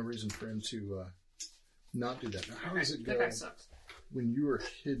there's no reason for him to not do that. Now, how does it go That guy sucks. when you are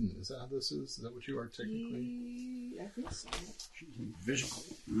hidden? Is that how this is? Is that what you are technically? I think so. Visual.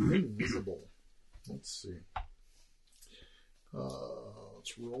 Invisible. Let's see.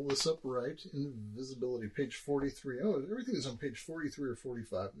 Let's roll this up right. Invisibility, page 43. Oh, everything is on page 43 or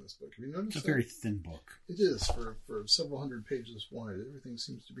 45 in this book. Have you noticed It's a that? very thin book. It is for several hundred pages wide. Everything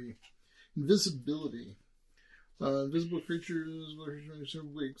seems to be invisibility. Invisible creatures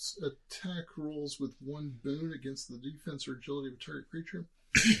makes attack rolls with one boon against the defense or agility of a target creature.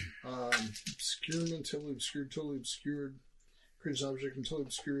 Obscurement, totally obscured. Creates object in totally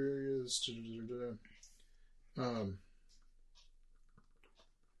obscure areas.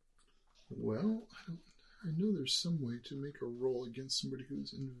 Well, I know there's some way to make a roll against somebody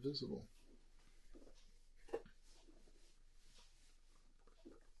who's invisible.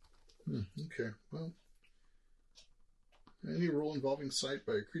 Okay, well, any roll involving sight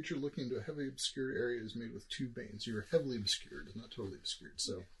by a creature looking into a heavily obscured area is made with 2 banes. You're heavily obscured, not totally obscured.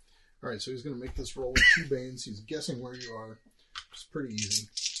 So, all right, so he's going to make this roll with 2 banes. He's guessing where you are. It's pretty easy.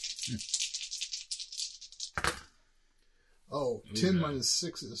 Oh, 10 minus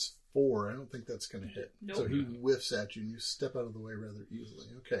 6 is 4. I don't think that's going to hit. Nope. So he whiffs at you, and you step out of the way rather easily.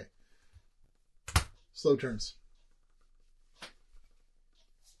 Okay. Slow turns.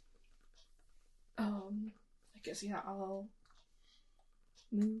 I guess, yeah, I'll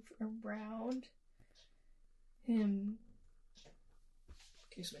move around him.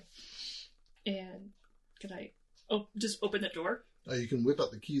 Excuse me. And can I just open the door? You can whip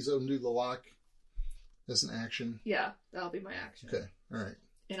out the keys, undo the lock. That's an action. Yeah, that'll be my action. Okay, all right.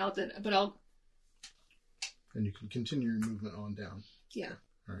 And I'll And you can continue your movement on down. yeah.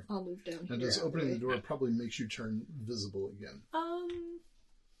 All right. I'll move down Now, here. does opening the door probably makes you turn visible again?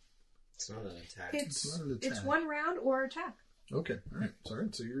 It's not an attack. It's not an attack. It's 1 round or attack. Okay, all right. Sorry,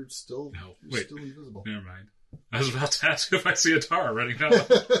 so you're still still invisible. Never mind. I was about to ask if I see a Tara running down. No,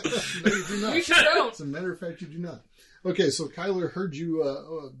 you do not. You sure don't. As a matter of fact, you do not. Okay, so Kyler heard you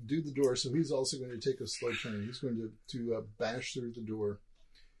do the door, so he's also going to take a slow turn. He's going to bash through the door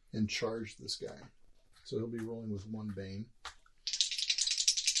and charge this guy. So he'll be rolling with 1 bane.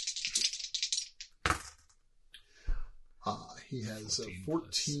 He has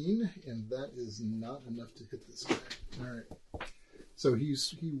 14, and that is not enough to hit this guy. All right. So he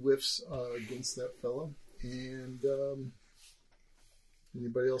whiffs against that fellow. And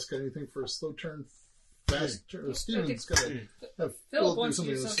anybody else got anything for a slow turn? Fast turn. Steven's got to have Phil Phil do wants to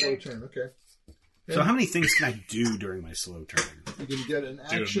something do in a slow something. turn. Okay. So how many things can I do during my slow turn? You can get an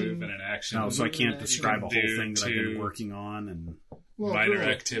Do a action. move and an action. No, so I can't You describe a can whole do thing that I've been two working on. And minor cool. You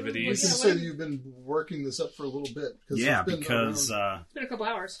activities. can Yeah, say what- that you've been working this up for a little bit. yeah, there's been because It's been a couple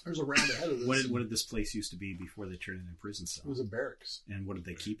hours. there's a round ahead of this. what did this place used to be before they turned it into a prison cell? It was a barracks. And what did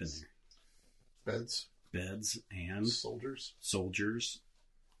they keep in there? Beds, Beds and soldiers, soldiers.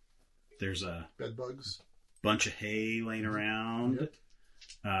 There's a bed bugs. bunch of hay laying around. Yep.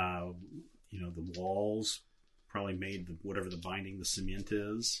 The walls probably made whatever the binding the cement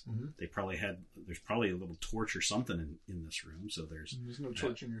is. Mhm. They probably there's probably a little torch or something in this room. So there's no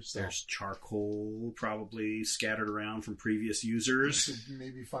torch in your cell. there's charcoal probably scattered around from previous You users. could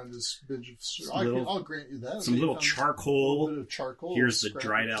maybe find this bit of. little- I'll grant you that. Some Maybe little found charcoal. A little bit of charcoal. Here's the scrap of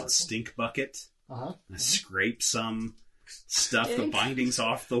dried out charcoal. stink bucket. Uh-huh. I scrape some stuff, the Stink. bindings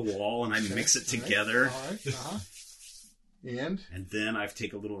off the wall, and I mix it All right, together. All right. Uh-huh. And And then I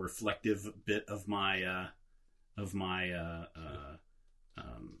take a little reflective bit of my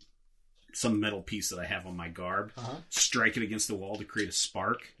some metal piece that I have on my garb, strike it against the wall to create a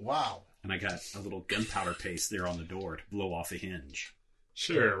spark, wow. and I got a little gunpowder paste there on the door to blow off a hinge.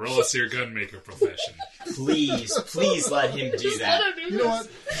 Sure, roll us your gunmaker profession. Please let him do that, You know what?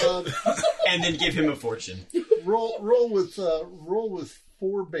 and then give him a fortune. Roll with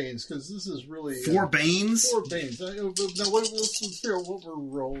 4 banes because this is really 4 banes? 4 banes. Now let's figure out what we're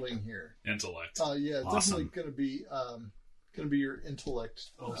rolling here. Intellect. Yeah, Awesome. definitely going to be your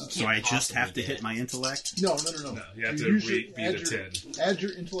intellect. So I just have to hit my intellect? No. No, you have to usually beat a 10. Add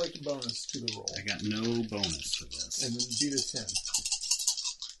your intellect bonus to the roll, I got no bonus for this. and then beat a 10.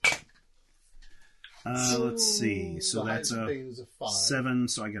 Let's see. So The that's highest a bane is a 5. 7,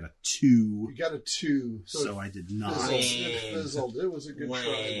 so I got a 2. You got a 2, So I did not. It fizzled. It was a good try,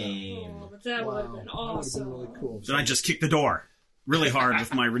 Oh, but that would have been That would have awesome. been really cool. Then I just kicked the door really hard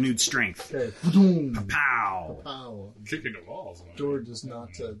with my renewed strength. Okay. Boom. Pow! Pow. Kicking the walls. Door does not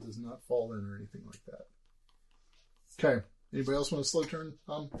fall in or anything like that. Okay. Anybody else want a slow turn?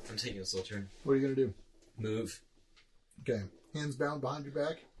 I'm taking a slow turn. What are you gonna do? Move. Okay. Hands bound behind your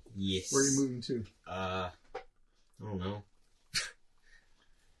back. Yes. Where are you moving to? I don't know.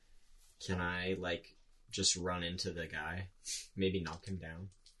 Can I, just run into the guy? Maybe knock him down?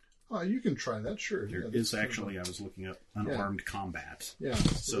 Oh, you can try that. Sure. There is actually, I was looking up unarmed combat. Yeah.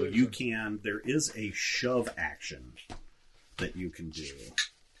 So you can, there is a shove action that you can do.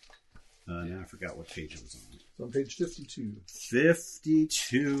 Now I forgot what page it was on. It's on page 52.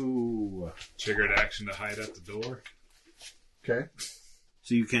 52. Triggered action to hide at the door. Okay.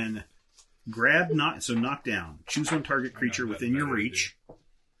 So you can knock down. Choose one target creature within your reach.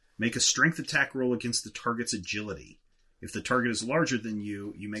 Make a strength attack roll against the target's agility. If the target is larger than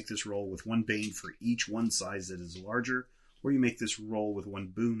you, you make this roll with 1 bane for each one size that is larger, or you make this roll with 1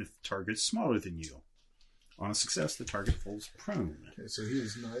 boon if the target is smaller than you. On a success, the target falls prone. Okay, so he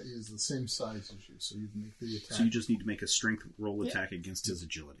is the same size as you, so you can make the attack. So you just need to make a strength roll attack against his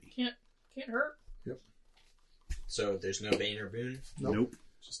agility. Can't hurt. So there's no bane or boon? Nope.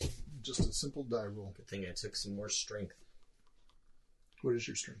 Just a simple die roll. Good thing I took some more strength. What is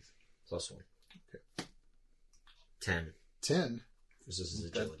your strength? +1. Okay. 10. 10. Versus his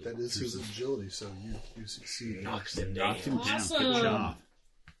agility. That is his agility, so you succeed. Knocked him down. Knocked him down. Awesome. Good job.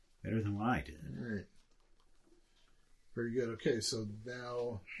 Better than what I did. All right. Very good. Okay, so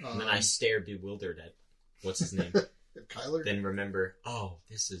now... And then I stare bewildered at, what's his name? Kyler? Then remember,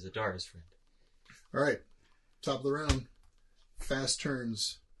 this is Adara's friend. All right. Top of the round. Fast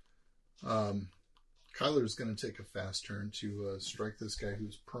turns. Kyler's going to take a fast turn to strike this guy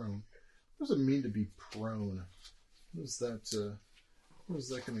who's prone. What does it mean to be prone? What is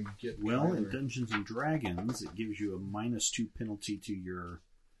that going to get? Well, Kyler? in Dungeons and Dragons, it gives you a -2 penalty to your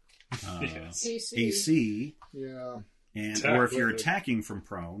Yes. AC. Yeah. And Attack or if you're with it. attacking from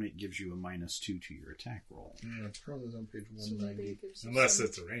prone, it gives you a -2 to your attack roll. Yeah, prone is on page So maybe 190. it gives you Unless some-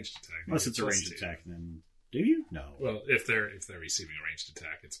 it's a ranged attack. Unless it's a Plus ranged 2. attack, then do you? No. Well, if they're receiving a ranged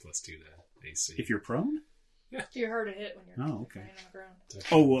attack, it's +2 to AC. If you're prone? You're hard to hit when you're Oh, okay. lying on the ground.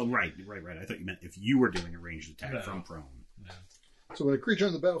 Oh, well, right. I thought you meant if you were doing a ranged attack No. from prone. So when a creature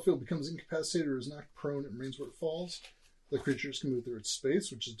on the battlefield becomes incapacitated or is knocked prone, it remains where it falls. The creatures can move through its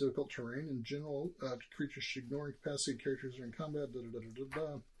space, which is difficult terrain. In general, creatures should ignore incapacitated characters are in combat.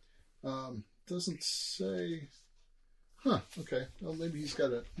 Doesn't say. Huh. Okay. Well, maybe he's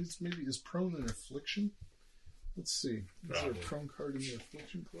is prone an affliction. Let's see. Is there a Probably. prone card in the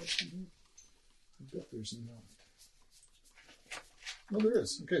affliction collection here? I bet there's not. No, there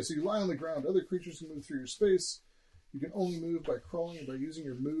is. Okay, so you lie on the ground. Other creatures can move through your space. You can only move by crawling and by using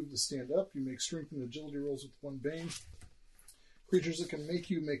your move to stand up. You make strength and agility rolls with 1 bane. Creatures that can make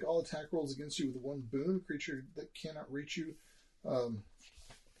you make all attack rolls against you with one boon. Creature that cannot reach you,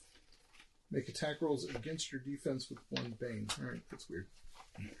 make attack rolls against your defense with one bane. All right, that's weird.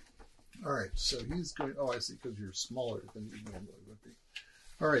 All right, so he's going... Oh, I see, because you're smaller than you normally would be.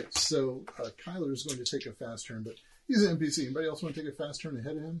 All right, so Kyler is going to take a fast turn, but he's an NPC. Anybody else want to take a fast turn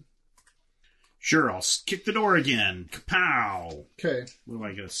ahead of him? Sure, I'll kick the door again. Kapow! Okay. What do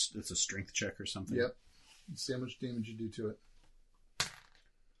I get? It's a strength check or something? Yep. Let's see how much damage you do to it.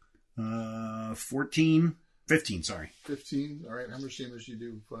 15, sorry. 15. All right, how much damage do you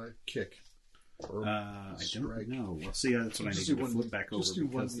do if I kick? Or I strike? don't know. Well, see, that's what I need to flip back over. Just do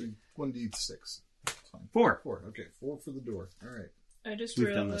because 1d6. Fine. 4. Okay, 4 for the door. All right. I just We've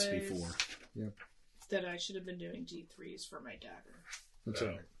done realized this before. Yep. that I should have been doing D3s for my dagger. That's all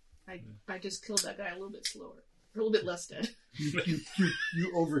right. I just killed that guy a little bit slower. A little bit less dead. You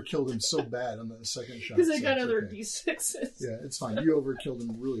overkilled him so bad on the second shot. Because I got it's other okay. D6s. Yeah, it's fine. You overkilled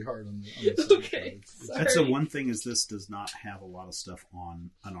him really hard on the second Okay, shot. sorry. That's the one thing is this does not have a lot of stuff on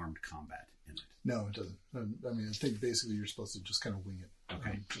unarmed combat in it. No, it doesn't. I mean, I think basically you're supposed to just kind of wing it.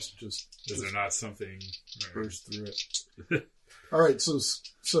 Okay. Just Is there not something... burst through it. All right, so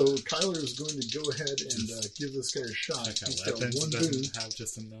Kyler is going to go ahead and give this guy a shot. Check out He's got weapons. one Doesn't boon. have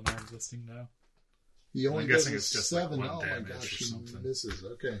just an unarmed listing now. He only I'm does guessing a it's just like 7. one Oh my damage gosh, or he something. misses.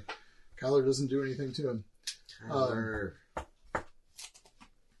 Okay. Kyler doesn't do anything to him. Kyler.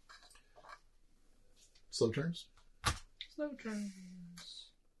 Slow turns? Slow turns.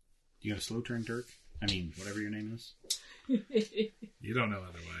 You got a slow turn, Dirk? I mean, whatever your name is. You don't know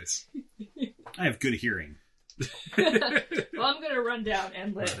otherwise. I have good hearing. Well, I'm gonna run down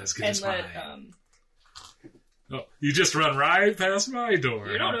and let Not as good as mine. um. Oh, you just run right past my door.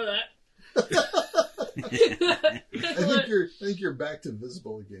 You don't know that. I think you're back to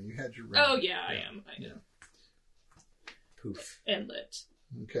visible again. You had your round. Oh yeah, I am. I know. Poof. And let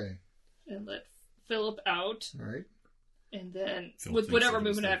Okay. Philip out, All right. and then Philip with thinks whatever that it's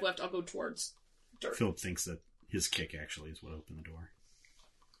movement I the- have left, I'll go towards Dirk. Philip thinks that his kick actually is what opened the door.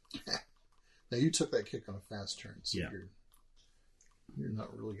 Now you took that kick on a fast turn, so Yeah. you're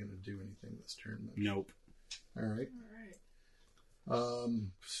not really going to do anything this turn. Much. Nope. All right. All right.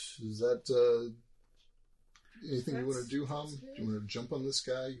 Is that anything you want to do, Hum? Do you want to jump on this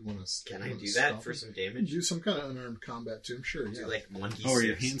guy? You want to? Can I do that for some damage? Do some kind of unarmed combat to him? Sure. Do Yeah. like 1d6. Oh, are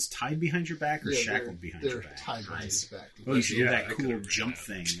your hands tied behind your back or Yeah, shackled behind your they're back? tied behind Nice. his back. Oh, you should do Yeah, that I cool could've jump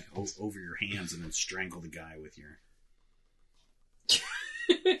ran thing that. over your hands and then strangle the guy with your...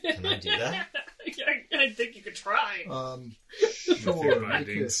 Can I do that? I think you could try. Sure. With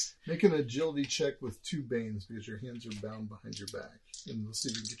bindings. Make an agility check with 2 banes because your hands are bound behind your back. And let's see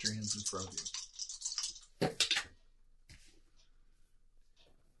if you can get your hands in front of you.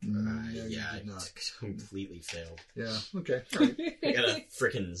 Yeah, you I did not. completely failed. Yeah, okay. All right. I got a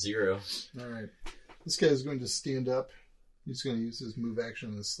freaking 0. All right. This guy is going to stand up. He's going to use his move action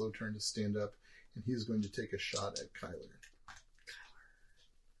on his slow turn to stand up. And he's going to take a shot at Kyler.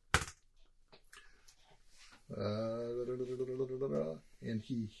 And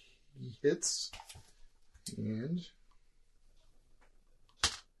he hits and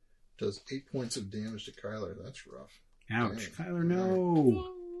does 8 points of damage to Kyler. That's rough. Ouch. Dang. Kyler,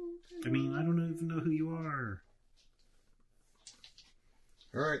 no! I mean, I don't even know who you are.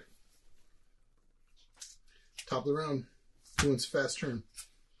 All right. Top of the round. Who wants a fast turn?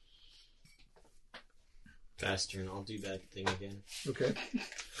 Fast turn, I'll do that thing again. Okay.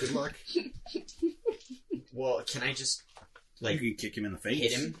 Good luck. Well, can I just, You like, could kick him in the face.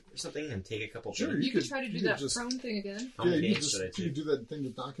 hit him or something and take a couple Sure. damage? You could try to do you could that just- prone thing again. How Yeah, many you damage should I you take? do that thing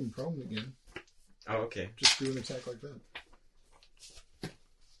to knock him prone again. Oh, okay. Just do an attack like that.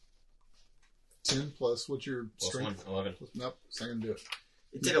 10 plus what's your Plus strength? 1, 11. Nope, it's not going to do it.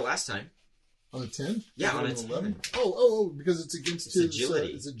 It did it last time. On a 10? Yeah, on a an 10. Oh, because it's against It's his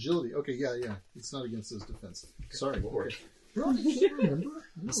agility. it's agility. Okay, yeah. It's not against his defense. Sorry. Lord. Okay. Well, I don't remember.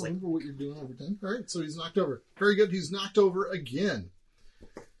 I don't remember what you're doing over 10. All right, so he's knocked over. Very good. He's knocked over again.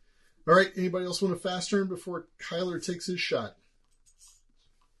 All right, anybody else want a fast turn before Kyler takes his shot?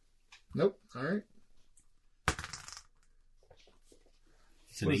 Nope. All right.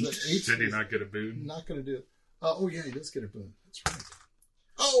 It's an What is 8. that, 8? Did he not get a boon? Not going to do it. Oh, yeah, he does get a boon. That's right.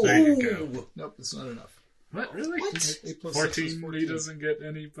 Oh! There you go. Nope, it's not enough. What? Really? 8 plus 6 is 14, he doesn't get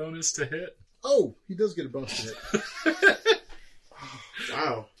any bonus to hit? Oh, he does get a bonus to hit.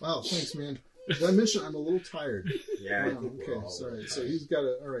 Wow. Wow, thanks, man. Did I mention I'm a little tired? Yeah. I Wow, think we're okay, all sorry. So tired. he's got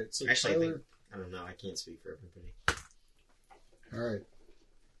a. All right, so Actually, I Tyler. think, I don't know, I can't speak for everybody. All right,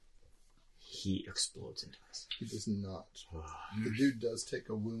 He explodes into us. he does not. The dude does take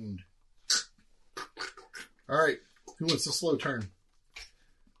a wound. All right, Who wants a slow turn?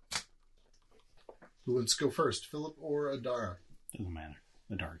 Who wants to go first, Philip or Adara? Doesn't matter.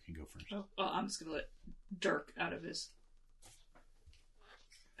 Adara can go first. Oh, well, I'm just gonna let Dirk out of his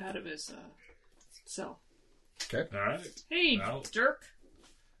cell. Okay. All right. Hey, Well. Dirk.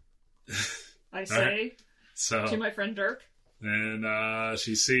 I say So to my friend Dirk. and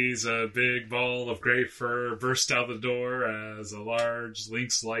she sees a big ball of gray fur burst out the door as a large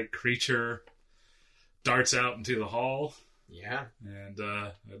lynx-like creature darts out into the hall. Yeah. And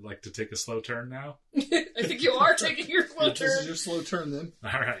I'd like to take a slow turn now. I think you are taking your slow This is turn. your slow turn then.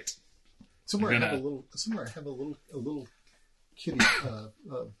 All right. Somewhere I I'm have gonna- a little kitty.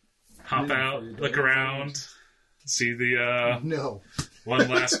 Hop Reading out, for you, look Dave. around, see the No, one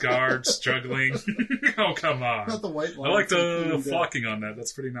last guard struggling. Oh, come on. not the white I line. like the including flocking on that.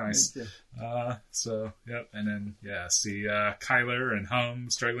 That's pretty nice. Yeah. So, yep. And then, see Kyler and Hum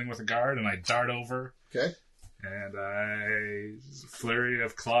struggling with a guard, and I dart over, Okay. and I flurry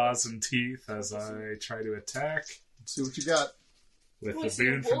of claws and teeth as I try to attack Let's see what you got. with Oh, I the see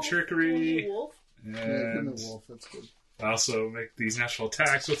a boon from wolf. trickery. Wolf. Yeah, give me And a wolf. That's good. I also make these natural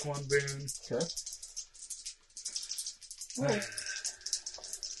attacks with one boon. Okay. Oh.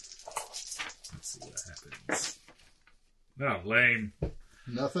 Let's see what happens. No, lame.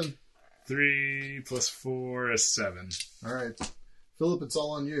 Nothing. 3 plus 4 is 7. All right, Philip. It's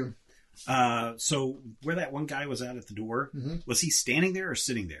all on you. So where that one guy was at the door, Mhm. was he standing there or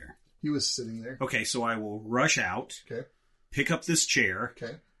sitting there? He was sitting there. Okay, so I will rush out, Okay. pick up this chair,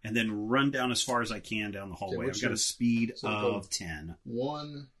 Okay. and then run down as far as I can down the hallway. what's I've got your- a speed so of go- 10.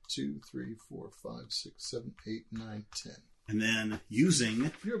 1, 2, 3, 4, 5, 6, 7, 8, 9, 10. And then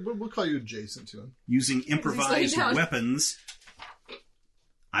using We'll call you adjacent to him. improvised down. weapons,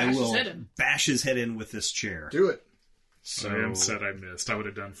 I Bash his will head in. bash his head in with this chair. Do it. So I am said I missed. I would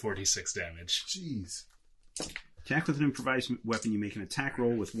have done 46 damage. Jeez. attack with an improvised weapon. You make an attack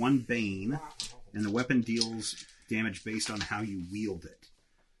roll with one bane, and the weapon deals damage based on how you wield it.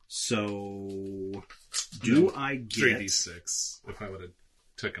 So, I get? 3d6 if I would have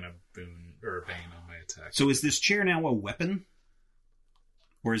taken a boon or a bane on my attack. So is this chair now a weapon,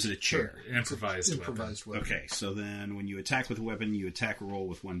 or is it a chair? Sure. Improvised Improvised weapon. Okay, so then when you attack with a weapon, you attack a roll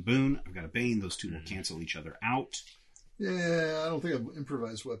with one boon. I've got a bane; those two will cancel each other out. Yeah, I don't think an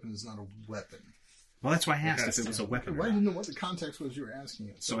improvised weapon is not a weapon. Well, that's why I asked Yes, if it was a weapon. Well, I Or didn't not. know what the context was you were asking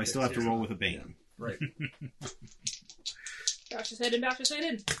it. So I still have to roll with a bane. Right. Bash his head in, bash his head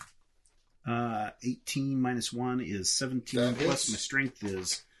in. 18 minus 1 is 17, That plus hits. my strength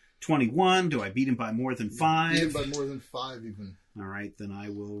is 21. Do I beat him by more than 5? Even by more than 5 even. All right, then I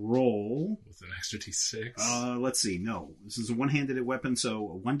will roll. with an extra d6. Let's see. No, this is a one-handed weapon, so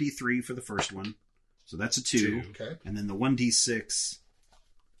a 1d3 for the first one. So that's a 2. Okay. And then the 1d6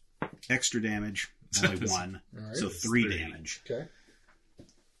 extra damage, only 1. All right. So It's 3 3. damage. Okay.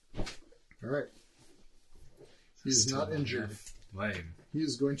 All right. He's Still not injured. Lame. He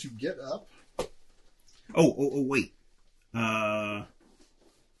is going to get up. Oh, wait. Oh,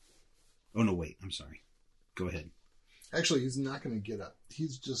 no, wait. I'm sorry. Go ahead. Actually, he's not going to get up.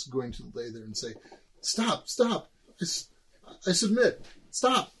 He's just going to lay there and say, "Stop! Stop! I submit!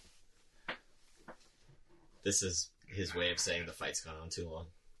 Stop!" This is his way of saying the fight's gone on too long.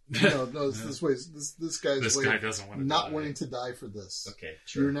 No, it's this way. This guy's This way guy of doesn't want to not die. wanting to die for this. Okay,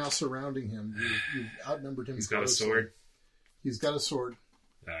 You're sure. now surrounding him. You've outnumbered him. He's got a grossly. sword. He's got a sword.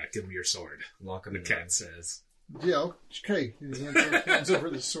 Give him your sword. Lock him The in. cat says. Yeah, okay. He hands over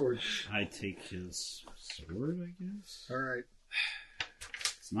the sword. I take his sword, I guess. All right.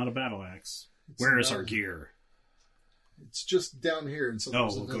 It's not a battle axe. It's Where is not- our gear? It's just down here, and so Oh,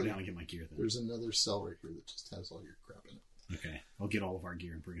 there's we'll go another- down and get my gear then. There's another cell right here that just has all your crap in it. Okay, I'll get all of our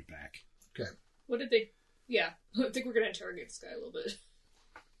gear and bring it back. Okay. What did they... Yeah, I think we're going to interrogate this guy a little bit.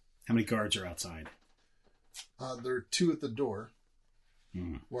 How many guards are outside? There are 2 at the door,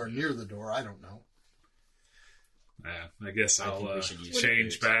 Hmm. or near the door. I don't know. I guess I think I'll we should use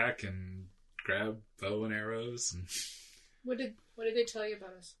change boots. back and grab bow and arrows. And What did they tell you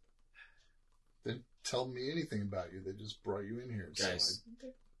about us? They didn't tell me anything about you. They just brought you in here. Guys,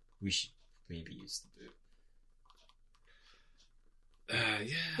 Okay. we should maybe use the boot.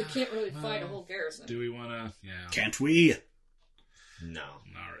 yeah. We can't really fight a Well, whole garrison. Do we want to? Yeah. Can't we? No,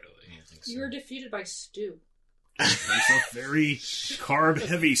 Not I really. don't think so. You were defeated by Stu. That's a very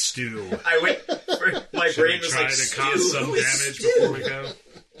carb-heavy stew. I went. My Should brain we was try like, to cause "Stu, some who is damage Stu?" before we go?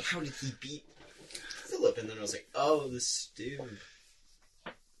 How did he beat Philip? And then I was like, oh, the Stu.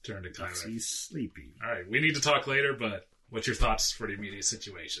 Turn to Kyler. He's sleepy. All right, we need to talk later, but what's your thoughts for the immediate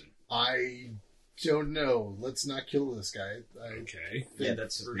situation? I don't know. Let's not kill this guy. I Okay. Yeah, think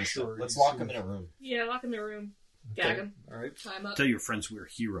that's for for sure. Let's he's lock gonna- him in a room. Yeah, lock him in a room. Gag him. All right. Tie him up. Tell your friends we're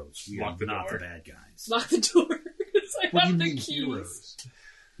heroes. We Lock are the not door. the bad guys. Lock the door. Because I What do have you the mean keys. heroes?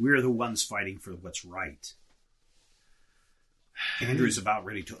 We're the ones fighting for what's right. Andrew's about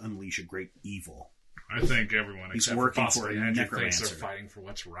ready to unleash a great evil. I think everyone He's except working for for possibly a Andrew thinks necromancer. they're fighting for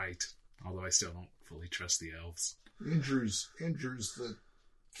what's right. Although I still don't fully trust the elves. Andrew's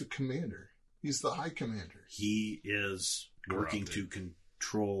the commander. He's the high commander. He is working to Corrupted.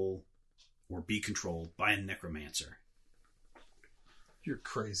 control or be controlled by a necromancer. You're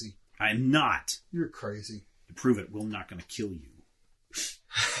crazy. I'm not. You're crazy. To prove it, we're not going to kill you.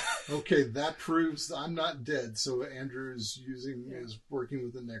 Okay, that proves I'm not dead. So Andrew is working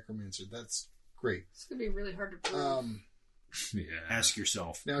with the necromancer. That's great. It's going to be really hard to prove. Yeah. Ask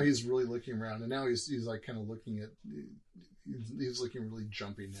yourself. Now he's really looking around, and now he's like kind of looking at. He's looking really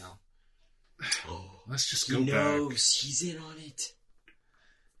jumpy now. Let's just He go back. knows. He's in on it.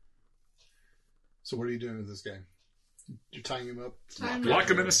 So what are you doing with this guy? You're tying him up. Tie him Lock up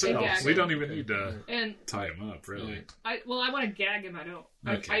him in a and cell. gag We him. don't even need to And tie him up, really. I want to gag him. I don't.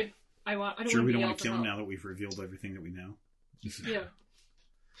 Okay. I don't Sure, want we to don't be want to kill able him to now that we've revealed everything that we know. Yeah.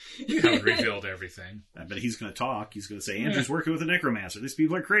 We haven't revealed everything. But he's going to talk. He's going to say, Andrew's working with a necromancer. These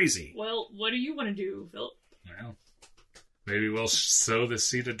people are crazy. Well, what do you want to do, Philip? Well, maybe we'll sow the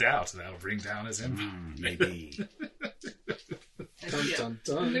seed of doubt. That'll bring down his empire. Maybe. Dun, Yeah. dun,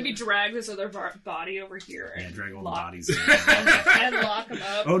 dun. Maybe drag this other body over here Yeah, and drag all the lock, bodies in. and lock him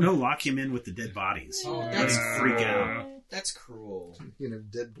up. Oh, no, lock him in with the dead bodies. Oh, That's freak out. That's cruel.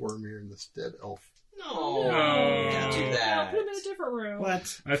 Dead Boromir and this dead elf. No. No. Don't do No, that. put him in a different room.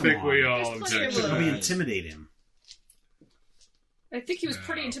 What? I think Come we on. all There's plenty object of to Let me that. intimidate him. I think he was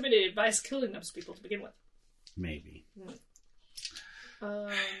pretty intimidated by us killing those people to begin with. Maybe.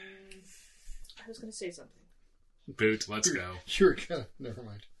 I was going to say something. Boot, let's go. You're gonna. Never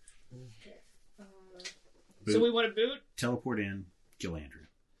mind. So we want to boot Teleport in, kill Andrew.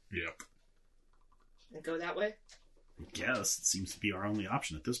 Yep. and go that way? I guess it seems to be our only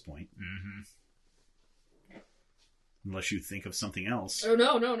option at this point. Mm-hmm. Unless you think of something else. Oh,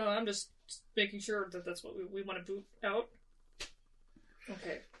 no. I'm just making sure that that's what we want to boot out.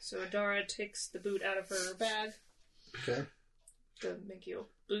 Okay, so Adara takes the boot out of her bag. Okay. The Minkyo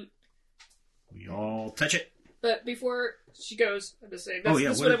boot. We all touch it. But before she goes, I'm just saying, that's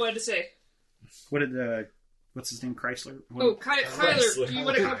what what I wanted to say. What did, what's his name, Chrysler? What, Oh, Kyler, do you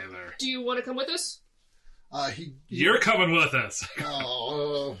want to come? Tyler. Do you want to come with us? You're coming with us.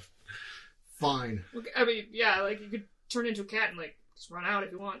 Fine. I mean, yeah, like you could turn into a cat and like just run out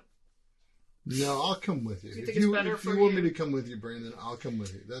if you want. No, I'll come with you. You If think it's you, better if for you want you? me to come with you, Brandon, I'll come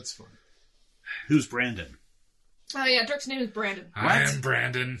with you. That's fine. Who's Brandon? Oh yeah, Dirk's name is Brandon. I am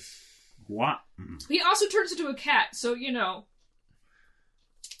Brandon. What? He also turns into a cat, so you know,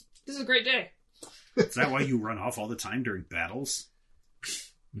 this is a great day. Is that why you run off all the time during battles?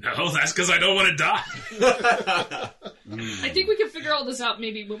 No, that's because I don't want to die. I think we can figure all this out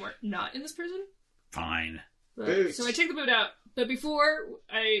maybe when we're not in this prison. Fine. But, so I take the boot out, but before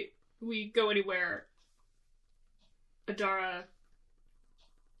we go anywhere, Adara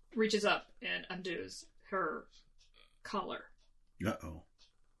reaches up and undoes her collar Uh-oh.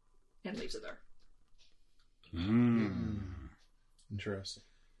 and leaves it there. Interesting.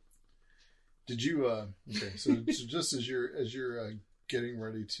 Did you? Okay, so just as you're getting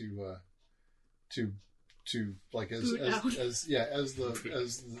ready to like as Boot out.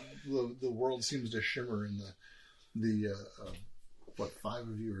 the world seems to shimmer and the 5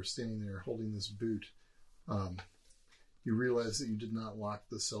 of you are standing there holding this boot, you realize that you did not lock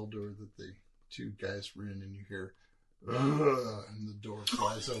the cell door that the 2 guys were in, and you hear "Ugh," and the door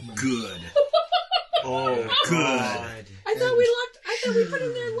flies open. Good. Oh, Good. God. I thought we put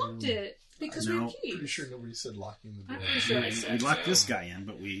in there and locked it because we No. have keys. Pretty sure nobody said locking the I'm door. pretty sure I said We locked so. this guy in,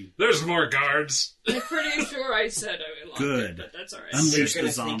 but we There's more guards. I'm pretty sure I said I locked Good. it, but that's alright. Unleash They're the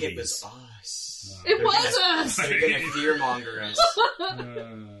gonna zombies. think it was us. It was us! They're gonna fearmonger us.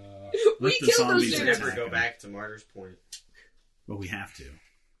 We Let the killed those zombies We'll dudes! attack. never go back to Martyr's Point. Well, we have to.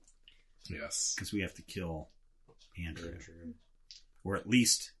 Yes. Because we have to kill Andrew. Or at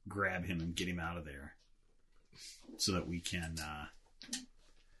least grab him and get him out of there. So that we can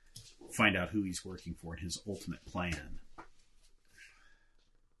find out who he's working for and his ultimate plan.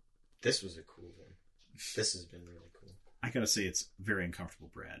 This was a cool one. This has been really cool. I gotta say, it's very uncomfortable,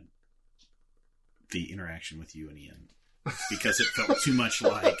 Brad. The interaction with you and Ian. Because it felt too much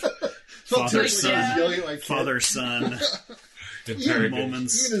like Father, Like, son, yeah. Yelling at my kid. father, son. Interrogation.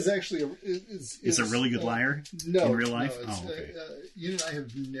 moments. Ian is actually Is a really good liar No, in real life? No, it's, Oh, okay. Ian and I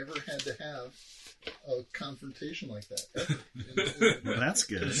have never had to have a confrontation like that. Ever. Well, that's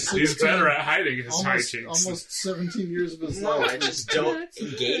good. He's better at hiding his hijinks. Almost 17 years of his No, life. I just don't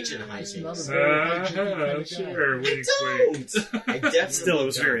engage in He's not a hijinks. very hijinky kind of guy. Sure, wink, wink. I definitely Still, it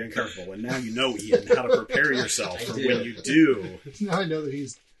was don't. very uncomfortable. And now you know, Ian, how to prepare yourself I for do. when you do. Now I know that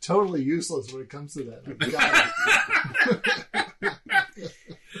he's totally useless when it comes to that. I've got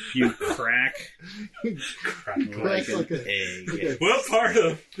You crack it. like an like a- egg. What part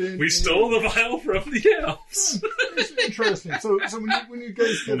of Thin we egg. stole the vial from the elves? It's interesting. So when you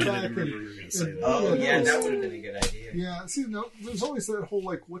guys I get back didn't remember and you were going to say that. Oh, yeah, Yeah. that would have been a good idea. yeah, see, no, there's always that whole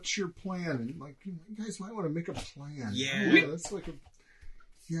like, what's your plan? And like, you guys might want to make a plan. Yeah. That's like a.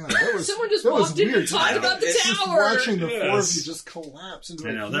 Yeah, that was. Someone just that was walked in and weird. talked about the This is tower. Watching the four of Yes. you just collapse into.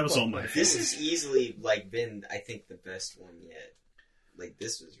 I a know, heap that was like all my that. This has easily been, I think, the best one yet. Like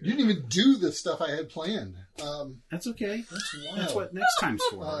this was. You didn't even do the stuff I had planned. That's okay. That's wild. That's what next time's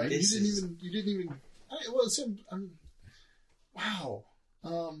for, right? You This didn't is- even. You didn't even. Well, it's, wow.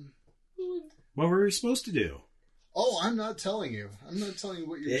 What were we supposed to do? Oh, I'm not telling you. I'm not telling you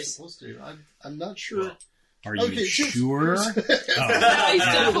what you're This- supposed to do. I'm not sure. Are you Okay, sure? No, he's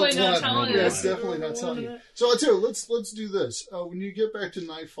definitely not telling Yeah, us. it's definitely not telling you. So I'll tell you, let's do this. When you get back to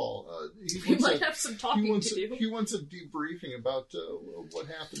Nightfall, We might have some talking to do. he wants a debriefing about what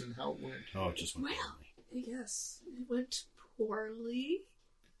happened and how it went. Oh, it just went Well, poorly. yes, it went poorly.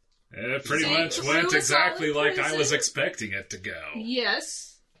 It pretty See, much it went was exactly solid like I was prison. expecting it to go.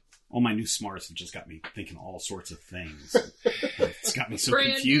 Yes. All my new smarts have just got me thinking all sorts of things. It's got me so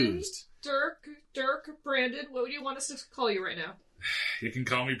Brandon? confused. Dirk, Brandon, what would you want us to call you right now? You can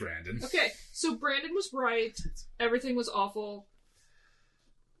call me Brandon. Okay, so Brandon was right. Everything was awful.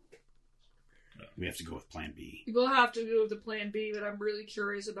 We have to go with Plan B. We'll have to go with the plan B, but I'm really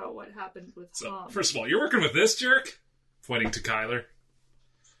curious about what happened with So, Tom. first of all, you're working with this jerk? Pointing to Kyler.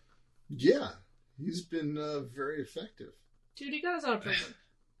 Yeah, he's been very effective. Dude, he got us out of prison.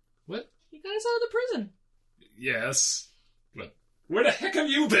 What? He got us out of the prison. Yes. But where the heck have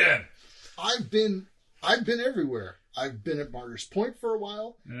you been? I've been everywhere. I've been at Martyr's Point for a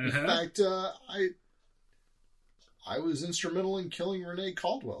while. In Uh-huh. fact, I was instrumental in killing Renee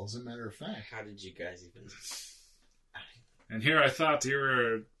Caldwell, as a matter of fact. How did you guys even? And here I thought you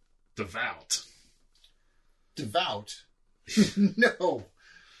were devout. Devout? No.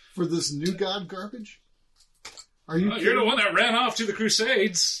 For this new god garbage? Are you Well, kidding? you're the one that ran off to the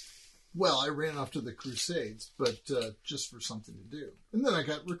Crusades. Well, I ran off to the Crusades, but just for something to do. And then I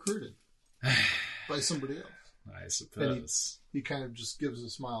got recruited by somebody else. I suppose. He kind of just gives a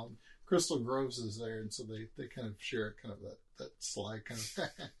smile. Crystal Groves is there, and so they kind of share kind of that sly kind of...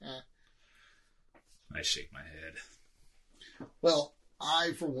 I shake my head. Well,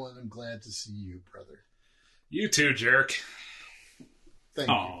 I, for one, am glad to see you, brother. You too, jerk. Thank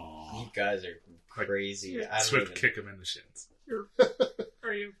you. Aww. You guys are crazy. I don't Swift even, kick him in the shins.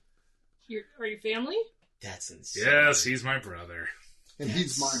 Are you family? That's insane. Yes, he's my brother. And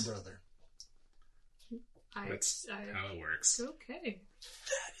he's my brother. That's how it works. Okay.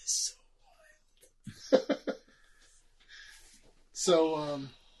 That is so. So,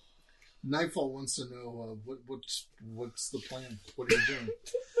 Nightfall wants to know what's the plan? What are you doing?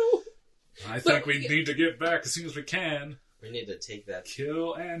 I think we need to get back as soon as we can. We need to take that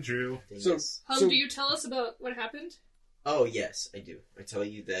Kill Andrew. thing. So- Yes. Do you tell us about what happened? Oh yes, I do. I tell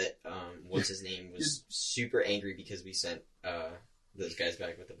you that what's his name was super angry because we sent those guys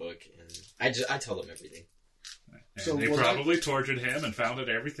back with the book, and I tell them everything. And So they was probably tortured him and found out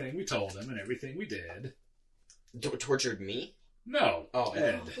everything we told him and everything we did. Tortured me? No. Oh,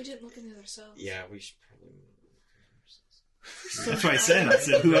 Ed. We didn't look in the other cells. Yeah, we should probably. That's what I said. I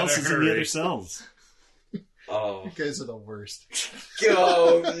said, who else is in the Hurry. other cells? Oh, You guys are the worst.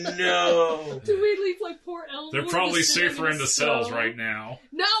 oh no! Do we leave like poor Eleanor? They're probably to sit safer in the cell? cells right now.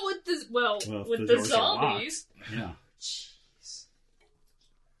 Not with the Well, with the the doors are locked. zombies. Yeah.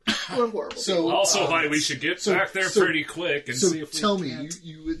 We're horrible. So, Also, why we should get so- back there so- pretty quick and So see if we tell me, can't.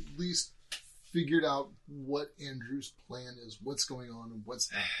 you at least figured out what Andrew's plan is, what's going on, and what's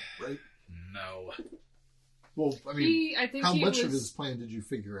happening, right? No. Well, I mean, I think how he much was, of his plan did you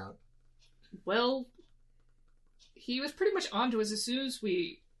figure out? Well, he was pretty much onto us as soon as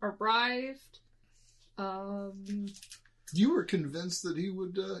we arrived. You were convinced that he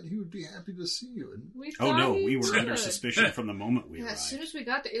would be happy to see you, and We Oh thought no, he we were under would. suspicion from the moment we Yeah, arrived. as soon as we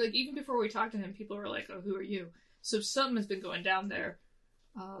got there, like even before we talked to him, people were like, "Oh, who are you?" So something has been going down there,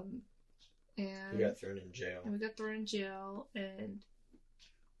 and We got thrown in jail. we got thrown in jail, and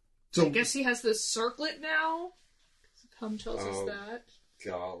So I guess he has this circlet now. Hum tells us Oh. that.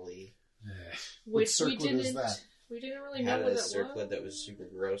 Golly. what Which we circlet didn't. is that? We didn't really I know had what a that circlet was. that was super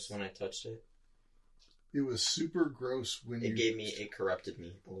gross when I touched it. It was super gross when It corrupted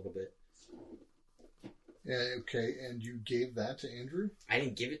me a little bit. Okay, and you gave that to Andrew? I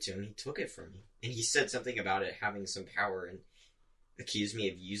didn't give it to him. He took it from me. And he said something about it having some power and accused me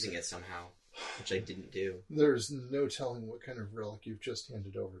of using it somehow, which I didn't do. There's no telling what kind of relic you've just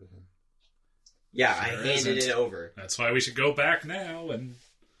handed over to him. Yeah, I Sure handed isn't. it over. That's why we should go back now and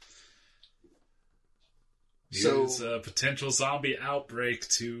So- use a potential zombie outbreak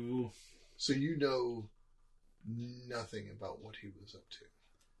to... So you know nothing about what he was up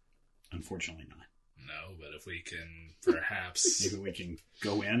to. Unfortunately not. No, but if we can perhaps Maybe we can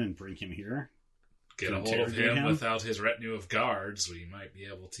go in and bring him here. get a hold of Interrogate him him? without his retinue of guards, we might be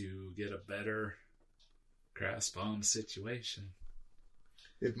able to get a better grasp on the situation.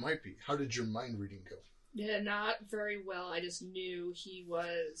 It might be. How did your mind reading go? Yeah, not very well. I just knew he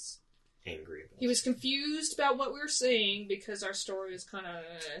was Angry about He was confused about what we were saying because our story was kind of...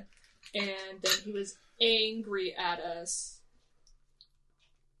 And then he was angry at us.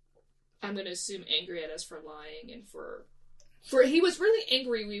 I'm going to assume angry at us for lying and for... He was really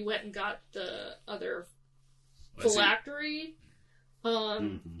angry we went and got the other Was he- phylactery.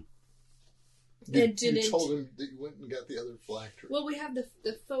 Mhm. You And didn't... told him that you went and got the other phylactery. Well, we have the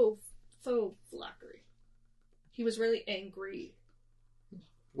faux phylactery. He was really angry.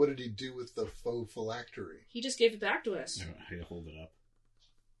 What did he do with the faux phylactery? He just gave it back to us. I hold it up.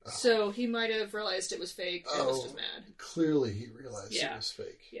 So he might have realized it was fake and was just mad. Clearly he realized Yeah. it was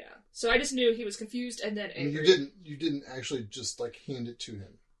fake. Yeah. So I just knew he was confused and then I mean, angry. you didn't actually just like hand it to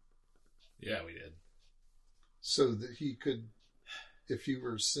him. Yeah, we did. So that he could, if he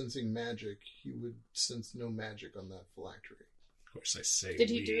were sensing magic, he would sense no magic on that phylactery. Of course, I say Did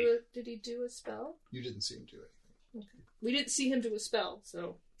we. he do a spell? You didn't see him do anything. We didn't see him do a spell,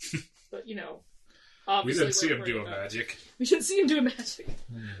 so but We obviously didn't see we're him do a worried about- magic. We didn't see him do a magic.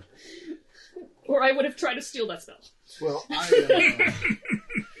 Or I would have tried to steal that spell. Well,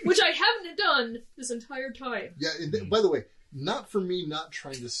 Which I haven't done this entire time. yeah. And by the way, not for me not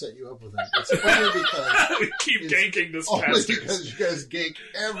trying to set you up with him. It's only because We keep It's ganking this only bastard. because you guys gank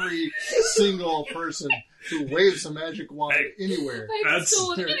every single person who waves a magic wand Hey. anywhere. I haven't That's-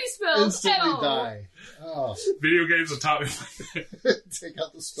 stolen any spells at Instantly all. die. Oh, Video games have taught me like that. take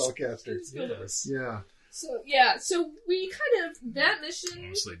out the spellcaster. Yes. Yeah. So we kind of that mission.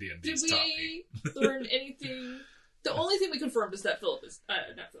 Mostly Did D&D's taught me. we learn anything? The only thing we confirmed is that Philip is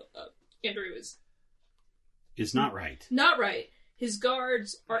not Philip. Andrew is It's not right. not right. His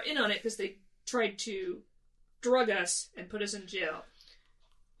guards are in on it because they tried to drug us and put us in jail,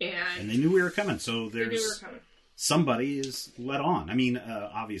 And and they knew we were coming, so they knew we were there's coming. somebody is let on. I mean,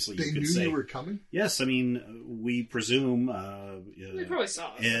 obviously They you knew could say you were coming? yes. I mean, we presume They probably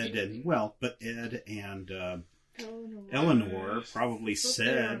saw us. Ed and but Ed and Eleanor Eleanor probably Look, they were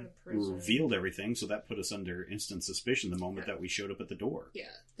in said the prison. revealed everything, so that put us under instant suspicion the moment that we showed up at the door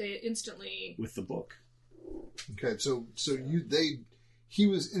Yeah, they instantly. with the book. Okay, so he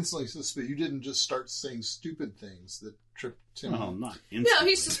was instantly suspicious. You didn't just start saying stupid things that tripped him. Well, not No, instantly.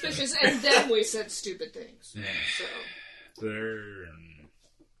 he's suspicious, and then we said stupid things. So There.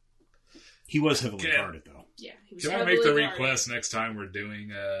 He was heavily Okay. guarded, though. yeah, he was Can I heavily make the guarded. request next time we're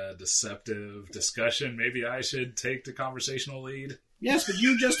doing a deceptive discussion? Maybe I should take the conversational lead. Yes, but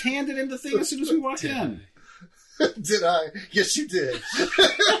you just handed him the thing as soon as we walked in. Did I? Yes, you did.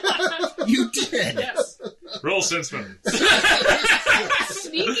 You did. Yes. Roll Senseman.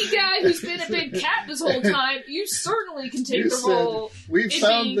 Sneaky guy who's been a big cat this whole time, you certainly can take You the said, role. we It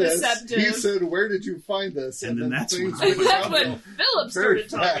found being this. deceptive. He said, where did you find this? And then that's things when I went was That's downhill. when Philip Very started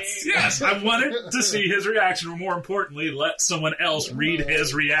talking. fast. Yes, I wanted to see his reaction, or more importantly, let someone else read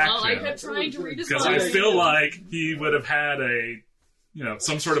his Well, I reaction. kept trying to read his Because mind. I feel like he would have had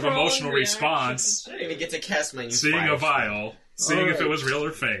some sort of Strong emotional reaction. response, I didn't even get to cast my new seeing fire a vial, seeing if it Alright. was real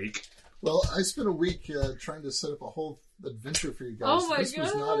or fake. Well, I spent a week trying to set up a whole adventure for you guys. Oh my this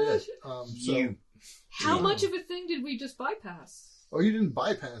was not it. You- How much of a thing did we just bypass? Oh, you didn't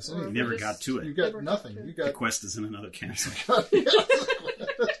bypass Or anything. Never just- got to You it. got Never got nothing. to it. You The got quest is in another castle. you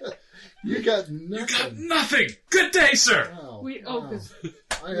got You got nothing. nothing! Good day, sir! Wow. We wow. 'cause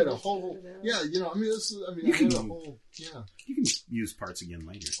I had a whole. Yeah, this is. I You had a can- whole. Yeah. You can use parts again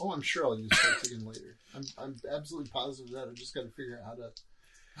later. Oh, I'm sure I'll use parts again later. I'm absolutely positive of that. I just got to figure out how to.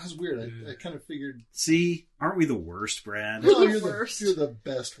 That's weird. I kind of figured. See, aren't we the worst, Brad? You're the you're worst. You're the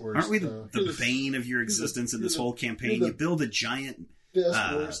best worst. Aren't we though. the You're bane of your existence in this whole campaign? you're You build a giant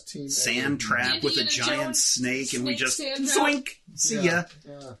best worst team. sand ever. trap with a Indiana giant Jones snake, and we snake just sand trap. zoink. See ya.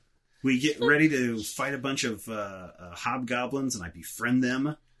 Yeah. We get ready to fight a bunch of hobgoblins, and I befriend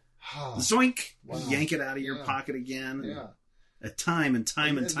them. Zoink! Wow. Yank it out of your Yeah. pocket again. Yeah. Time and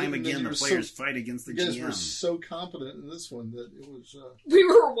time And again, then the you players fight against the You guys GM. were so competent in this one that it was. We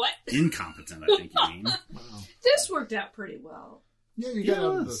were what? Incompetent, I think you mean. Wow. This worked out pretty well. Yeah, you got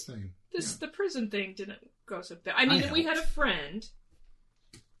out of the Yes. thing. The prison thing didn't go so bad. I mean, we had a friend.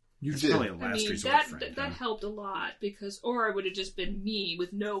 You It's did. probably a I last mean, resort that friend. that helped a lot because, or it would have just been me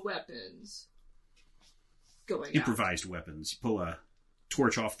with no weapons going out. Improvised weapons. You pull a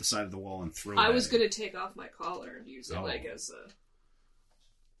torch off the side of the wall and throw it. I at was it. going to take off my collar and use it Oh. like as a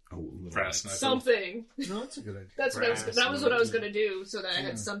Brass knuckle. something. No, that's a good idea. That's what I was. Brass That was what I was knuckle. going to do, so that I Yeah.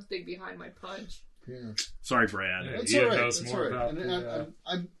 had something behind my punch. Yeah, Sorry, Brad. Yeah. that's Ian all right. knows That's more all right. about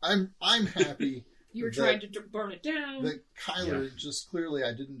And the, I'm happy You were That- trying to burn it down. that Kyler just clearly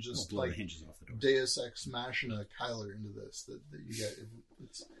I didn't I'll just blow the like hinges off the door. Deus Ex Machina Kyler into this. That you got.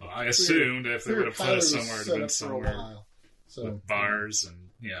 It's Well, I assumed if they clear would have put us Kyler was somewhere, it'd set been up for a somewhere while. So with bars, and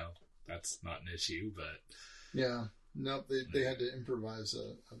that's not an issue. But yeah, no, they had to improvise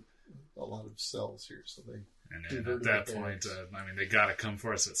a lot of cells here, so they. and then Converted at that the point, barracks. I mean, they got to come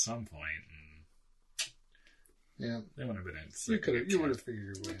for us at some point, and Yeah, they wouldn't have been in. you would have figured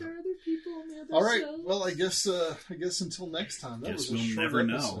your But way there out. are other people on the other All right. cells. Well, I guess until next time. That Guess was a we'll short never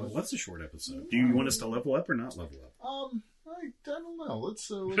know. episode. What's a short episode? Do you want us to level up or not level up? I don't know. Let's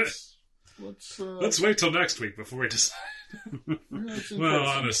Let's wait till next week before we decide. let's Well, enforce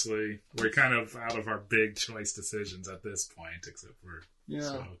it. honestly, we're kind of out of our big choice decisions at this point, except for Yeah,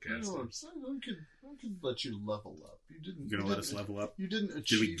 spellcasters. I could let you level up. You didn't. You're gonna you let didn't- us level up? You didn't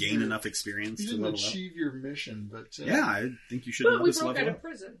achieve. Did we gain your, enough experience You to didn't level up? achieve your mission, but Yeah, I think you should But let we us broke level out up. of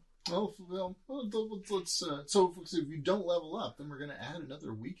prison. well, let's. So if you don't level up, then we're going to add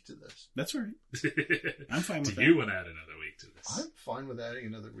another week to this. That's all right. I'm fine with Do that. you want to add another week to this? I'm fine with adding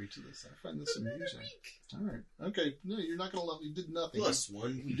another week to this. I find this amusing. All right. Okay. No, you're not going to level. You did nothing.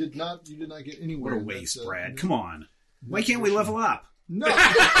 +1. You did not. You did not get What anywhere. a in waste, that, Brad. Come on. Why can't we mission. level up? No.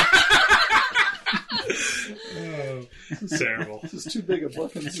 Oh, terrible. This is too big a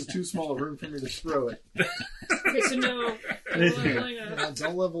book, and this is too small a room for me to throw it. Okay, so no leveling up.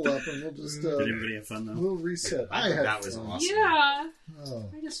 Don't level up, and we'll just Did everybody have fun, though? we'll reset. I I thought had that was fun. awesome. Yeah, Oh.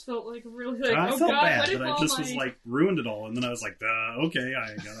 I just felt like really like, I oh felt god, bad what if that I all just my... was like ruined it all, and then I was like, okay,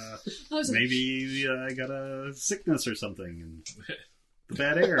 I gotta I was like, maybe I got a sickness or something, and the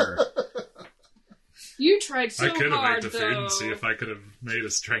bad air. you tried so I could have hard ate the though. food and see if I could have made a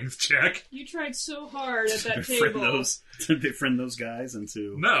strength check. You tried so hard at that befriend table. befriend those guys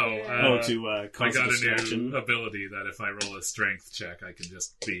into No. Yeah. I cause a got a distraction. new ability that if I roll a strength check, I can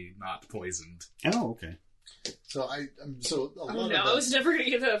just be not poisoned. Oh, okay. So a Oh lot no, of I that, was never gonna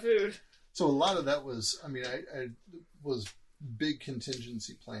get that food. so a lot of that was. I mean, I was big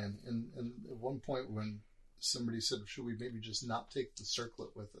contingency plan, and at one point when somebody said, "Should we maybe just not take the circlet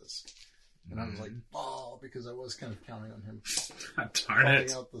with us?" And I was like, "Oh," because I was kind of counting on him Darn calling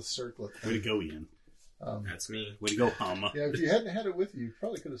it. out the circlet. Way to go, Ian. That's me. Way to go, Hum. Yeah, if you hadn't had it with you, you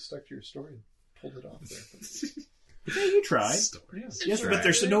probably could have stuck to your story and pulled it off there. Yeah, you tried. Story. Yes, Right. but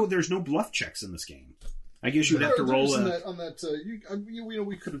there's no bluff checks in this game. I guess you'd have to roll on a... that. On that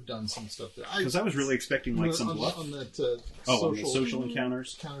we could have done some stuff there. Because I was really expecting like some on, bluff. on that on the social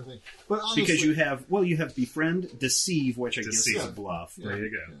encounters. counter thing. But honestly, Because you have befriend, deceive, which I guess Deceive. is a bluff. Yeah. There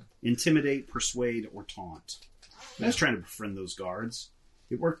you go. Intimidate, persuade, or taunt. I was trying to befriend those guards.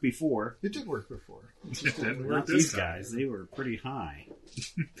 It worked before. it did work before. It just It didn't didn't work Not this these time. guys. They were pretty high.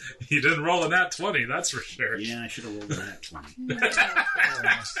 You didn't roll a nat 20, that's for sure. Yeah, I should have rolled a nat 20.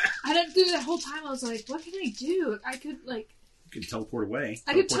 I didn't do the whole time. I was like, what can I do? I could like, You could teleport away.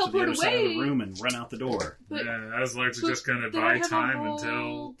 I could to the teleport other side of away. the room and run out the door. but, Yeah, I was largely but just going to then buy I have time a whole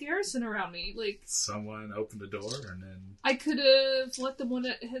until garrison around me. Like, someone opened the door and then. I could have let them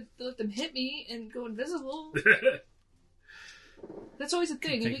hit me and go invisible. That's always a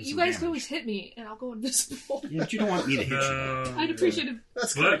thing. Taking You some guys can damage. always hit me, and I'll go invisible. Yeah, but you don't want me to hit you. No. I'd appreciate it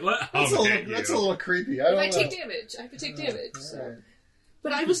That's Let that's, Hum a hit little, that's a you. little creepy. I if don't I know. take damage. I could take damage. All So. right.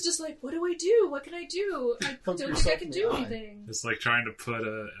 But I was just like, what do I do? What can I do? I Poke don't think yourself I can in do the eye. anything. It's like trying to put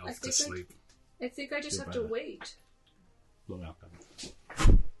a I elf to think sleep. I think I just have Goodbye. to wait. Blow out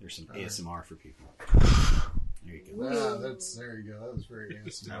them. There's some ASMR for people. There you go. There you go. That was very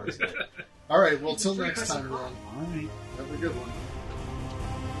ASMR. That was it. All right. Well, till next time, then. All right. Have a good one.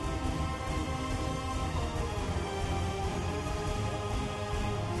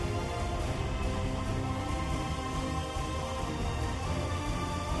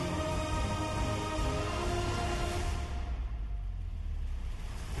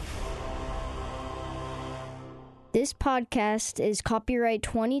 This podcast is copyright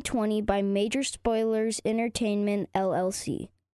 2020 by Major Spoilers Entertainment, LLC.